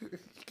it. You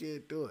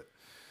can't do it.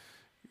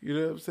 You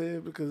know what I'm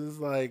saying? Because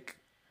it's like,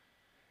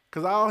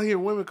 because I hear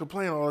women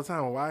complain all the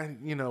time. Why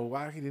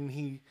didn't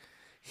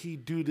he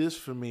do this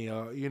for me?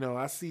 Or,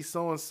 I see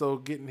so-and-so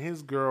getting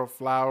his girl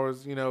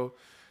flowers,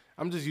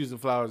 I'm just using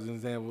flowers as an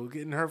example.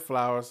 Getting her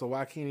flowers, so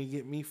why can't he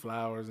get me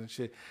flowers and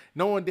shit?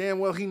 Knowing damn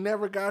well he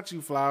never got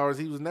you flowers.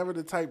 He was never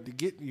the type to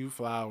get you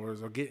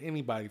flowers or get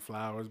anybody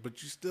flowers,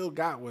 but you still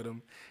got with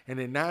him. And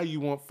then now you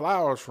want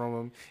flowers from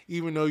him,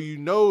 even though you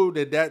know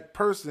that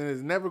person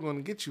is never going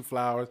to get you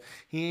flowers.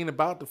 He ain't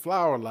about the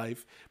flower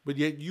life, but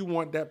yet you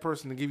want that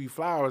person to give you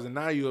flowers, and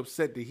now you're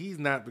upset that he's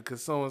not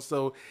because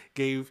so-and-so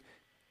gave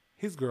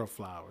his girl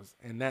flowers.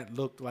 And that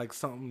looked like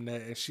something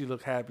and she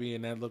looked happy,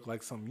 and that looked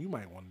like something you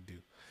might want to do.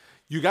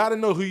 You got to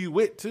know who you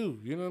with, too.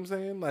 You know what I'm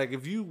saying? Like,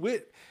 if you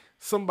with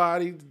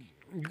somebody,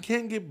 you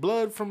can't get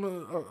blood from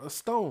a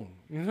stone.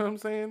 You know what I'm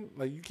saying?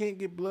 Like, you can't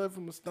get blood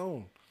from a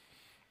stone.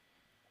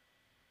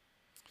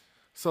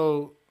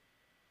 So,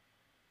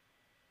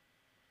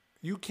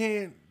 you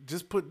can't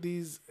just put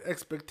these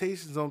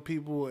expectations on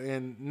people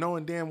and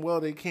knowing damn well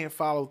they can't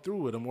follow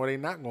through with them, or they're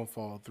not going to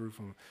follow through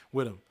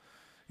with them.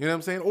 You know what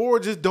I'm saying? Or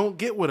just don't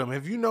get with them.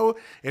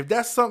 If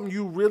that's something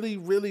you really,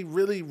 really,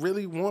 really,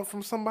 really want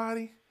from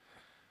somebody,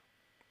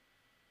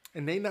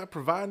 and they not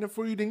providing it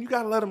for you, then you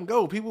got to let them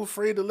go. People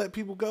afraid to let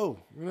people go.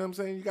 You know what I'm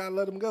saying? You got to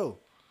let them go.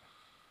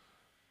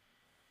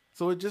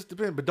 So it just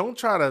depends. But don't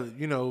try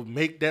to,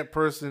 make that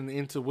person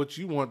into what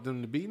you want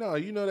them to be. No,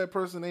 that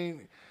person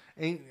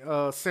ain't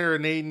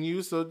serenading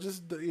you, so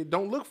just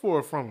don't look for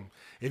it from them.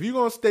 If you're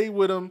going to stay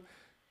with them,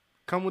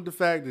 come with the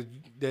fact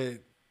that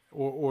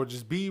or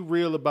just be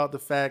real about the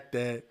fact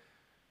that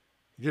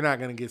you're not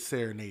going to get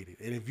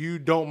serenaded. And if you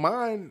don't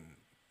mind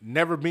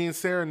never being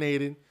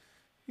serenaded,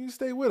 you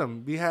stay with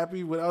them. Be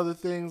happy with other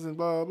things and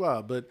blah, blah,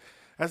 blah. But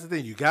that's the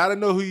thing. You got to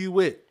know who you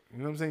with. You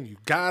know what I'm saying? You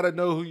got to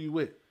know who you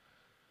with.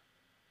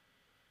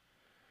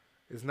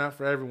 It's not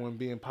for everyone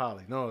being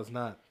poly. No, it's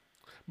not.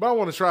 But I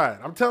want to try it.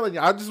 I'm telling you,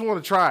 I just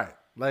want to try it.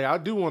 Like, I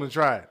do want to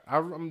try it.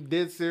 I'm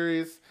dead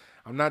serious.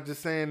 I'm not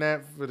just saying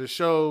that for the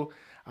show.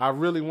 I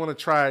really want to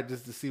try it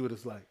just to see what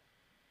it's like.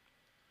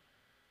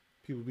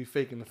 People be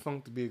faking the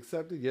funk to be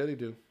accepted. Yeah, they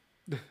do.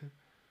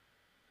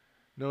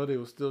 No, they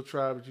will still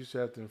try, but you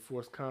should have to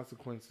enforce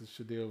consequences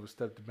should they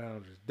overstep the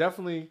boundaries.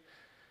 Definitely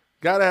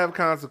got to have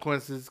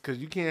consequences, because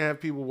you can't have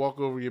people walk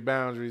over your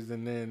boundaries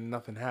and then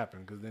nothing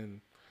happen, because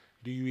then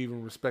do you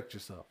even respect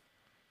yourself?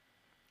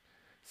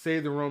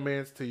 Save the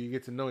romance till you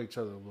get to know each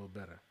other a little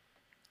better.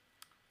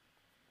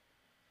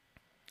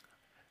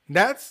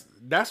 That's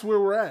where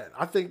we're at.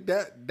 I think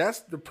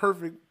that's the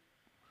perfect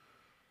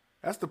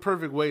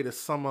way to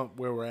sum up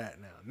where we're at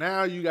now.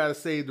 Now you got to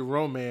save the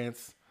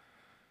romance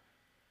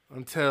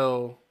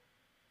until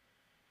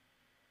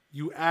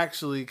you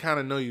actually kind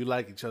of know you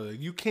like each other.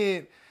 You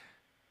can't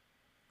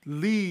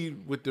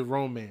lead with the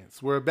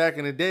romance, where back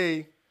in the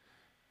day,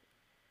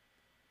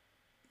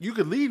 you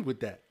could lead with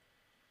that.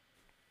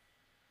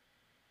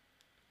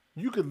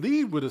 You could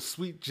lead with a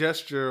sweet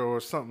gesture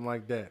or something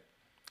like that.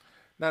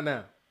 Not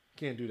now.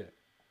 Can't do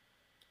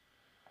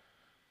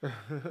that.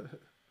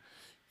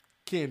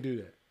 Can't do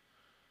that.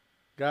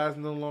 Guys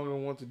no longer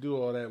want to do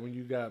all that when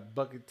you got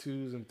bucket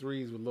 2s and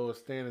 3s with lower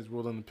standards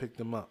willing to pick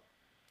them up.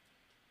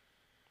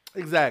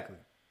 Exactly.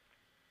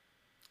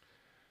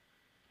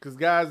 Because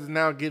guys is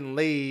now getting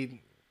laid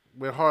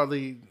with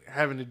hardly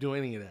having to do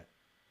any of that.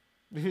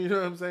 You know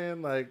what I'm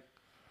saying? Like,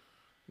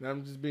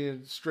 I'm just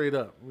being straight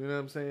up. You know what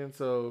I'm saying?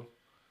 So,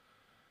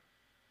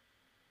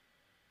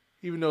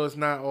 even though it's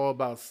not all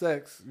about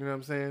sex, you know what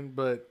I'm saying?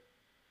 But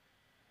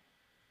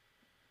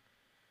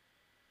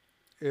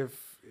if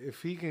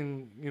he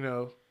can,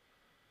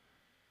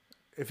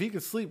 if he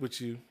can sleep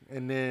with you,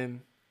 and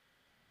then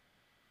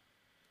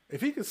if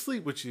he can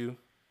sleep with you,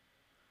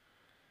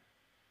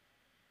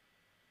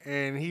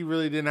 and he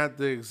really didn't have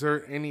to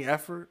exert any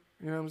effort,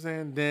 you know what I'm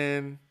saying?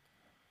 Then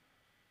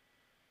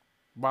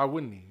why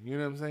wouldn't he? You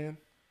know what I'm saying?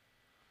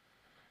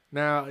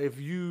 Now, if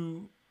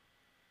you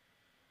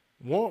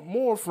want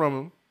more from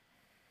him,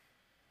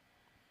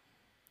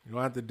 you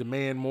don't have to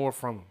demand more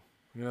from him.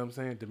 You know what I'm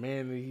saying?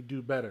 Demand that he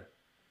do better.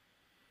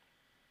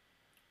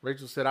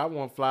 Rachel said, I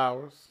want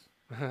flowers.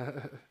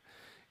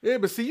 Yeah,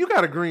 but see, you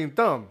got a green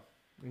thumb,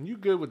 and you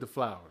good with the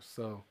flowers,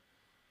 so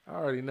I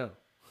already know.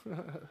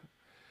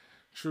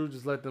 True,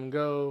 just let them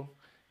go.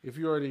 If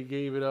you already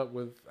gave it up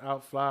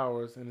without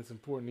flowers, and it's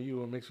important to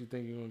you, it makes you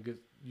think you're gonna get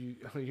you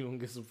gonna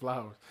get some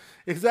flowers.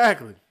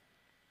 Exactly.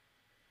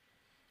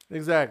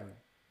 Exactly.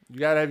 You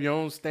gotta have your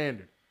own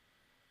standard.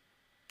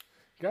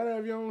 You gotta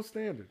have your own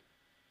standard.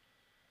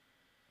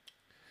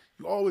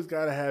 You always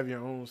gotta have your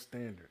own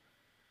standard.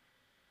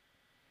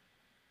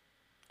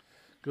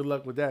 Good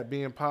luck with that.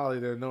 Being poly,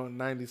 there are no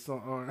 90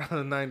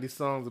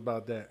 songs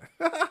about that.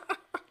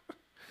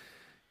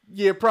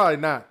 Yeah, probably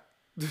not.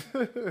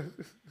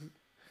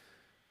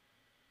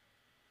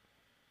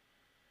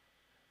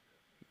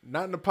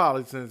 Not in the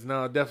poly sense.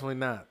 No, definitely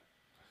not.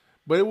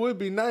 But it would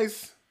be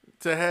nice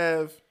to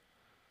have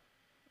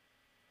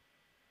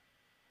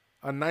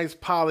a nice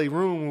poly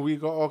room where we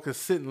all could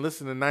sit and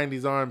listen to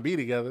 90s R&B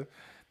together.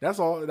 That's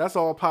all. That's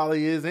all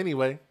poly is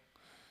anyway.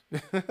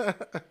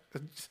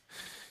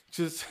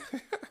 just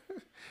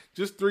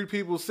just three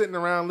people sitting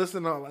around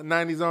listening to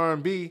 90s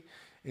R&B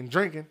and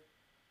drinking.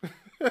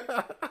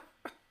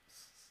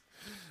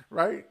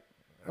 Right?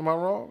 Am I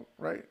wrong?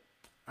 Right?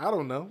 I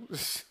don't know.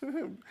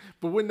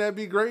 But wouldn't that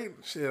be great?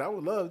 Shit, I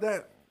would love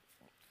that.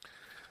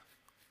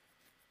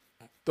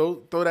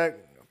 Throw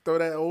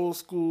that old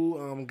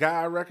school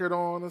guy record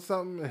on or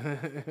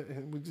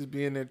something. We just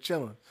be in there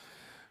chilling,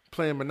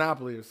 playing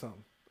Monopoly or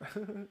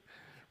something.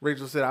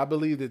 Rachel said, I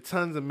believe that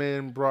tons of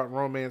men brought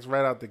romance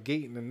right out the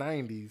gate in the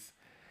 90s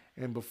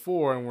and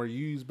before and were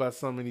used by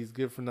some of these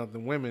good for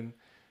nothing women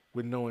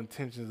with no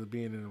intentions of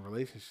being in a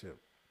relationship.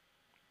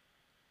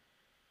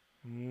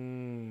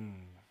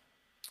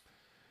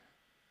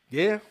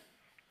 Yeah,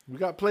 we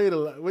got played a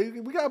lot. We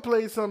got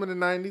played some in the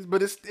 90s,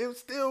 but it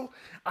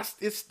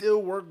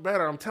still worked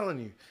better. I'm telling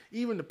you,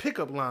 even the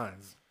pickup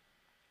lines.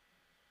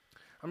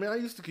 I mean, I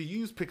used to could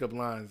use pickup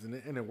lines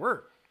and it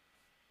worked.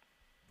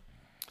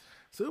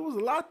 So it was a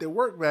lot that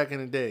worked back in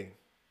the day,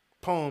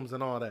 poems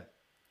and all that.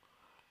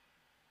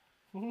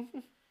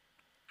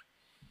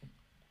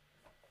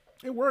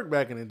 It worked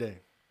back in the day.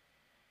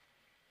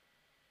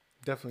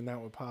 Definitely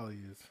not what poly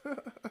is.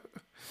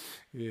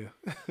 Yeah.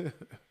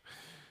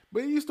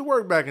 But it used to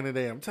work back in the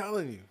day. I'm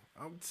telling you.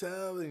 I'm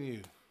telling you.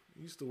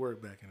 It used to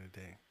work back in the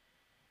day.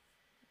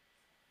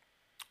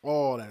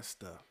 All that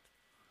stuff.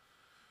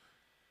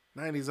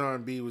 90s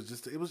R&B was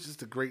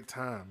just a great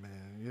time,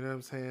 man. You know what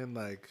I'm saying?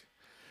 Like,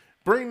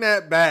 bring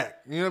that back.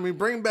 You know what I mean?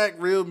 Bring back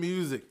real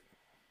music.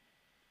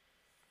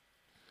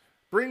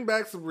 Bring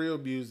back some real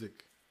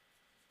music.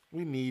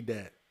 We need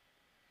that.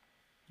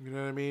 You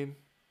know what I mean?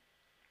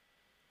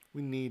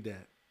 We need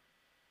that.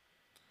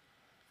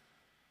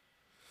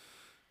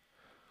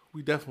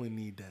 We definitely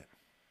need that.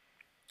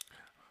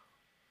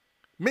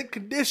 Mint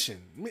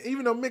Condition,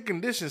 even though Mint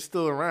Condition's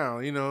still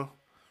around,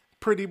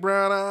 Pretty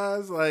Brown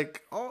Eyes,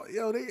 like,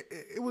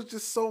 it was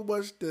just so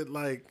much that,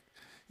 like,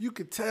 you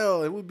could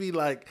tell it would be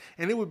like,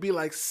 and it would be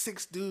like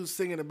six dudes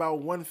singing about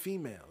one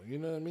female. You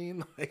know what I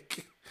mean?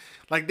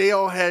 Like they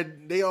all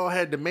had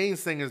the main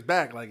singers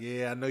back. Like,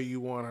 yeah, I know you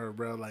want her,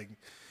 bro. Like,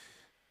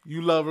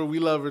 you love her, we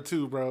love her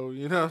too, bro.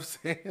 You know what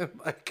I'm saying?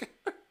 Like,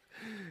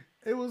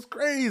 it was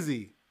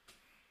crazy.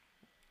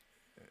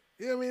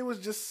 You know what I mean? It was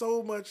just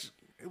so much.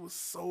 It was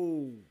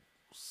so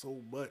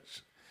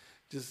much.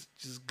 Just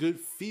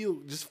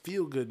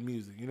feel good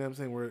music. You know what I'm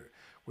saying? Where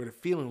the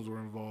feelings were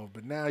involved.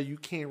 But now you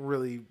can't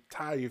really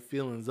tie your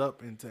feelings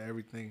up into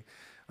everything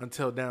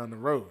until down the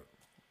road.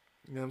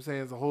 You know what I'm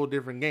saying? It's a whole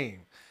different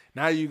game.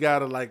 Now you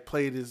gotta like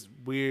play this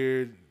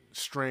weird,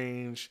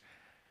 strange,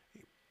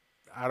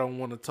 I don't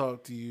want to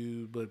talk to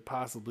you, but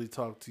possibly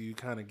talk to you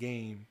kind of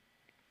game.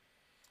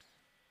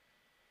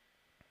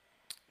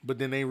 But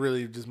then they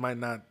really just might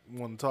not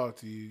want to talk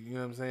to you. You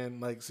know what I'm saying?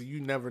 Like, so you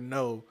never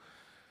know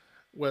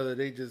whether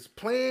they just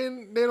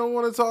playing, they don't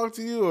want to talk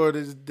to you, or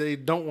they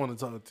don't want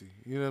to talk to you.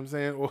 You know what I'm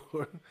saying?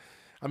 Or,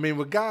 I mean,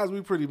 with guys, we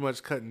pretty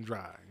much cut and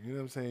dry. You know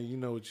what I'm saying? You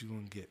know what you're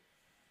going to get.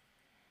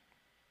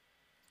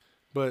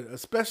 But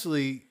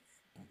especially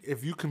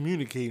if you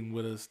communicating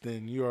with us,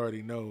 then you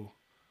already know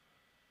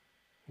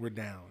we're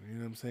down. You know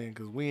what I'm saying?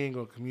 Because we ain't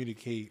going to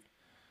communicate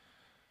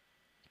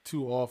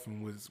too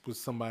often with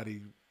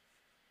somebody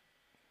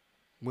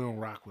we don't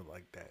rock with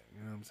like that.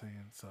 You know what I'm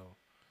saying? So,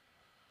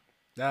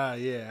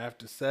 yeah.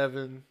 After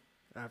seven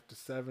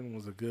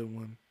was a good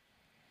one.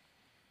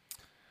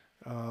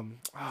 Oh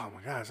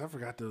my gosh, I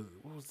forgot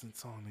what was the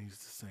song they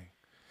used to sing.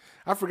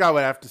 I forgot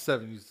what After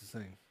Seven used to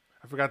sing.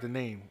 I forgot the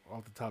name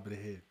off the top of the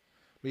head.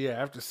 But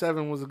yeah, After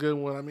Seven was a good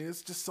one. I mean,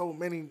 it's just so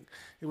many.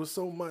 It was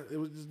so much. It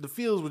was just, the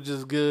feels were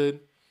just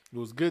good. It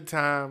was good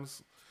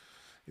times.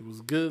 It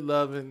was good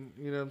loving.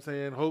 You know what I'm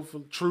saying?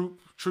 Hopefully,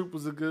 Troop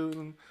was a good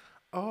one.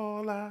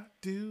 All I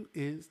do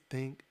is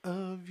think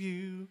of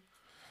you.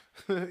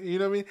 You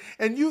know what I mean?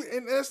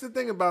 And that's the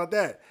thing about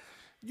that.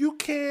 You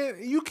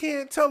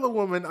can't tell a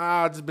woman,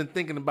 I've just been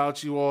thinking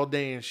about you all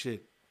day and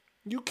shit.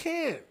 You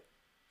can't.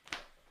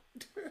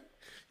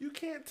 You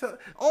can't tell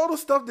all the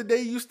stuff that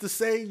they used to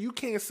say. You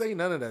can't say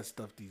none of that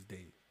stuff these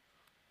days.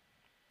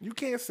 You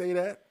can't say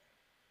that.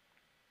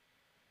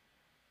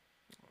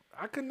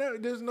 I could never.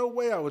 There's no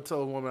way I would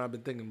tell a woman I've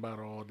been thinking about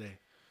her all day.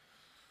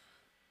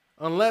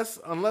 Unless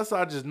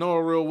I just know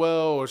her real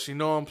well, or she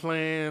know I'm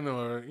playing,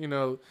 or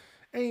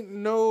ain't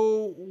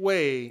no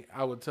way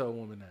I would tell a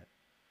woman that.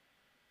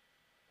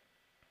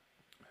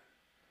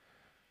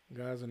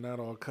 Guys are not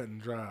all cut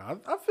and dry.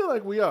 I feel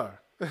like we are.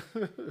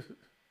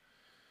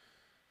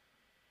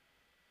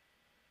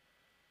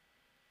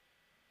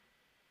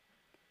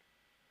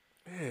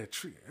 Yeah,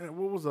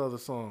 what was the other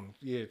song?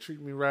 Yeah,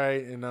 Treat Me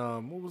Right, and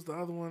what was the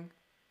other one?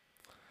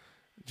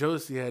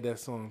 Jodeci had that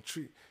song,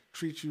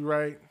 Treat You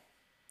Right.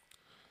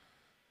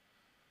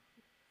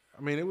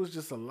 I mean, it was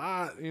just a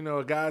lot,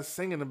 guys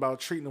singing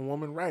about treating a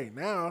woman right.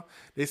 Now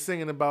they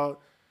singing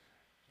about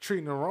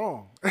treating her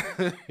wrong.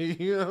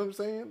 You know what I'm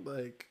saying?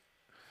 Like,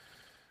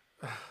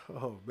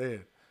 oh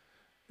man,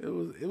 it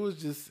was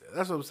just,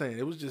 that's what I'm saying.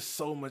 It was just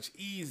so much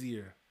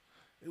easier.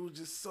 It was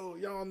just so,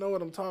 y'all know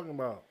what I'm talking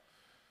about.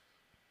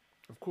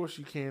 Of course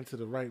you can to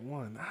the right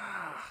one.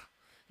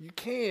 You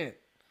can't.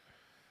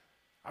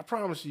 I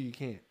promise you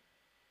can't.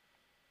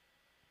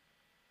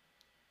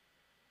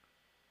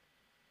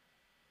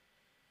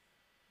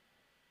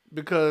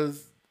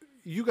 Because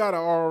you got to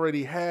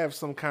already have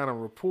some kind of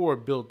rapport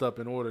built up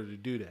in order to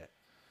do that.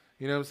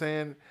 You know what I'm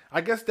saying?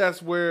 I guess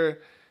that's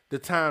where the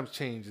times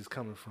change is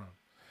coming from.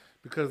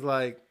 Because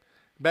like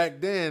back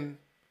then,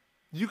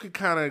 you could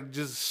kind of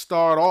just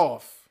start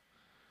off,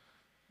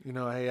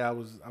 hey, I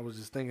was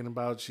just thinking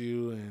about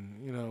you,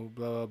 and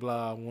blah blah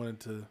blah. I wanted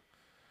to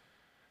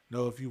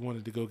know if you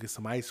wanted to go get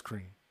some ice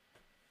cream.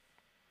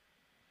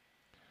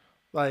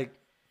 Like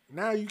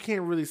now, you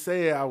can't really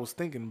say I was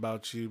thinking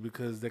about you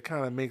because that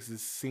kind of makes it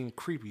seem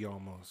creepy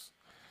almost.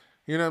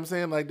 You know what I'm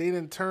saying? Like they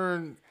didn't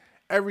turn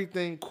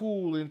everything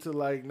cool into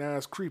like now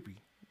it's creepy.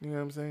 You know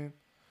what I'm saying?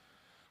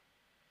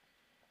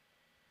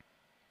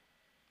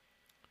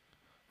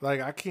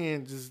 Like I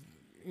can't just,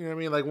 what I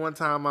mean? Like one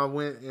time I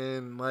went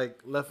and like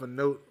left a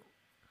note,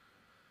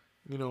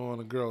 on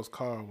a girl's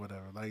car or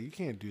whatever. Like you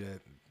can't do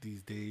that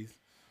these days,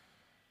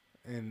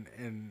 and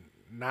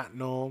not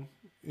know them.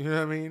 You know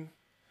what I mean?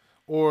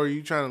 Or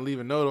you trying to leave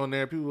a note on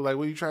there. People are like,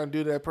 what are you trying to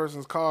do to that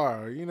person's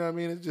car? You know what I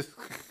mean? It's just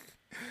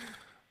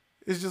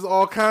it's just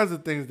all kinds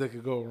of things that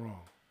could go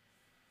wrong.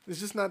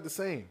 It's just not the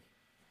same.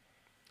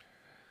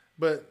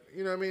 But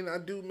you know what I mean? I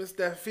do miss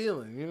that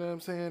feeling. You know what I'm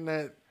saying?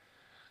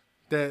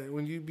 That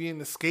when you be in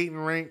the skating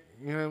rink,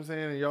 you know what I'm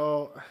saying, and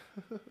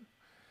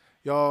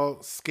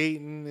y'all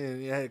skating,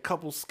 and you had a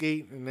couple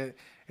skate, and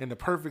the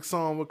perfect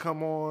song would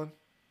come on.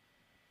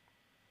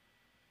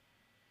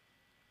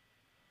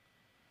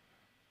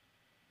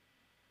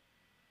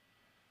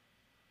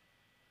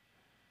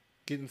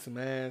 Getting some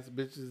ass,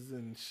 bitches,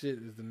 and shit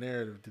is the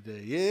narrative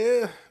today.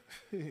 Yeah,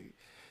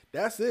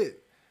 that's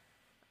it.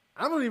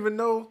 I don't even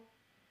know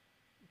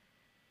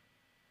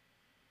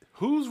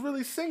who's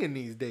really singing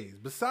these days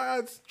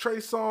besides Trey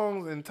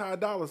Songz and Ty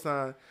Dolla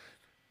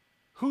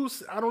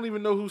 $ign. I don't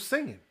even know who's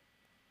singing.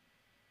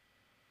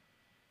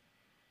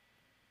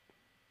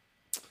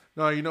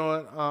 No, you know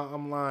what?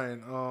 I'm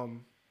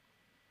lying.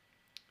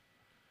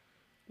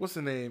 What's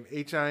the name?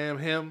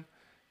 Him.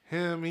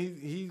 Him.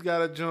 He's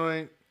got a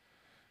joint.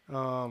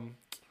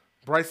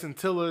 Bryson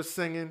Tiller is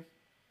singing.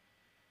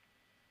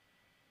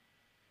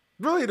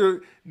 Really,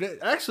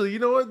 actually, you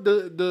know what?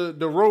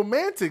 The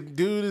romantic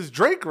dude is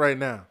Drake right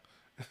now.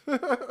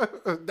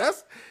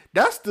 that's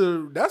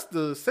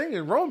the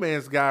singing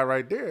romance guy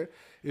right there.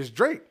 Is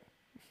Drake.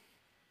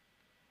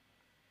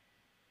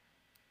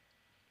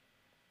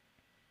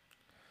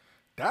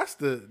 That's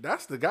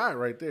the guy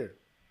right there.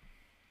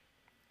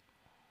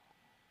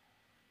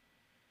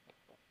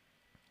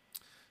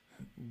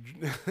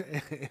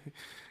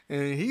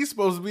 And he's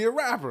supposed to be a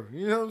rapper.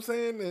 You know what I'm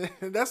saying?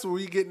 And that's where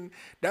you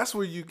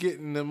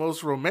getting the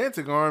most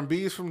romantic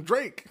R&Bs from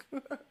Drake.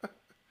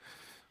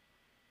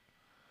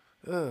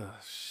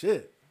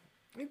 Shit.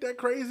 Ain't that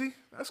crazy?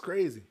 That's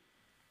crazy.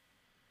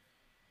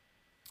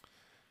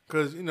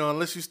 Because,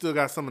 unless you still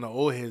got some of the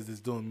old heads that's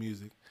doing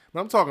music.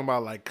 But I'm talking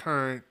about like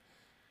current,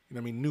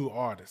 new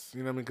artists.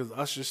 You know what I mean? Because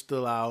Usher's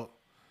still out.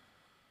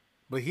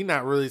 But he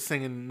not really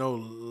singing no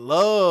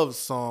love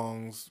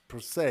songs per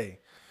se.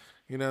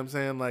 You know what I'm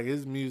saying? Like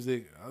his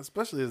music,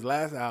 especially his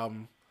last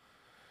album,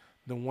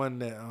 the one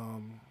that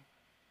oh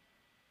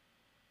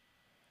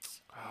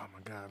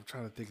my god, I'm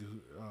trying to think of who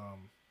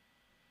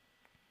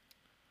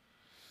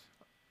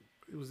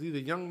it was either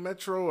Young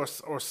Metro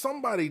or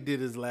somebody did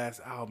his last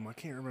album. I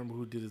can't remember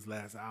who did his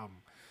last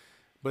album.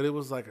 But it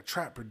was like a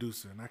trap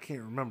producer, and I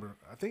can't remember.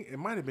 I think it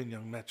might have been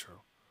Young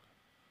Metro.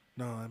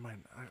 No, it might.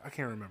 I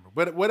can't remember.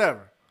 But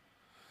whatever.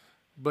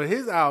 But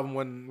his album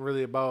wasn't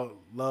really about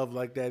love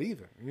like that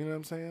either. You know what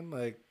I'm saying?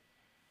 Like,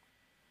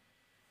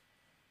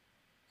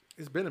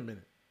 it's been a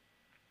minute.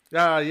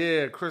 Ah,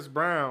 yeah, Chris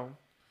Brown.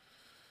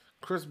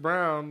 Chris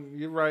Brown,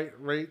 you're right,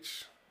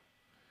 Rach.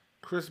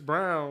 Chris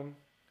Brown,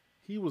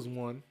 he was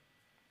one.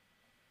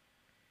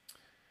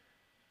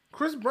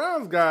 Chris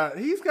Brown's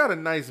he's got a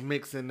nice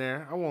mix in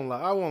there. I won't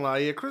lie.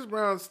 Yeah, Chris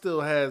Brown still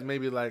has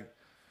maybe like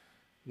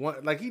one,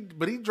 like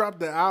but he dropped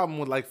the album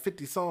with like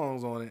 50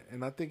 songs on it,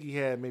 and I think he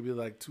had maybe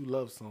like 2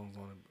 love songs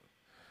on it.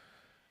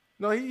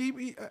 No,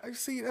 I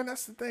see, and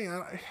that's the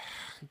thing.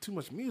 Too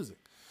much music.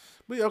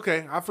 But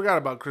okay, I forgot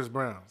about Chris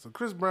Brown. So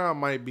Chris Brown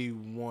might be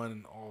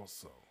one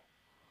also.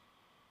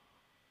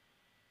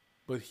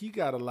 But he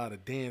got a lot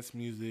of dance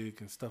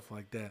music and stuff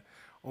like that.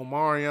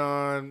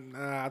 Omarion,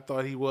 I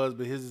thought he was,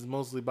 but his is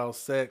mostly about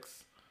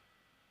sex.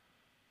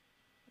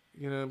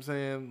 You know what I'm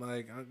saying?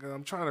 Like,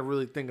 I'm trying to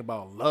really think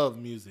about love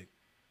music.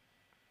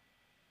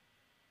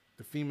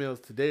 The females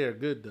today are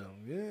good, though.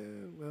 Yeah,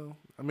 well,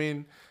 I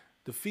mean,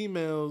 the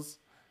females,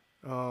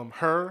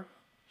 her,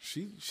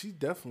 she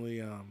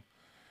definitely,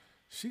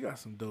 she got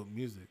some dope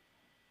music.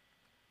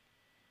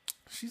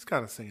 She's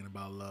kind of singing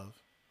about love.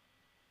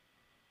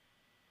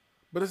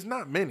 But it's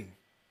not many.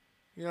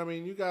 You know what I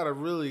mean? You got to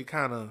really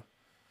kind of,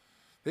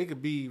 they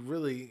could be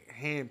really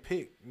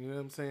hand-picked. You know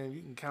what I'm saying?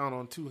 You can count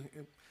on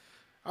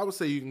I would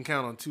say you can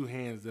count on 2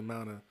 hands the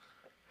amount of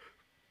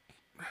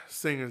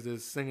singers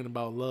that's singing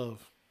about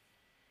love.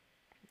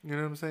 You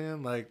know what I'm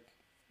saying? Like,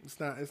 it's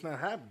not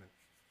happening.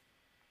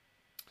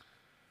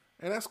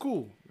 And that's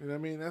cool. You know what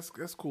I mean? That's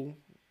cool.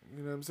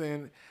 You know what I'm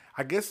saying?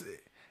 I guess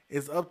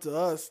it's up to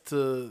us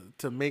to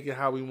make it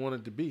how we want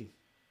it to be.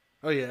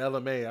 Oh yeah,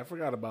 LMA. I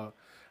forgot about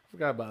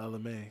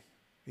LMA.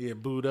 Yeah,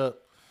 Boot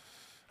Up.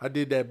 I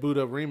did that Boot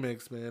Up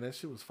remix, man. That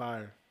shit was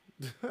fire.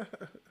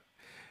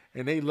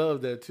 And they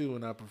loved that too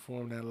when I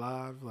performed that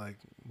live. Like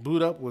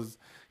Boot Up was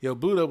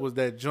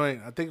that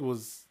joint. I think it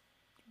was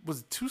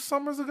it 2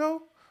 summers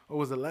ago? Or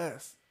was it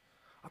last?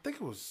 I think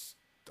it was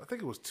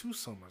 2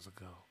 summers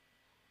ago.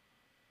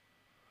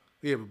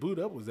 Yeah, but Boot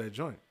Up was that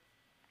joint.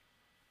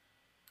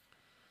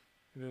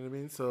 You know what I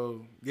mean?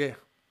 So yeah.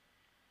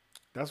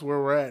 That's where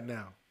we're at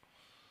now.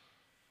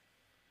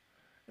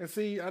 And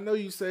see, I know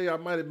you say I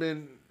might have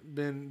been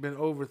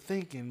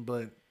overthinking,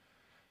 but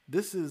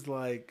this is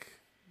like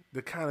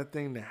the kind of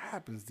thing that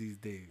happens these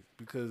days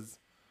because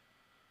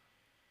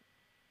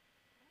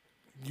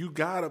you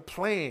got a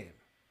plan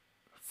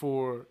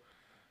for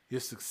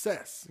your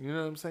success. You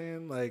know what I'm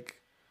saying?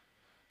 Like,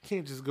 you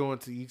can't just go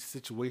into each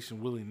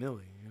situation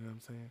willy-nilly. You know what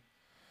I'm saying?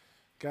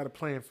 Got a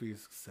plan for your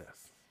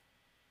success.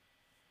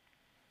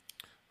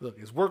 Look,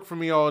 it's worked for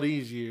me all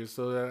these years,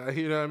 so that,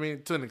 you know what I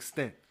mean? To an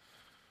extent.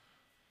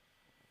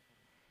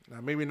 Now,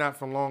 maybe not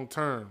for long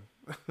term,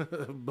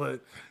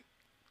 but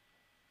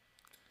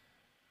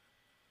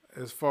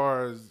as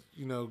far as,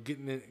 you know,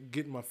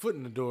 getting my foot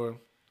in the door,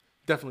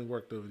 definitely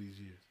worked over these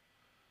years.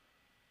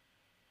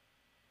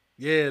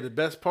 Yeah, the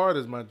best part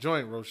is my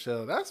joint,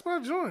 Rochelle. That's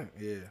my joint.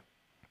 Yeah.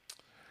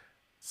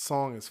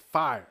 Song is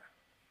fire.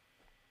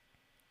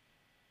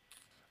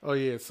 Oh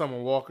yeah, Summer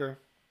Walker.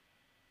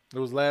 It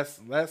was last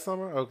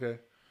summer? Okay.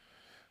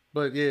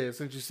 But yeah,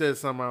 since you said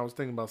summer, I was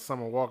thinking about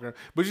Summer Walker.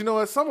 But you know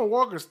what? Summer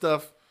Walker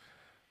stuff,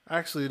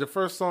 actually, the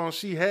first song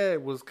she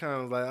had was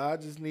kind of like, I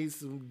just need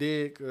some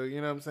dick, or,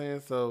 you know what I'm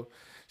saying? So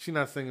she's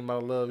not singing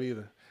about love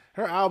either.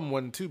 Her album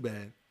wasn't too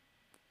bad,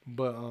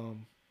 but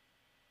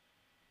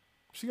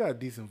she got a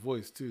decent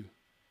voice too.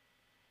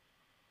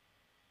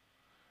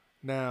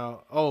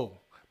 Now,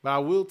 but I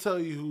will tell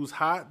you who's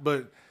hot,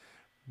 but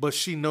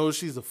she knows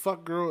she's a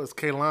fuck girl, is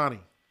Kehlani.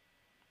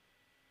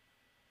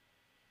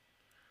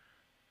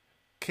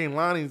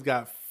 Kehlani's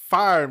got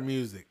fire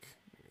music.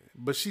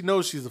 But she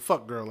knows she's a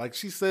fuck girl. Like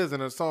she says in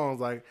her songs,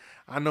 like,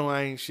 I know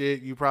I ain't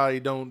shit. You probably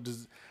don't,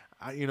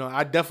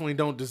 I definitely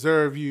don't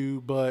deserve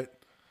you,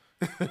 but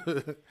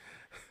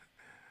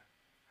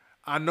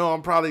I know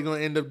I'm probably going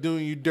to end up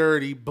doing you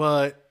dirty,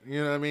 but,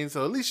 you know what I mean?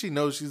 So at least she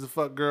knows she's a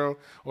fuck girl,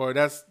 or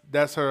that's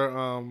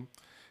her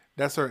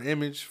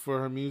image for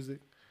her music.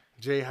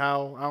 Jay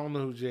Howell. I don't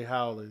know who Jay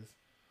Howell is.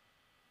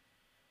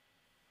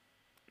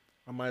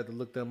 I might have to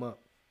look them up.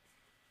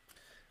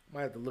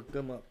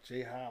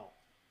 Jay Howell.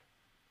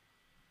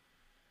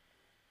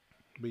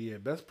 But yeah,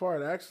 best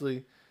part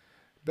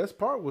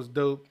was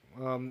dope.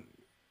 You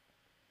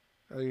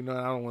know,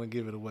 I don't want to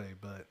give it away,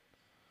 but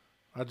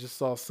I just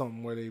saw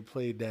something where they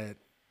played that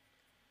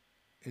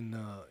in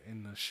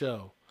the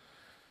show,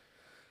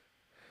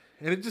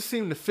 and it just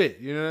seemed to fit.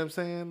 You know what I'm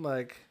saying?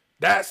 Like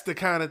that's the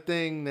kind of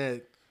thing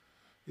that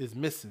is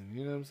missing.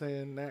 You know what I'm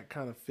saying? That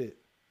kind of fit.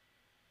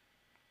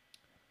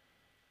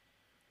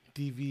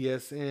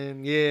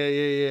 DVSN.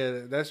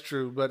 Yeah. That's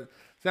true. But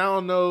see, I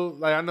don't know.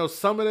 Like I know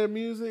some of their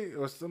music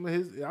or some of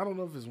his. I don't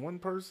know if it's one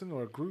person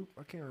or a group.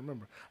 I can't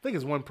remember. I think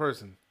it's one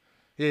person.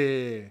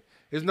 Yeah.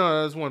 It's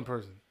one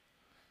person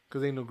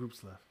because ain't no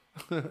groups left.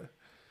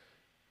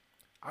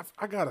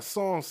 I got a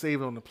song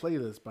saved on the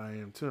playlist by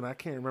him too, and I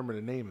can't remember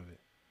the name of it.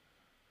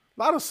 A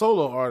lot of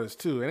solo artists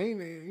too. It ain't,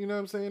 you know what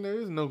I'm saying? There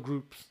is no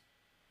groups.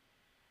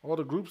 All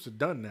the groups are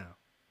done now.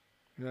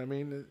 You know what I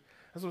mean?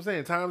 That's what I'm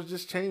saying. Times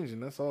just changing.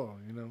 That's all.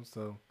 You know.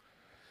 So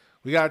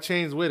we got to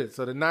change with it.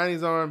 So the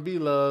 '90s R&B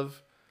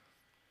love,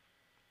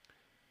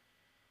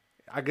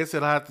 I guess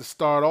it'll have to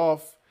start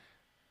off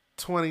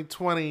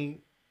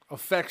 2020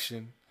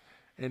 affection,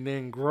 and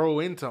then grow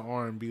into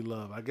R&B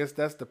love. I guess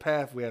that's the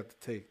path we have to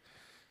take.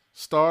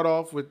 Start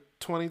off with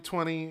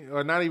 2020,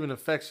 or not even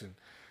affection,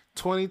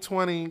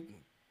 2020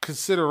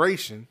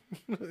 consideration,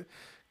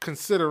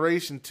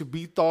 consideration to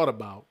be thought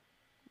about.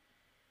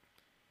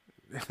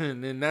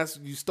 And then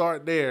you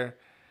start there,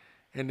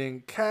 and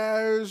then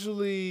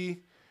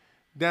casually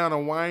down a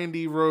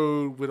windy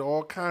road with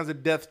all kinds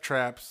of death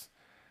traps,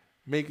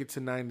 make it to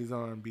 90s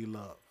R&B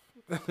love.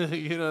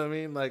 You know what I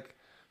mean? Like,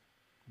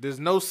 there's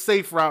no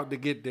safe route to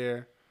get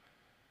there.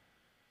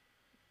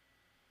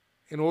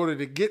 In order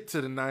to get to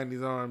the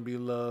 90s R&B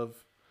love,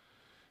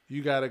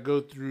 you got to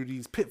go through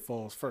these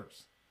pitfalls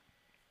first.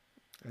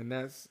 And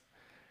that's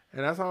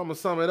how I'm going to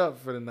sum it up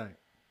for the night.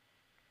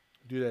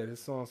 Do that.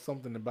 This song,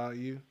 Something About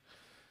You.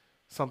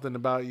 Something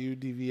About You,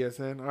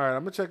 DVSN. All right,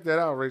 I'm going to check that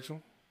out,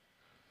 Rachel.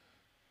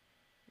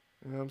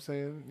 You know what I'm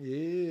saying?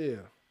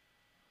 Yeah.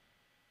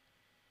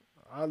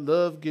 I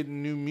love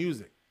getting new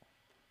music.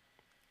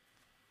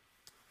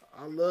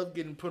 I love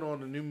getting put on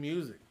the new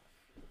music.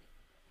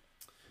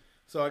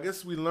 So I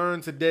guess we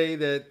learned today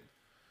that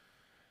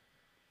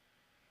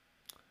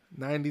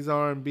 90s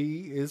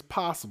R&B is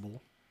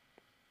possible.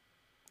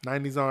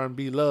 90s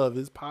R&B love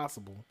is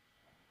possible.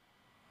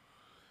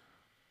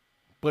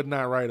 But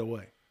not right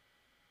away.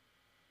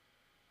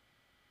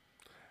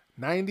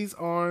 90s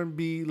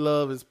R&B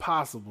love is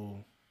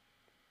possible,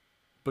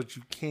 but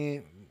you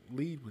can't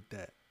lead with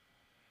that.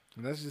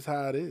 And that's just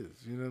how it is.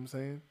 You know what I'm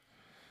saying?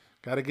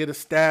 Got to get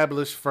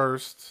established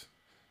first.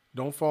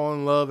 Don't fall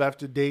in love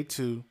after day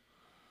 2.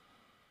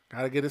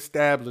 Got to get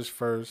established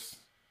first.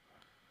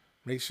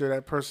 Make sure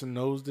that person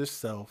knows their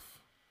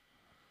self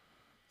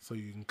so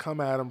you can come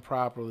at them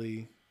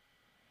properly.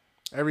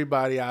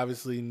 Everybody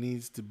obviously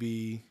needs to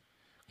be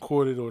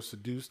courted or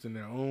seduced in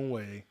their own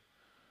way.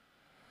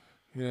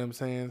 You know what I'm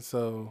saying?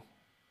 So,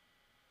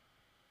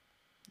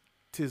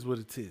 'tis what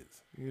it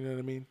is. You know what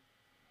I mean?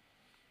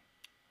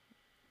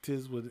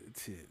 'Tis what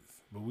it is.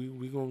 But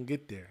we gonna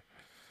get there.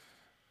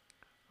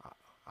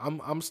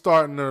 I'm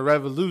starting a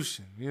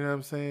revolution. You know what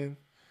I'm saying?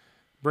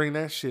 Bring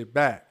that shit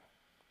back.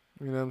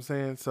 You know what I'm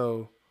saying?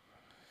 So,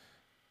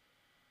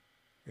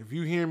 if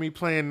you hear me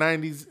playing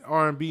 90s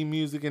R&B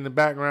music in the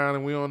background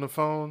and we on the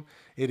phone,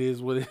 it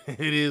is what it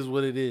is.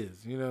 What it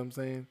is. You know what I'm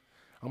saying?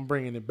 I'm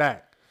bringing it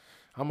back.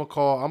 I'm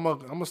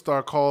gonna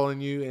start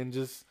calling you and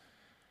just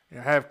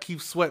have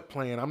Keith Sweat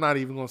playing. I'm not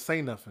even gonna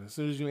say nothing. As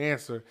soon as you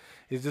answer,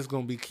 it's just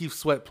gonna be Keith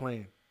Sweat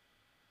playing.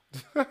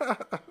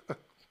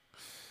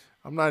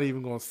 I'm not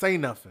even gonna say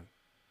nothing.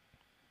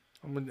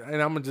 I'm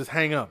gonna just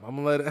hang up.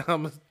 I'm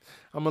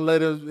gonna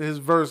let his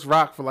verse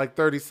rock for like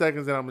 30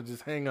 seconds, and I'm gonna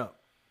just hang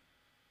up.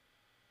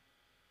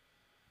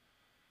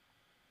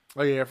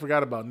 Oh yeah, I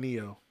forgot about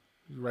Neo.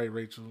 You're right,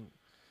 Rachel.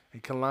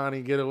 And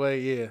Kalani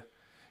Getaway, yeah.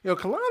 Yo,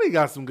 Kalani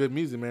got some good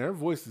music, man. Her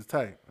voice is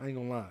tight. I ain't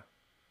gonna lie.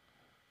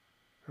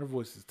 Her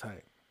voice is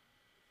tight.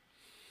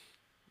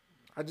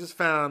 I just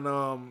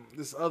found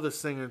this other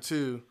singer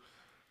too.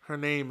 Her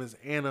name is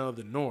Anna of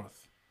the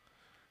North.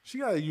 She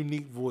got a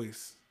unique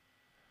voice.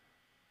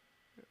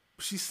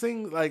 She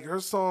sings, like, her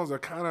songs are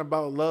kind of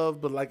about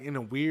love, but like in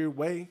a weird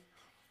way.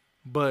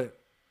 But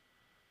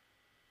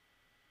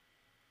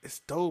it's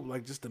dope,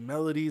 like just the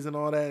melodies and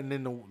all that, and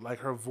then like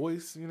her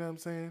voice, you know what I'm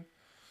saying?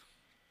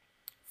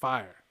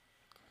 Fire.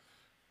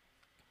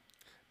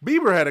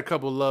 Bieber had a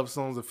couple love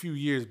songs a few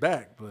years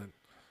back, but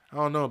I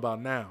don't know about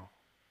now.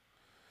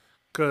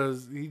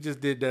 Cause he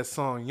just did that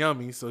song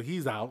Yummy, so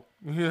he's out.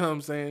 You know what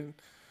I'm saying?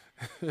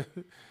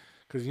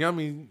 Cause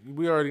Yummy,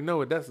 we already know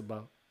what that's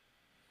about.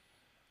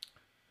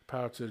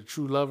 Power to the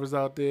true lovers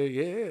out there.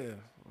 Yeah,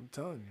 I'm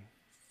telling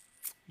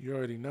you. You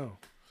already know.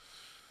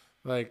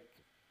 Like,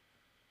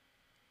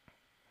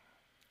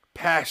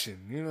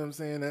 passion, you know what I'm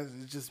saying? That's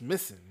just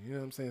missing, you know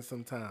what I'm saying,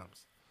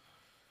 sometimes.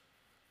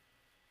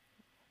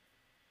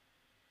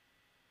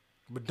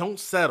 But don't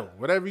settle.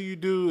 Whatever you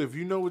do, if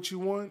you know what you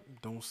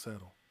want, don't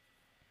settle.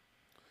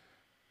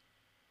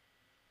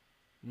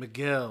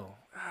 Miguel.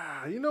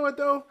 You know what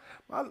though?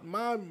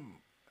 My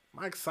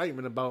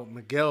excitement about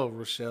Miguel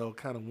Rochelle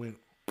kind of went,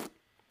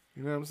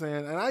 you know what I'm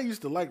saying? And I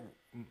used to like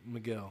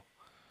Miguel.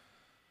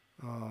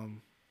 But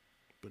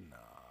no,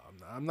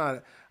 I'm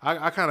not.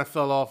 I kind of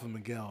fell off of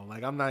Miguel.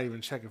 Like, I'm not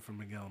even checking for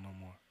Miguel no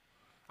more.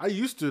 I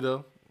used to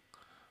though.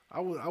 I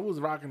was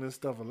rocking this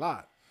stuff a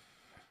lot.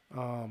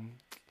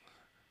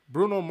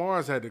 Bruno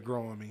Mars had to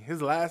grow on me.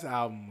 His last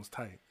album was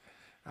tight.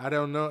 I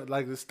don't know.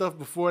 Like the stuff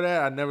before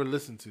that, I never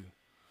listened to.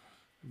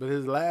 But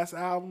his last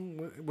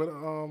album,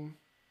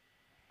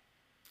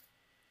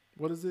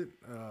 what is it?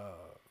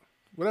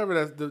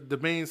 Whatever that's the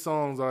main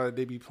songs are that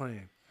they be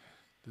playing.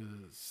 The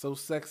So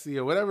Sexy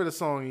or whatever the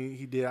song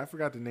he did. I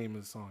forgot the name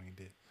of the song he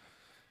did.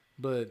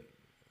 But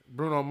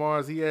Bruno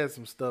Mars, he had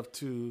some stuff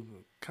too.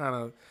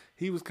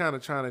 He was kind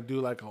of trying to do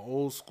like an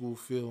old school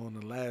feel on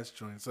the last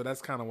joint. So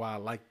that's kind of why I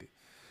liked it.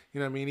 You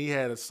know what I mean? He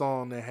had a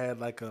song that had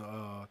like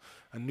a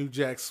New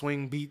Jack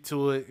Swing beat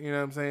to it. You know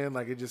what I'm saying?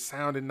 Like it just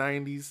sounded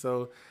 90s.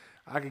 So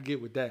I could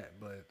get with that.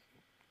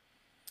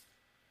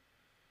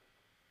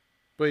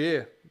 But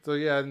yeah. So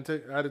yeah,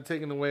 I'd have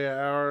taken away an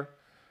hour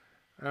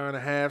and a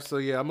half. So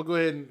yeah, I'm gonna go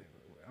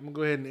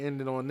ahead and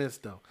end it on this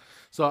though.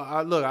 So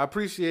I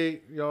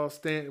appreciate y'all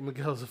staying.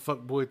 Miguel's a fuck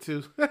boy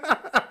too.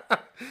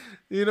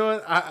 You know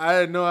what? I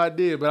had no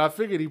idea, but I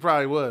figured he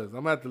probably was.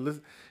 I'm gonna have to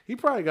listen. He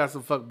probably got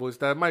some fuck boy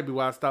stuff. That might be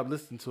why I stopped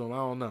listening to him. I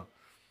don't know.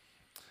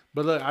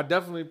 But look, I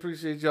definitely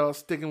appreciate y'all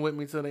sticking with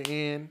me to the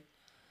end.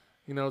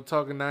 You know,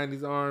 talking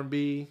 90s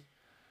R&B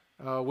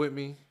with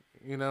me.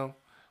 You know,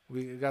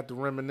 we got to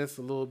reminisce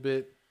a little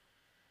bit.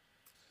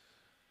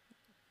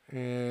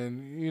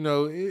 And, you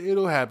know,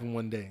 it'll happen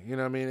one day. You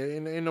know what I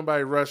mean? Ain't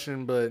nobody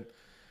rushing, but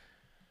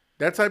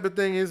that type of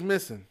thing is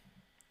missing.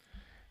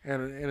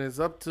 And it's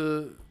up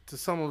to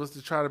some of us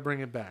to try to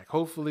bring it back.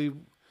 Hopefully,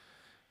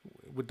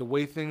 with the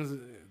way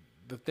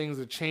the things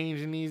are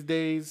changing these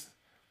days,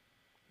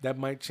 that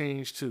might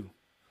change too.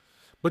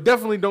 But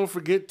definitely don't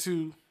forget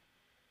to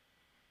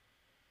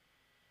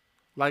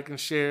like and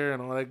share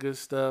and all that good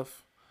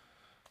stuff.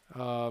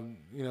 You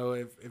know,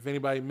 if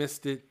anybody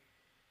missed it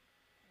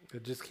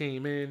that just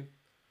came in,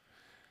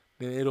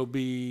 then it'll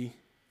be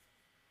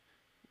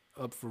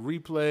up for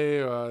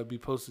replay or it'll be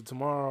posted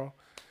tomorrow.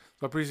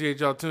 So I appreciate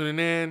y'all tuning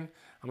in.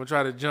 I'm going to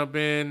try to jump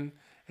in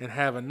and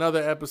have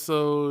another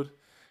episode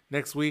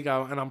next week.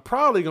 And I'm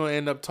probably going to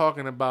end up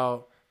talking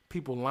about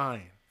people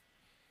lying.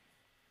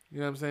 You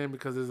know what I'm saying?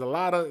 Because there's a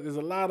lot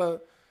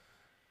of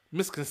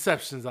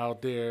misconceptions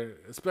out there,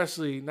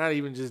 especially not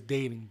even just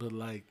dating, but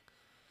like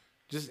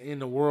just in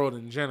the world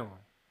in general.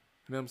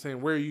 You know what I'm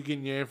saying? Where are you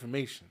getting your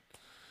information?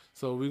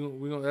 So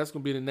that's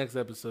going to be the next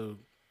episode.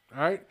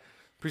 All right?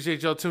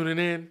 Appreciate y'all tuning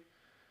in.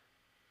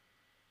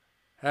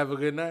 Have a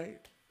good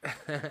night.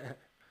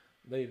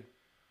 Later.